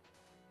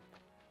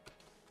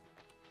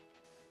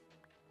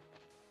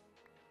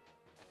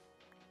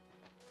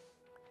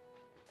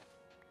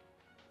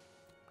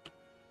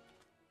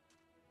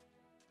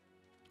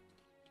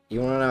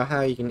 You wanna know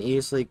how you can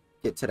easily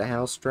get to the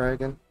house,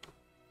 Dragon?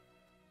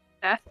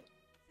 Death?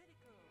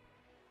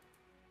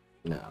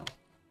 No.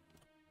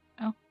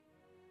 Oh.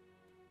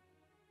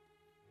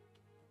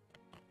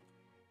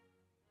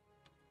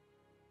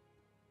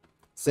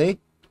 See?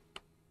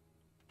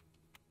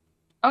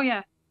 Oh,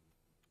 yeah.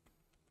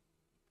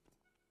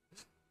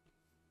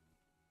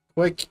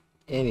 Quick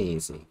and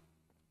easy.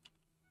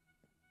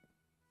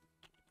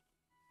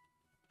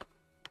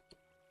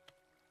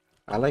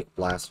 I like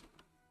blast.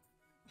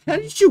 How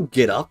did you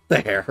get up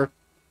there?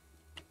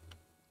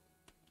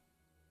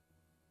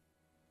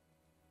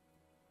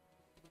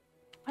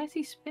 Why is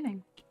he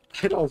spinning?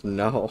 I don't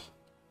know.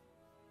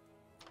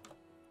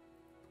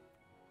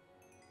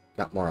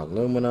 Got more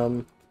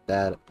aluminum.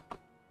 That.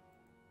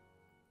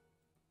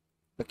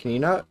 But can you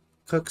not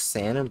cook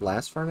sand in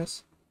blast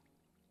furnace?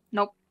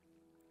 Nope.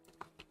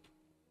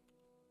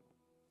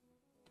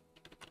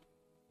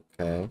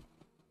 Okay.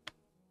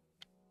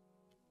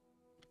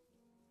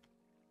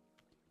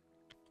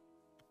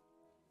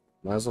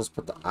 Might as well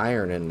put the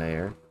iron in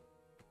there.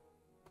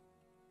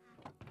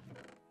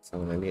 So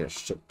I'm gonna need a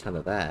shit ton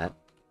of that.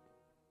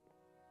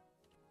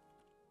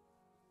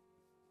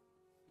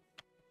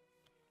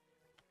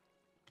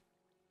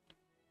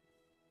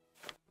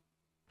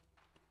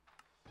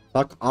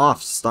 Fuck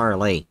off,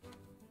 Starly.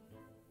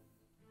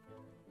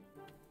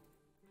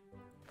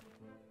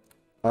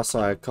 Also,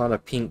 I caught a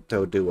pink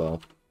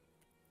Doduo.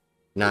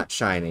 Not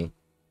shiny.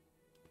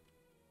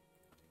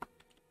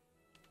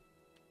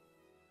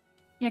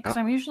 Yeah, because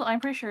I'm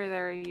pretty sure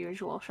their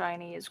usual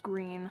shiny is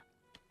green.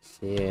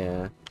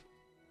 Yeah.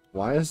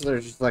 Why is there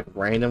just like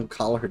random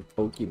colored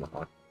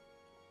Pokemon?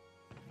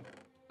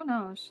 Who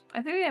knows?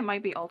 I think it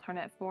might be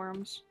alternate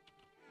forms.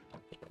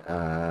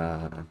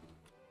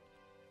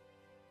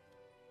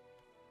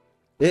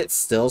 It's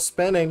still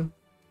spinning.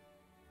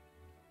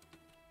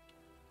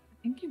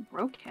 I think you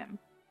broke him.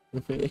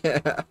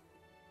 Yeah.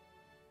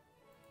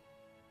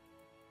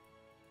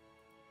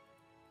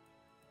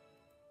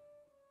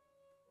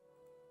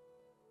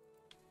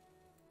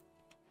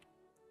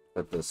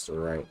 Put this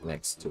right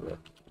next to it.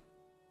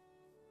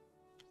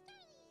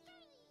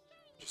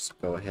 Just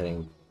go ahead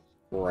and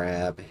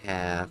grab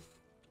half.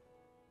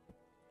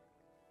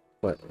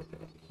 Put it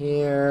in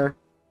here.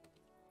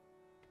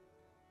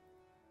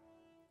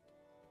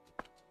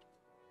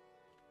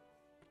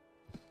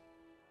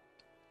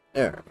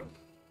 There.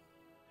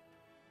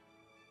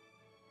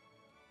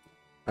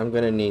 I'm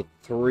gonna need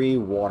 3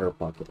 water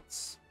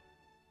buckets.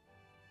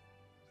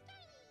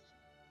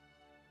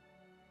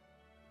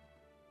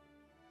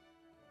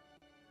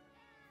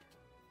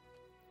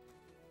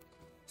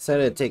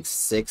 Said it takes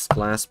 6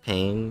 glass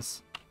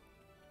panes.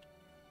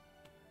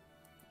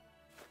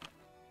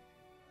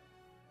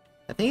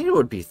 I think it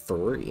would be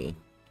 3.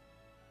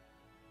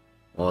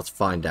 Well, let's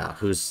find out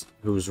who's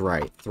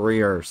right.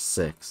 3 or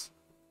 6.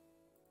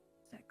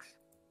 6.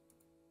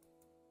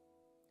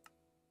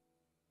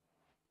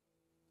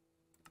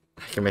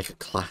 I can make a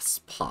glass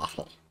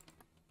bottle.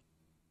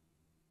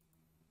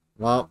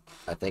 Well,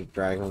 I think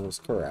Dragon was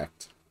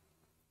correct.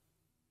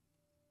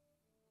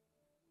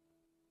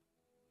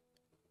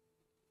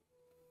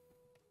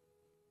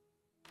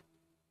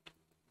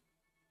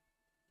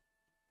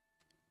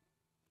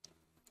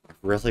 I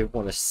really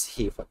want to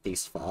see what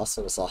these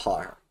fossils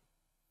are.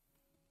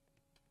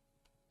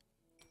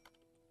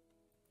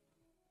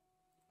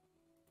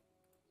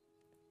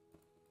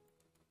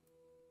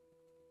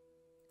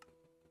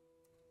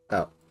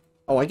 Oh.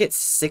 Oh, I get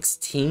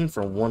 16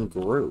 from one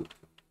group.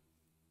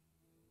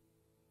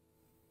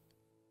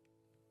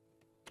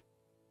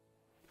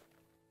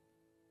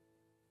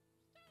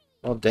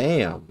 Oh,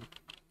 damn.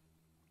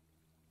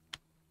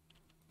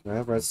 Do I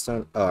have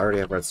redstone? Oh, I already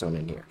have redstone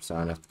in here, so I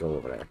don't have to go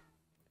over there.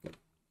 Okay.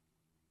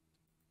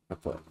 I'll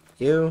put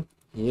you,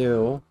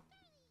 you,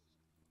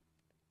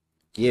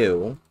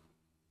 you.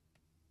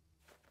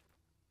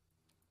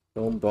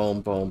 Boom,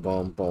 boom, boom,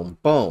 boom, boom,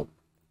 boom.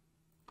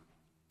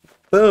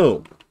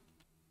 Boom!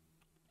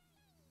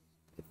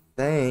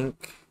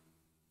 Think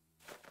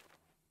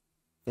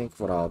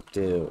what I'll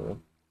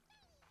do.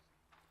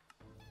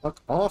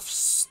 Fuck off,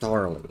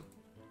 Starly.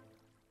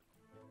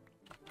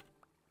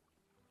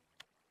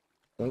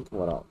 Think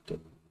what I'll do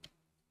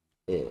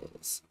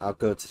is I'll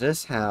go to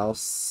this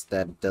house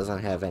that doesn't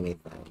have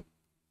anything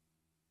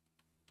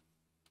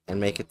and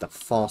make it the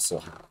fossil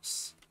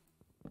house.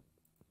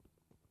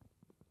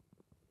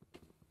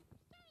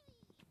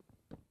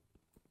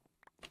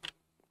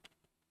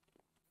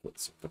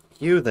 Let's put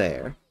you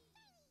there.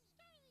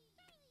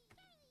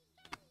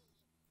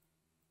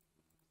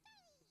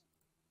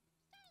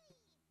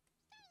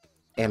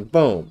 And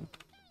boom.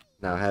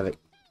 Now have it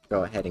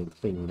go ahead and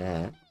clean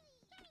that.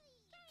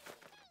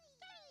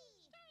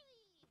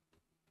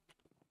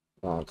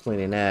 While I'm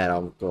cleaning that,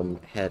 I'll go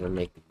ahead and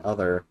make the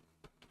other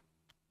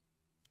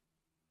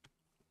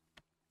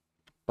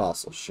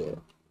fossil shit.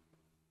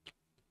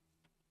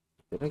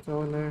 Did I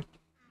go in there?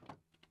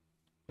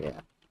 Yeah.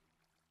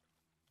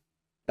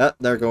 Oh,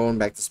 they're going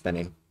back to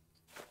spinning.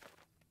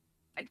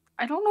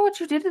 I don't know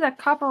what you did to that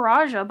copper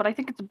Raja, but I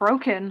think it's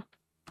broken.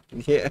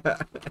 Yeah.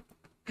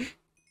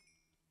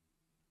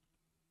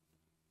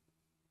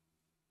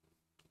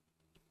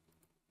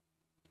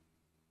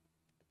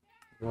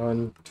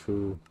 One,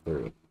 two,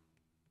 three.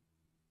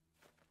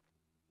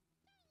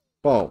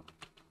 Boom.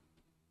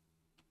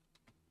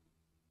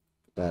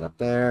 Put that up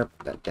there.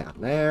 Put that down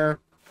there.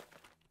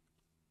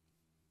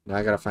 Now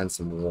I gotta find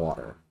some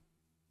water.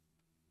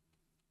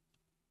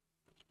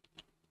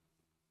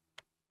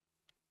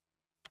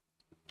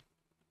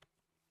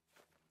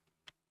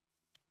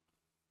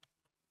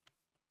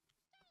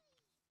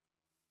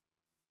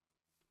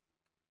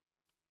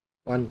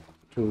 One,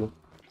 two,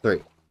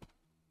 three.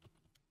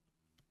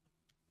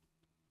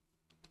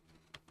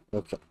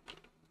 Okay.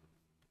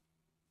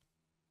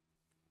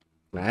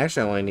 And I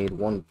actually only need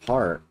one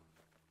part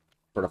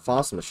for the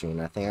fossil machine.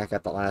 I think I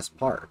got the last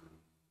part.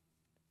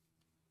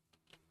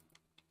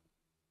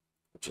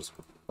 Which is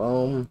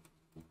boom,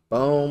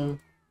 boom,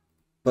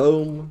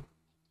 boom,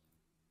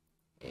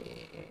 and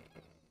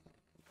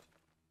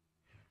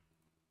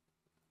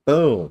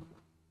boom.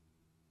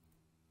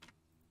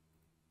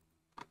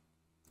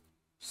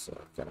 So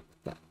gotta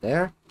put that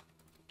there,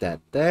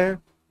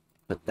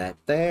 put that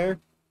there,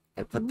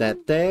 and put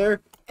that there,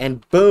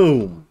 and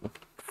boom.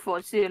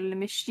 Fossil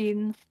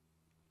machine.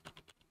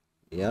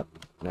 Yep.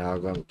 Now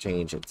I'm going to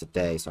change it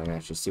today so I can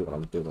actually see what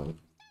I'm doing.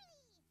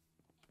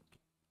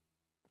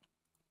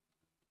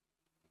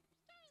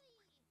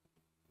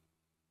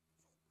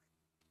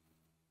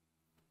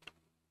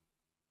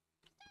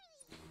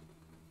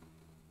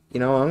 You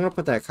know, I'm going to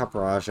put that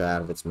Caparaja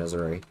out of its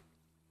misery.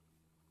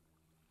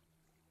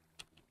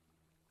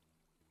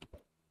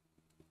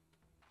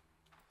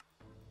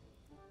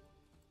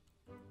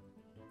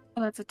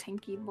 Oh, that's a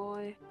tinky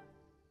boy.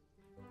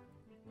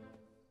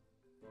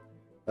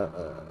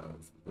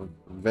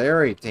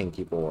 Very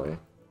tinky boy.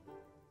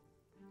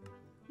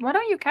 Why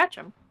don't you catch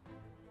him?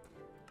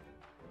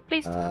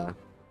 Please. I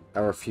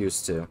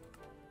refuse to.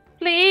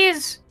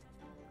 Please!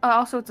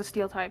 Also, it's a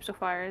steel type, so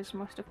fire is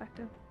most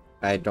effective.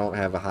 I don't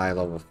have a high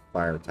level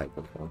fire type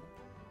of one.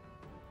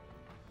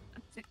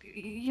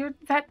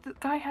 That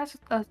guy has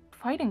a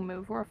fighting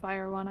move or a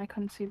fire one. I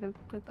couldn't see the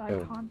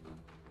icon.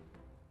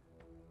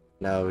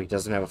 No, he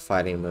doesn't have a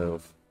fighting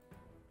move.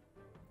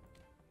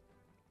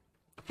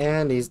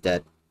 And he's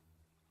dead.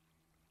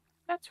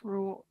 That's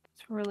rude.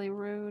 It's really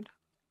rude.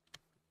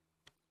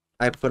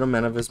 I put him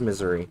out of his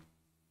misery.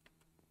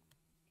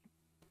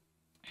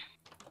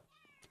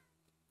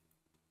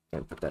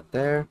 And put that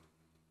there.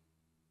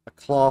 A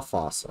claw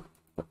fossil.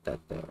 Put that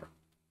there.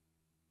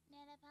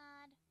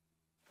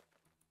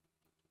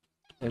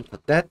 And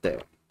put that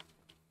there.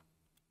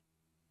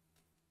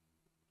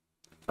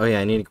 Oh yeah,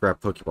 I need to grab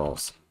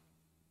Pokeballs.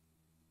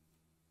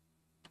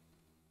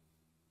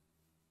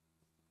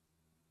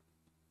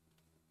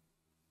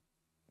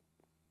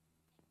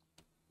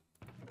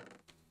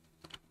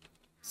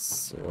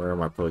 So where are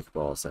my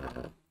Pokeballs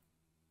at?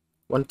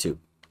 1, 2.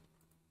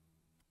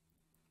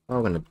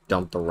 I'm gonna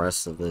dump the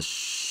rest of this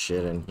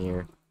shit in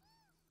here.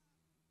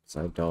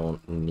 So I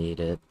don't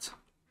need it.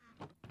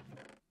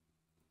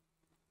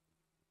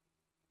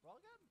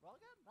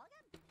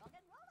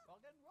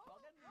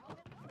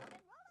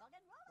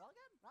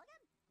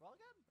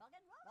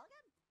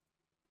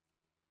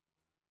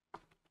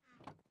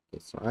 Okay,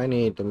 so I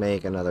need to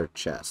make another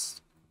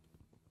chest.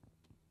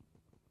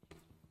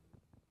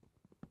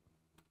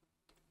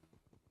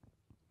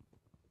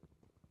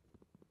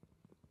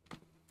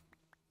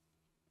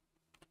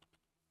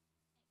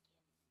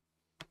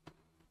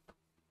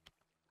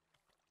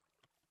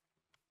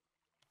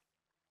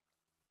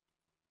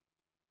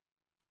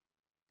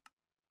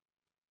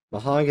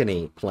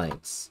 Mahogany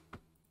planks.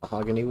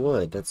 Mahogany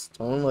wood. That's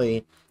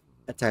only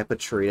a type of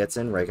tree that's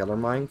in regular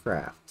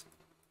Minecraft.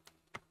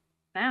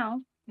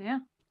 Now,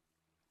 yeah.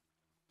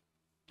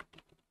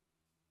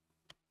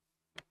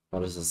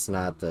 Notice it's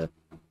not the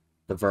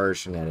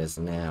version that is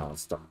now.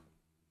 It's the...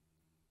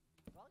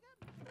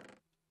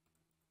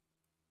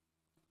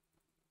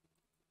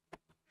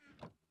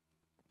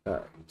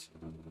 Alright.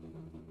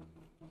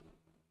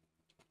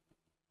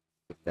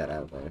 Get that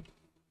out of there.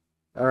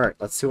 Alright,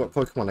 let's see what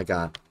Pokemon I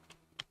got.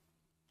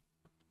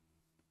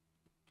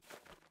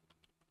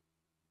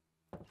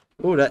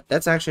 Ooh,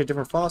 that's actually a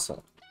different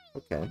fossil.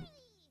 Okay.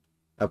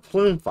 A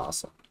plume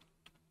fossil.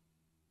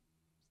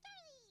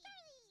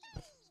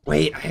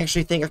 Wait, I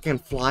actually think I can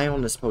fly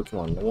on this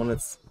Pokemon. The one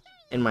that's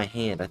in my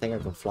hand. I think I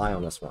can fly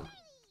on this one.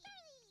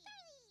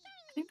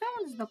 I think that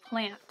one's the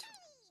plant.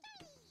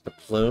 The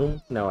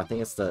plume? No, I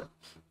think it's the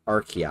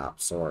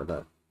Archeops or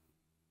the...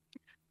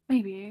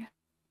 Maybe.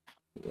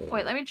 Yeah.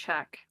 Wait, let me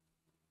check.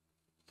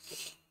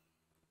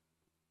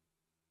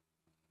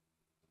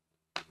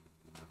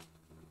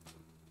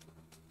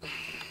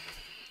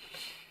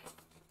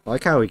 I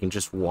like how we can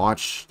just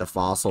watch the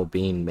fossil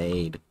being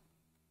made.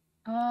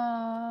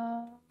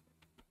 Oh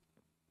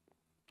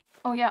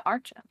yeah,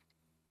 Archon.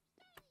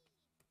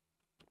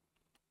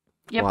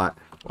 Yep. What?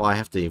 Well, I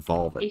have to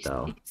evolve it, It's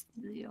though. it's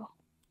little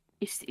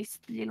it's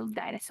little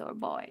dinosaur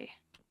boy.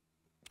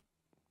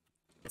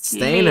 It's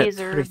staying at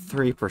Laser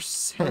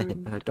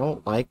 33%. bird. I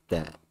don't like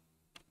that.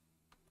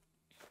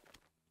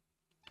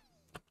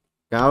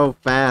 Go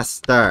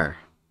faster.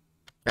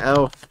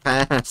 Go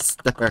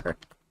faster.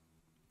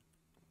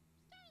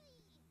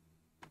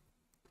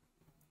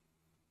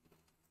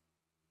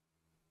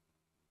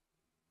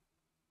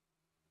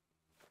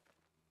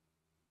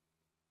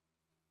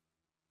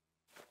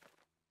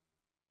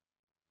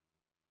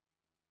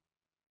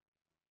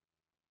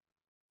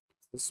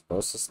 Is this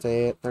supposed to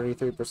stay at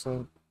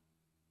 33%?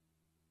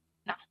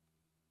 No.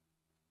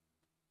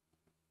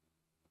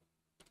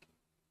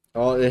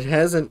 Oh, it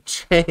hasn't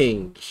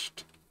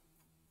changed.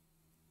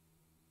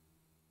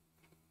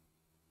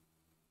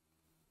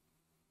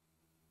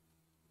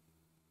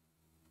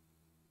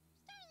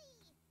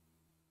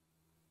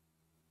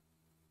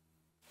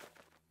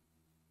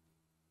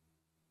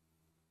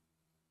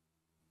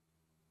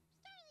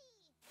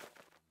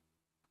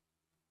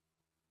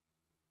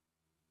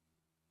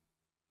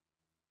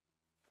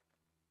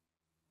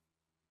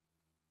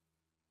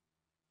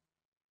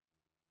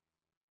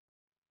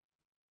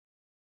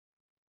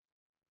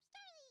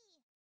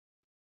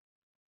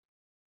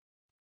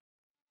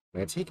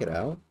 Can I take it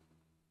out?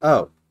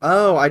 Oh.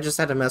 Oh, I just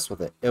had to mess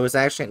with it. It was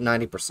actually at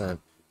 90%.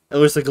 It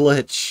was a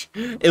glitch.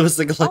 It was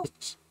a Oh.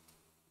 glitch.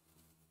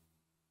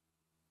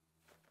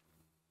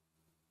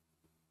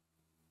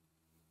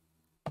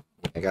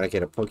 I gotta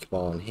get a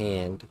Pokeball in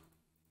hand.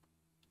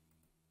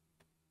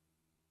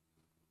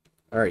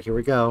 Alright, here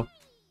we go.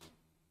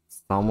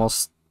 It's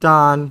almost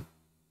done.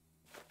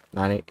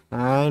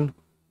 99.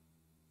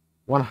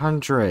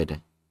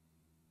 100.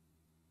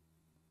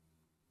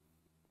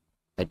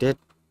 I did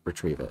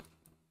retrieve it.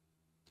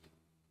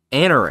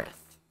 Anorith.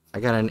 I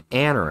got an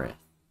Anorith.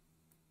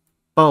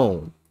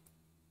 Boom.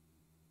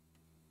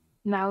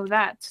 Now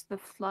that's the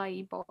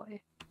fly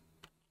boy.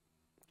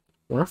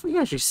 Wonder if we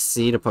can actually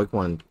see the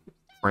Pokemon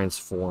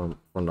transform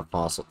from the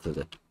fossil to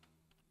the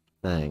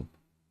thing.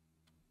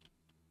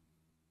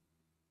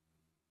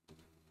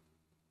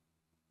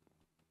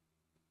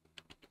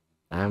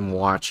 I'm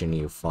watching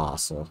you,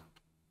 fossil.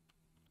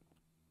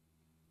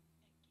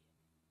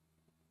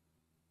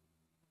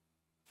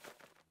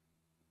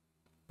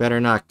 Better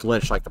not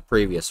glitch like the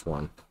previous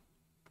one.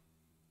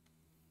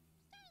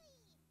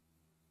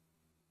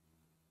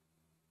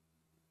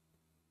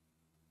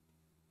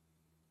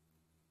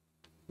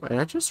 Wait,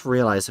 I just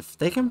realized if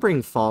they can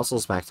bring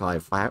fossils back to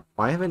life,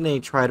 why haven't they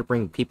tried to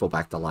bring people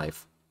back to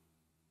life?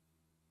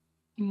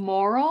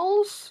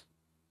 Morals?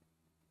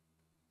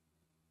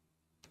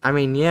 I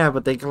mean, yeah,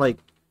 but they can, like,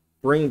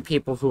 bring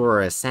people who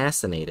are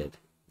assassinated.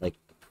 Like,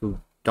 who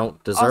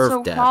don't deserve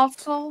Also,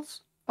 death.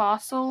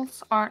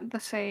 fossils aren't the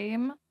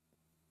same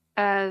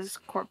as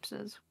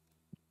corpses.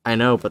 I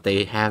know, but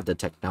they have the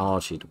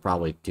technology to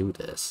probably do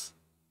this.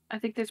 I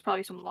think there's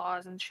probably some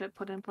laws and shit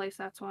put in place,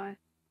 that's why.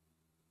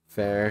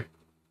 Fair.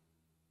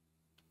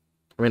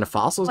 I mean, a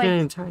fossil's Like,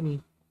 getting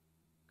tiny.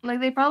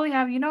 they probably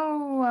have,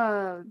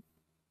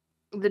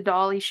 the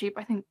Dolly sheep.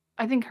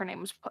 I think her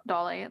name was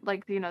Dolly.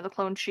 Like, the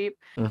clone sheep.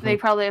 Mm-hmm. They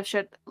probably have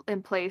shit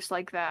in place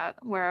like that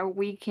where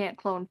we can't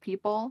clone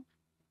people,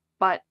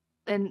 but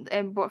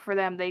but for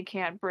them they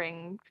can't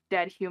bring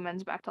dead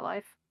humans back to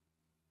life.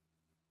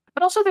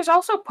 But also, there's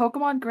also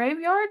Pokemon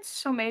graveyards,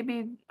 so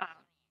maybe.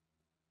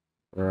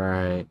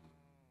 Right.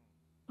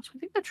 So I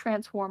think the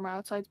Transformer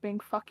outside's being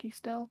fucky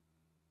still.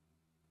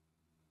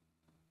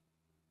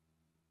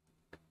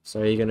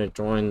 So are you gonna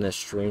join the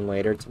stream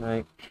later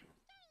tonight?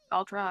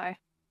 I'll try,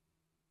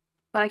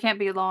 but I can't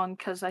be long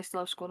because I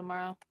still have school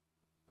tomorrow.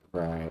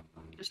 Right.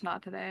 Just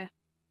not today.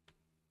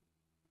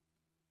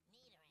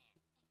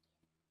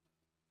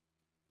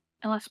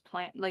 Unless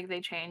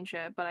they change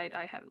it, but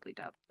I heavily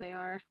doubt they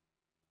are.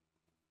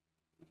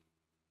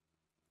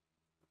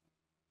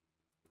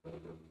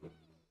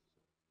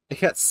 It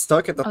got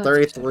stuck at the Oh,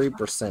 that's exciting.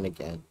 33%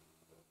 again.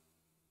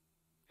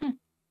 Hmm.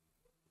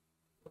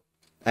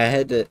 I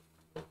had to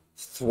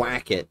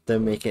thwack it to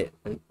make it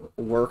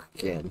work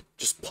again.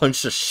 Just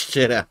punch the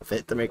shit out of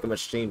it to make the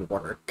machine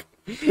work.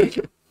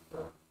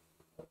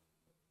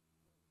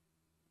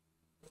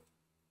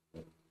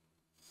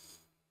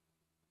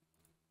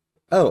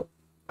 Oh,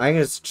 I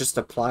can just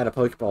apply the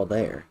Pokeball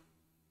there.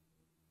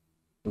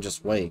 And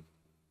just wait.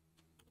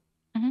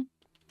 Mm-hmm.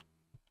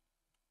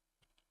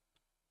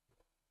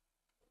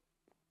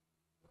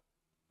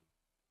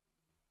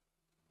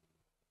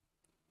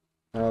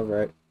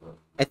 Alright.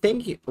 I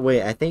think you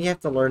have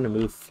to learn to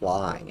move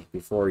fly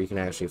before you can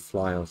actually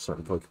fly on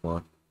certain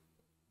Pokemon.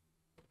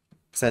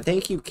 Because I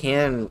think you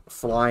can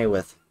fly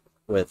with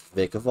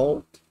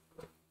Vikavolt.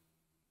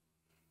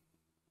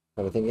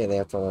 But I think they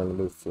have to learn to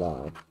move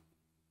fly.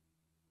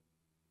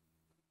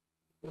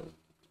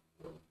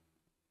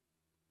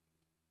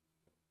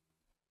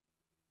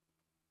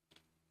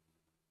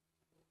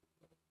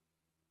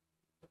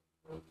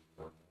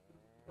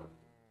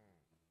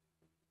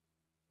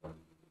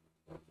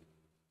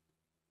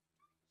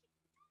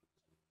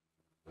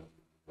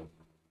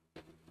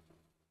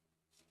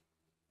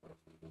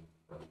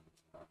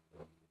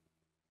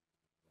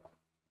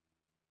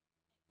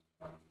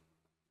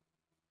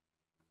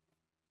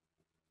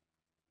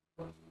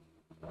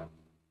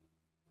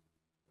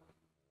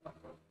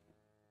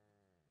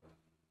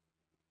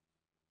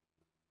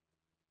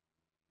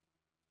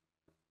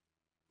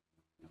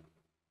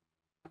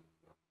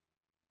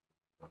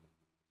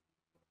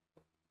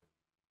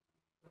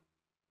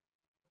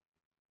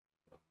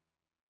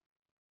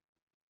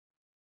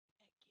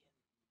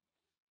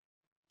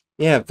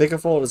 Yeah,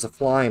 Vigavolt is a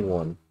flying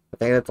one, but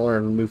they have to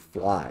learn to move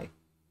fly.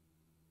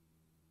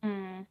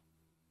 Hmm.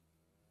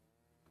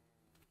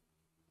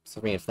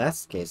 So I mean, if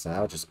that's the case,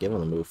 I'll just give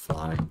them the move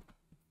fly.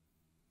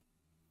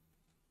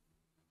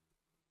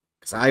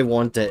 Because I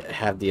want to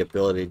have the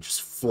ability to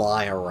just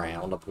fly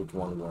around up with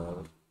one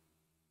world.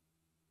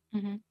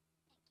 Mm-hmm.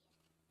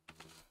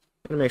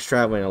 It makes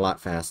traveling a lot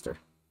faster.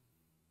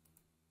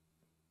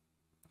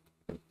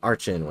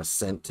 Archin was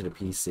sent to the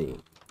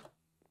PC.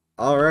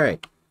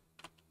 Alright.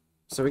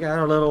 So we got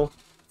our little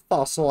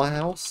fossil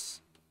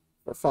house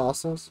for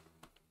fossils.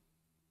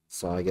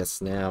 So I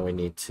guess now we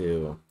need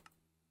to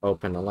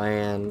open the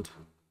land.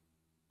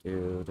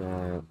 Do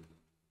that.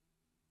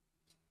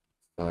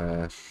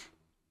 Slash.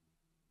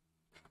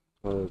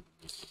 Okay.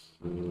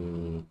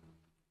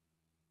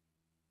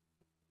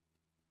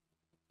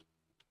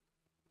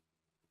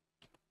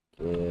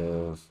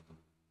 Give.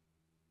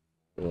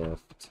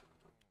 Gift.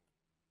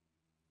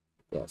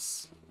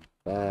 Yes.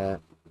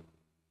 That.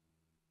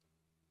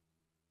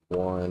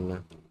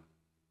 One.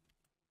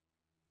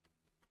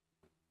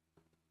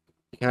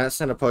 You cannot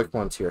send a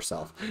Pokemon to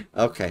yourself.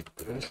 Okay.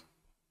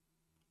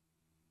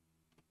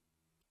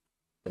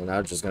 Then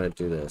I'm just gonna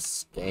do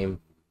this. Game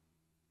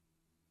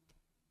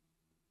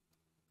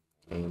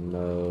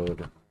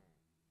mode.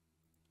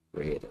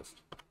 Creative.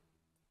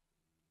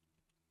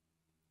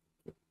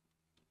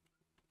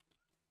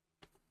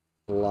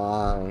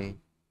 Fly.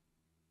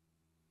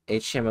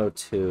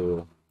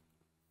 HMO2.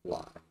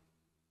 Fly.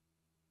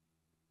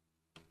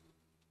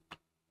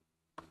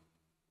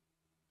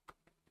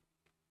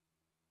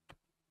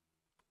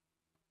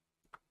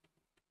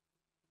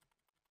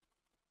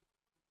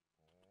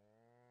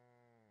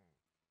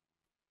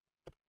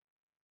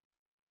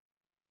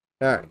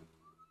 Alright.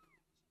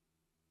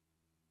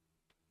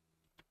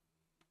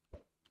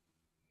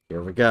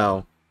 Here we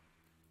go.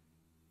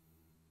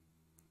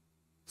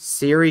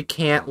 Siri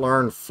can't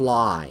learn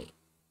fly.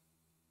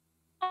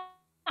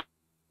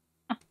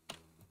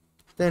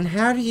 Then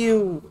how do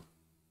you...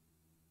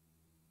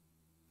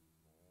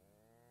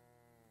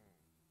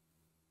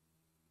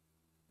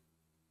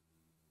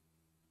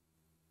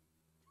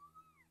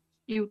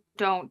 You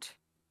don't. It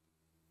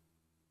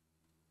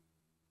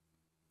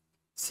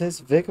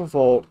says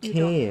Vigavolt You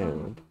don't fly.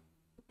 can.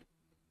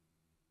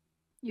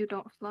 You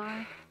don't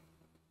fly.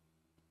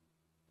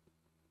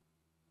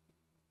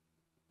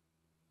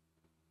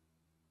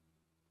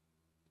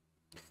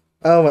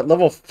 Oh, at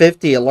level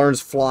 50 it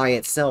learns fly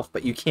itself,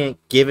 but you can't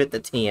give it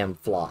the TM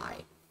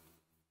fly.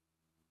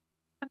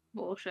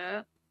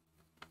 Bullshit.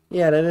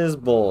 Yeah, that is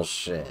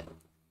bullshit.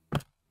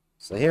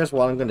 So here's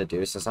what I'm gonna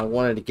do, since I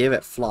wanted to give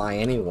it fly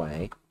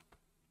anyway.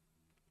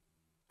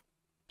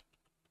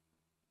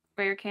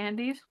 Rare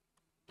candies?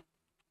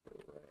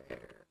 Rare.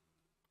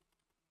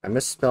 I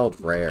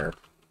misspelled rare.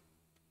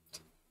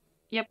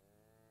 Yep.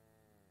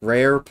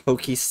 Rare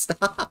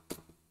Pokestop.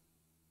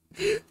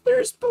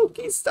 There's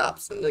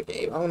Pokestops in the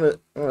game. I'm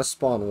gonna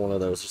spawn one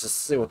of those just to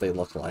see what they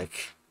look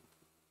like.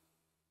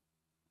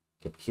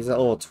 Okay, he's at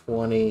level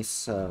 20,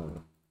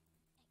 so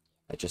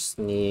I just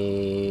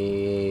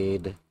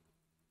need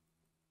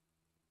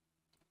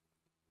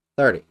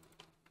 30.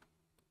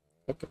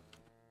 Okay.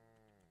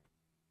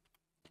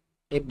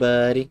 Hey,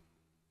 buddy.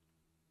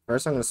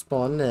 First, I'm gonna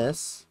spawn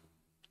this.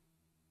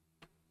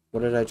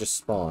 What did I just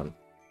spawn?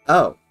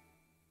 Oh.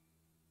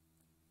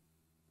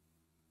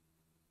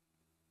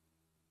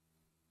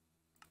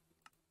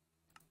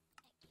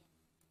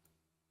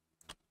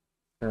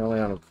 Currently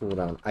on a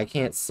cooldown. I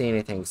can't see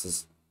anything because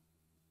it's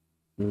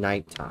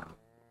nighttime.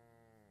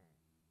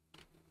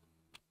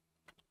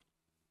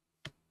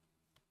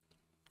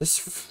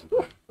 This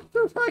the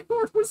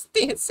Rhyhorn was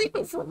dancing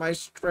over my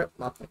strip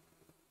mine.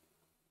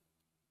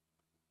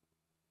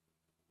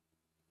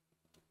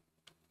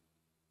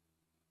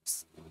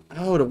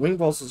 Oh, the wing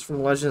balls is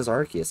from Legends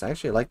Arceus. I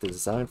actually like the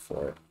design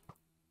for it.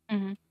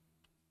 Mm-hmm.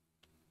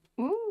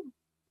 Ooh.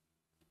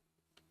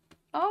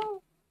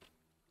 Oh.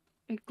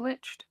 It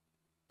glitched.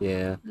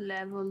 Yeah.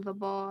 Level the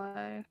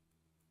boy.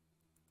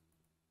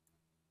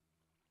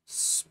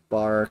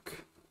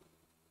 Spark.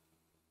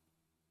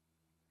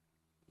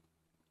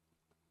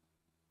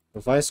 The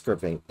Vice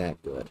Grip ain't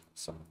that good,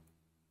 so.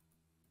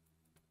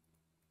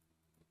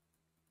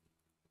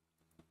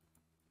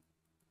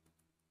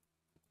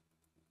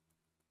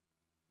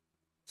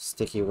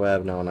 Sticky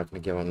Web, no, I'm not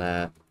gonna give him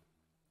that.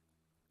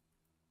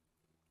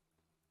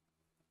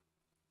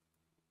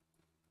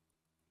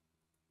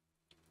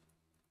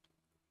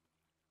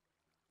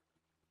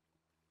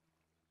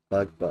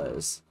 Bug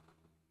Buzz.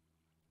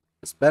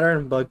 It's better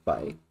than Bug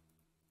Bite.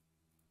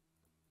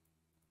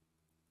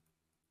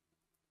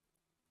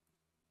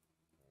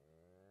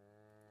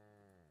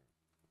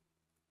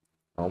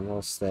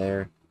 Almost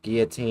there.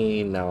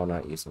 Guillotine, no, I'm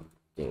not using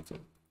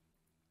Guillotine.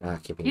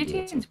 Not keeping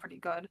Guillotine's Guillotine. pretty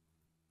good.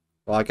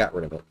 Well, I got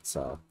rid of it,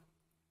 so.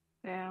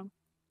 Yeah.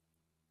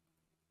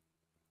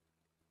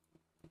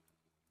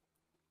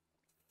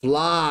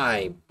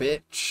 Fly,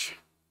 bitch!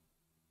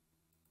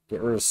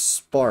 Get rid of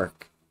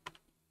Spark.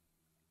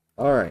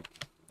 Alright.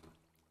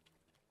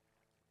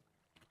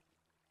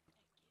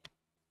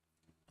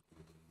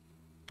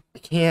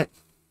 can't,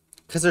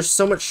 because there's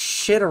so much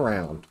shit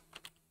around.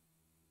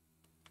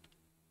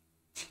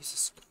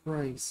 Jesus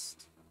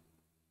Christ.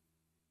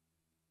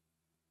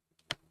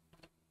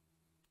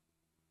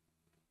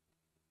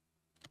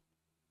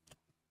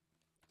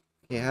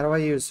 Okay, how do I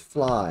use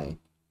fly?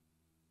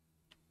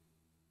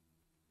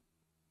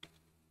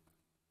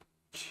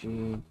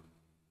 G.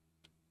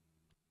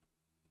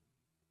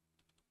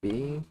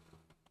 B.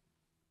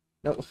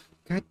 No,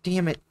 god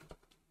damn it.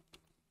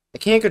 I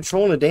can't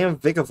control the damn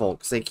Vigavolt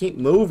because they keep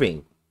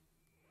moving.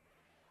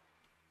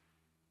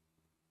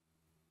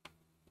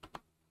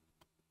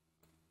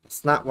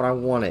 It's not what I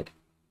wanted.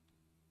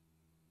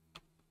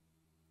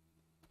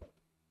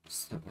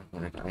 It's not what I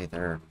wanted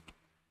either.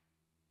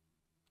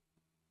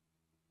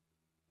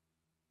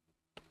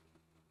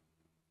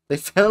 They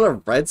found a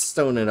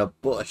redstone in a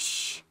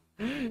bush.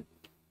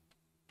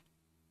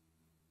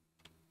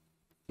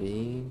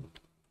 B.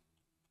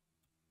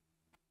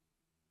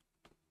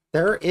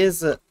 There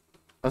is a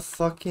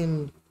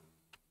fucking...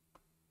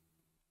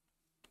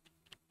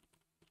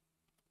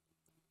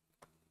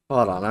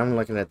 Hold on, I'm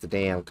looking at the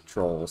damn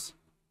controls.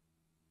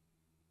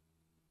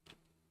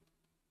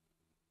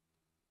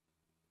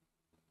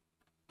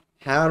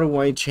 How do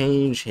I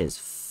change his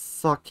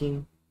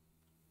fucking...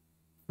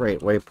 Great,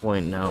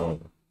 waypoint,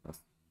 no.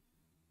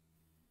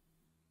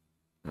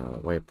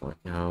 Waypoint,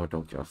 no,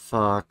 don't give a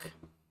fuck.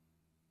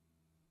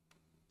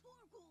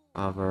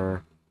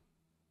 Hover.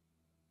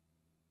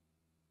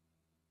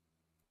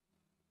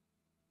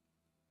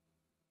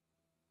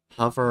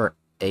 Hover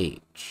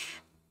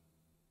H.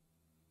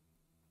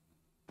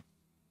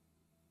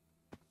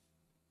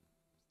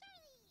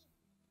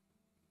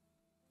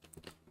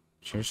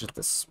 Change it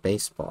to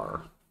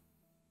spacebar.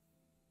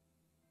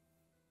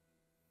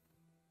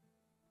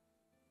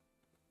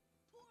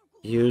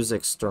 Use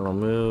external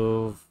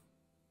move.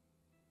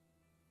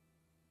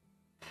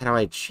 How do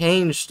I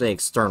change the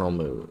external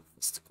move?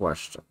 That's the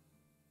question.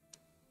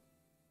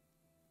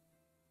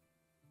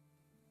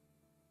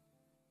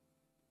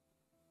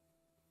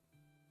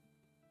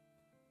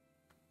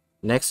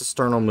 Next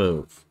external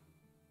move.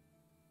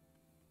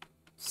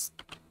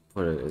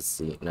 Put it as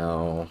C.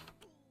 No.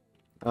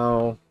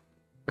 Oh.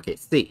 Okay,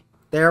 C.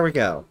 There we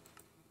go.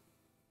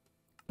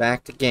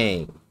 Back to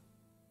game.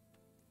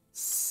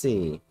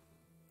 C.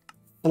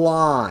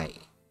 Fly.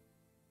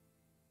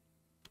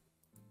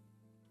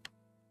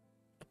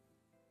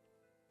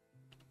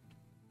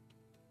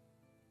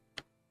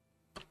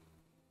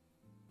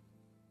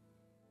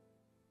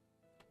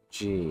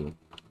 G.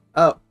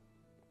 Oh.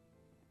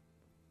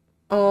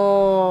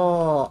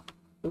 Oh.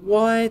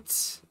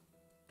 What?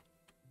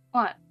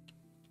 What?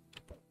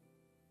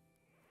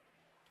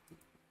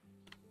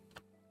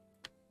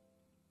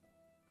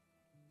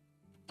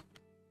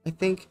 I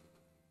think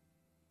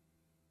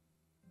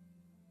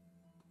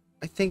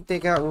they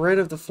got rid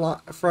of the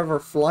forever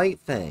flight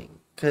thing.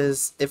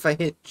 Cause if I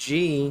hit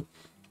G,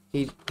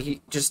 he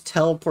just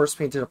teleports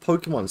me to the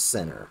Pokemon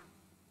Center.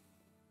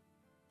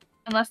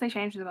 Unless they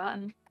change the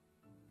button.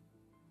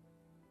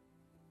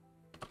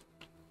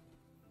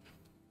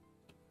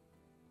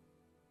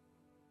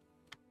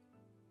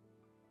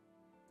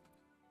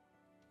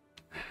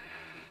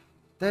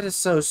 That is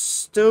so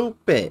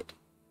stupid.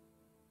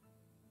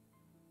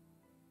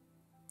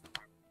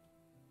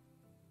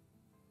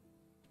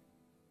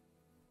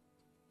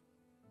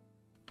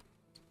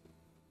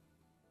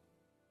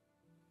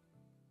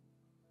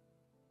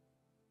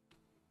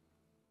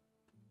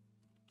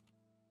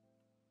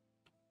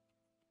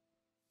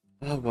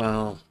 Oh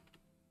well.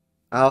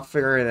 I'll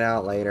figure it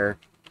out later.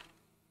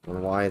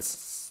 On why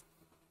it's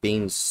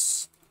being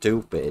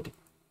stupid.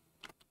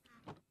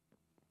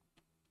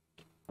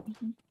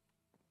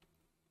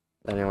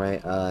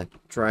 Anyway,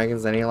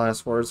 Dragons, any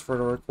last words for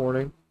the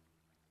recording?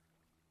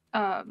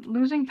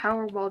 Losing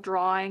power while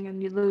drawing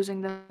and you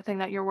losing the thing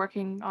that you're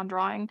working on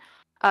drawing,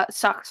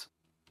 sucks.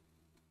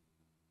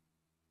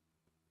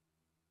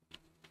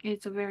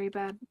 It's a very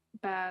bad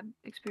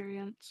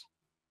experience.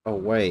 Oh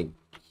wait,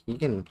 he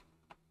can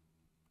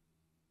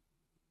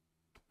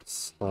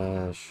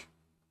slash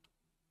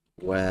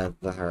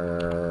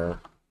weather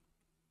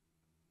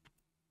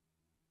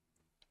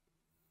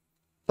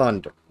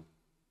thunder.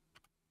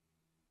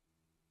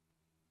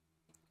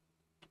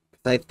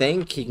 I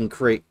think he can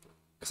create,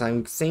 because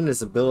I'm seeing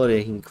his ability,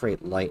 he can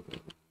create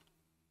lightning.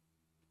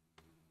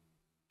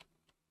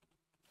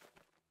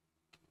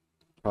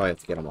 Probably have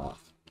to get him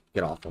off.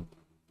 Get off him.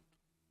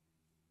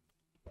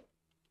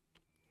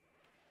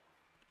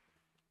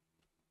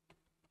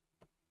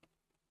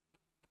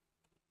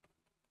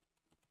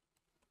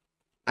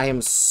 I am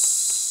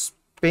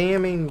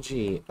spamming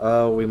G.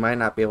 Oh, we might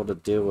not be able to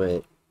do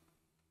it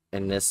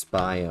in this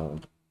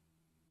biome.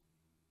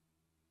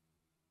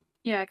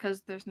 Yeah,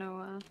 because there's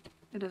no,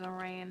 it doesn't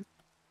rain.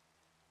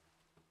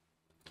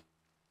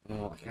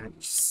 Oh, I gotta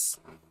just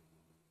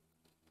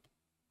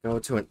go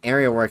to an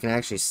area where I can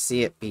actually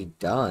see it be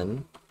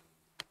done.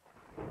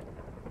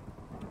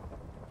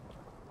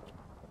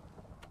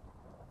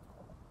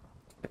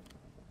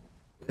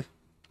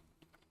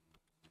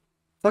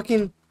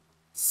 Fucking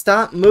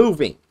stop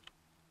moving.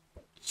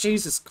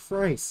 Jesus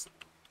Christ.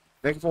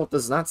 Megavolt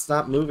does not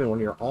stop moving when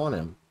you're on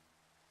him.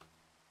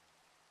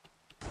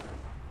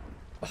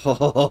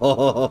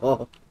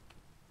 Oh,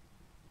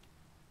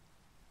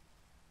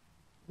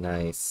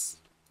 nice.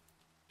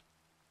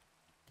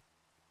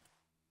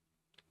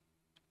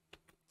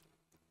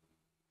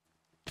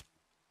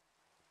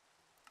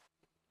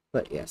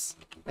 But yes.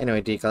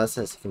 Anyway, Degas,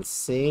 as you can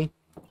see,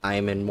 I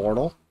am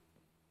immortal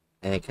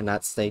and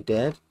cannot stay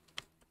dead.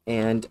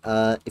 And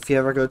if you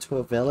ever go to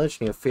a village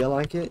and you feel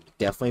like it,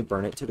 definitely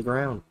burn it to the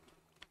ground.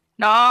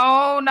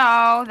 No,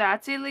 no,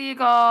 that's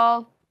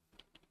illegal.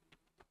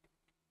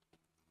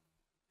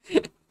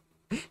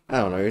 I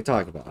don't know what you're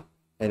talking about.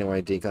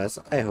 Anyway, Degas,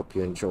 I hope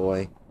you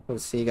enjoy. We'll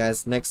see you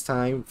guys next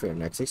time for your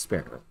next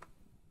experiment.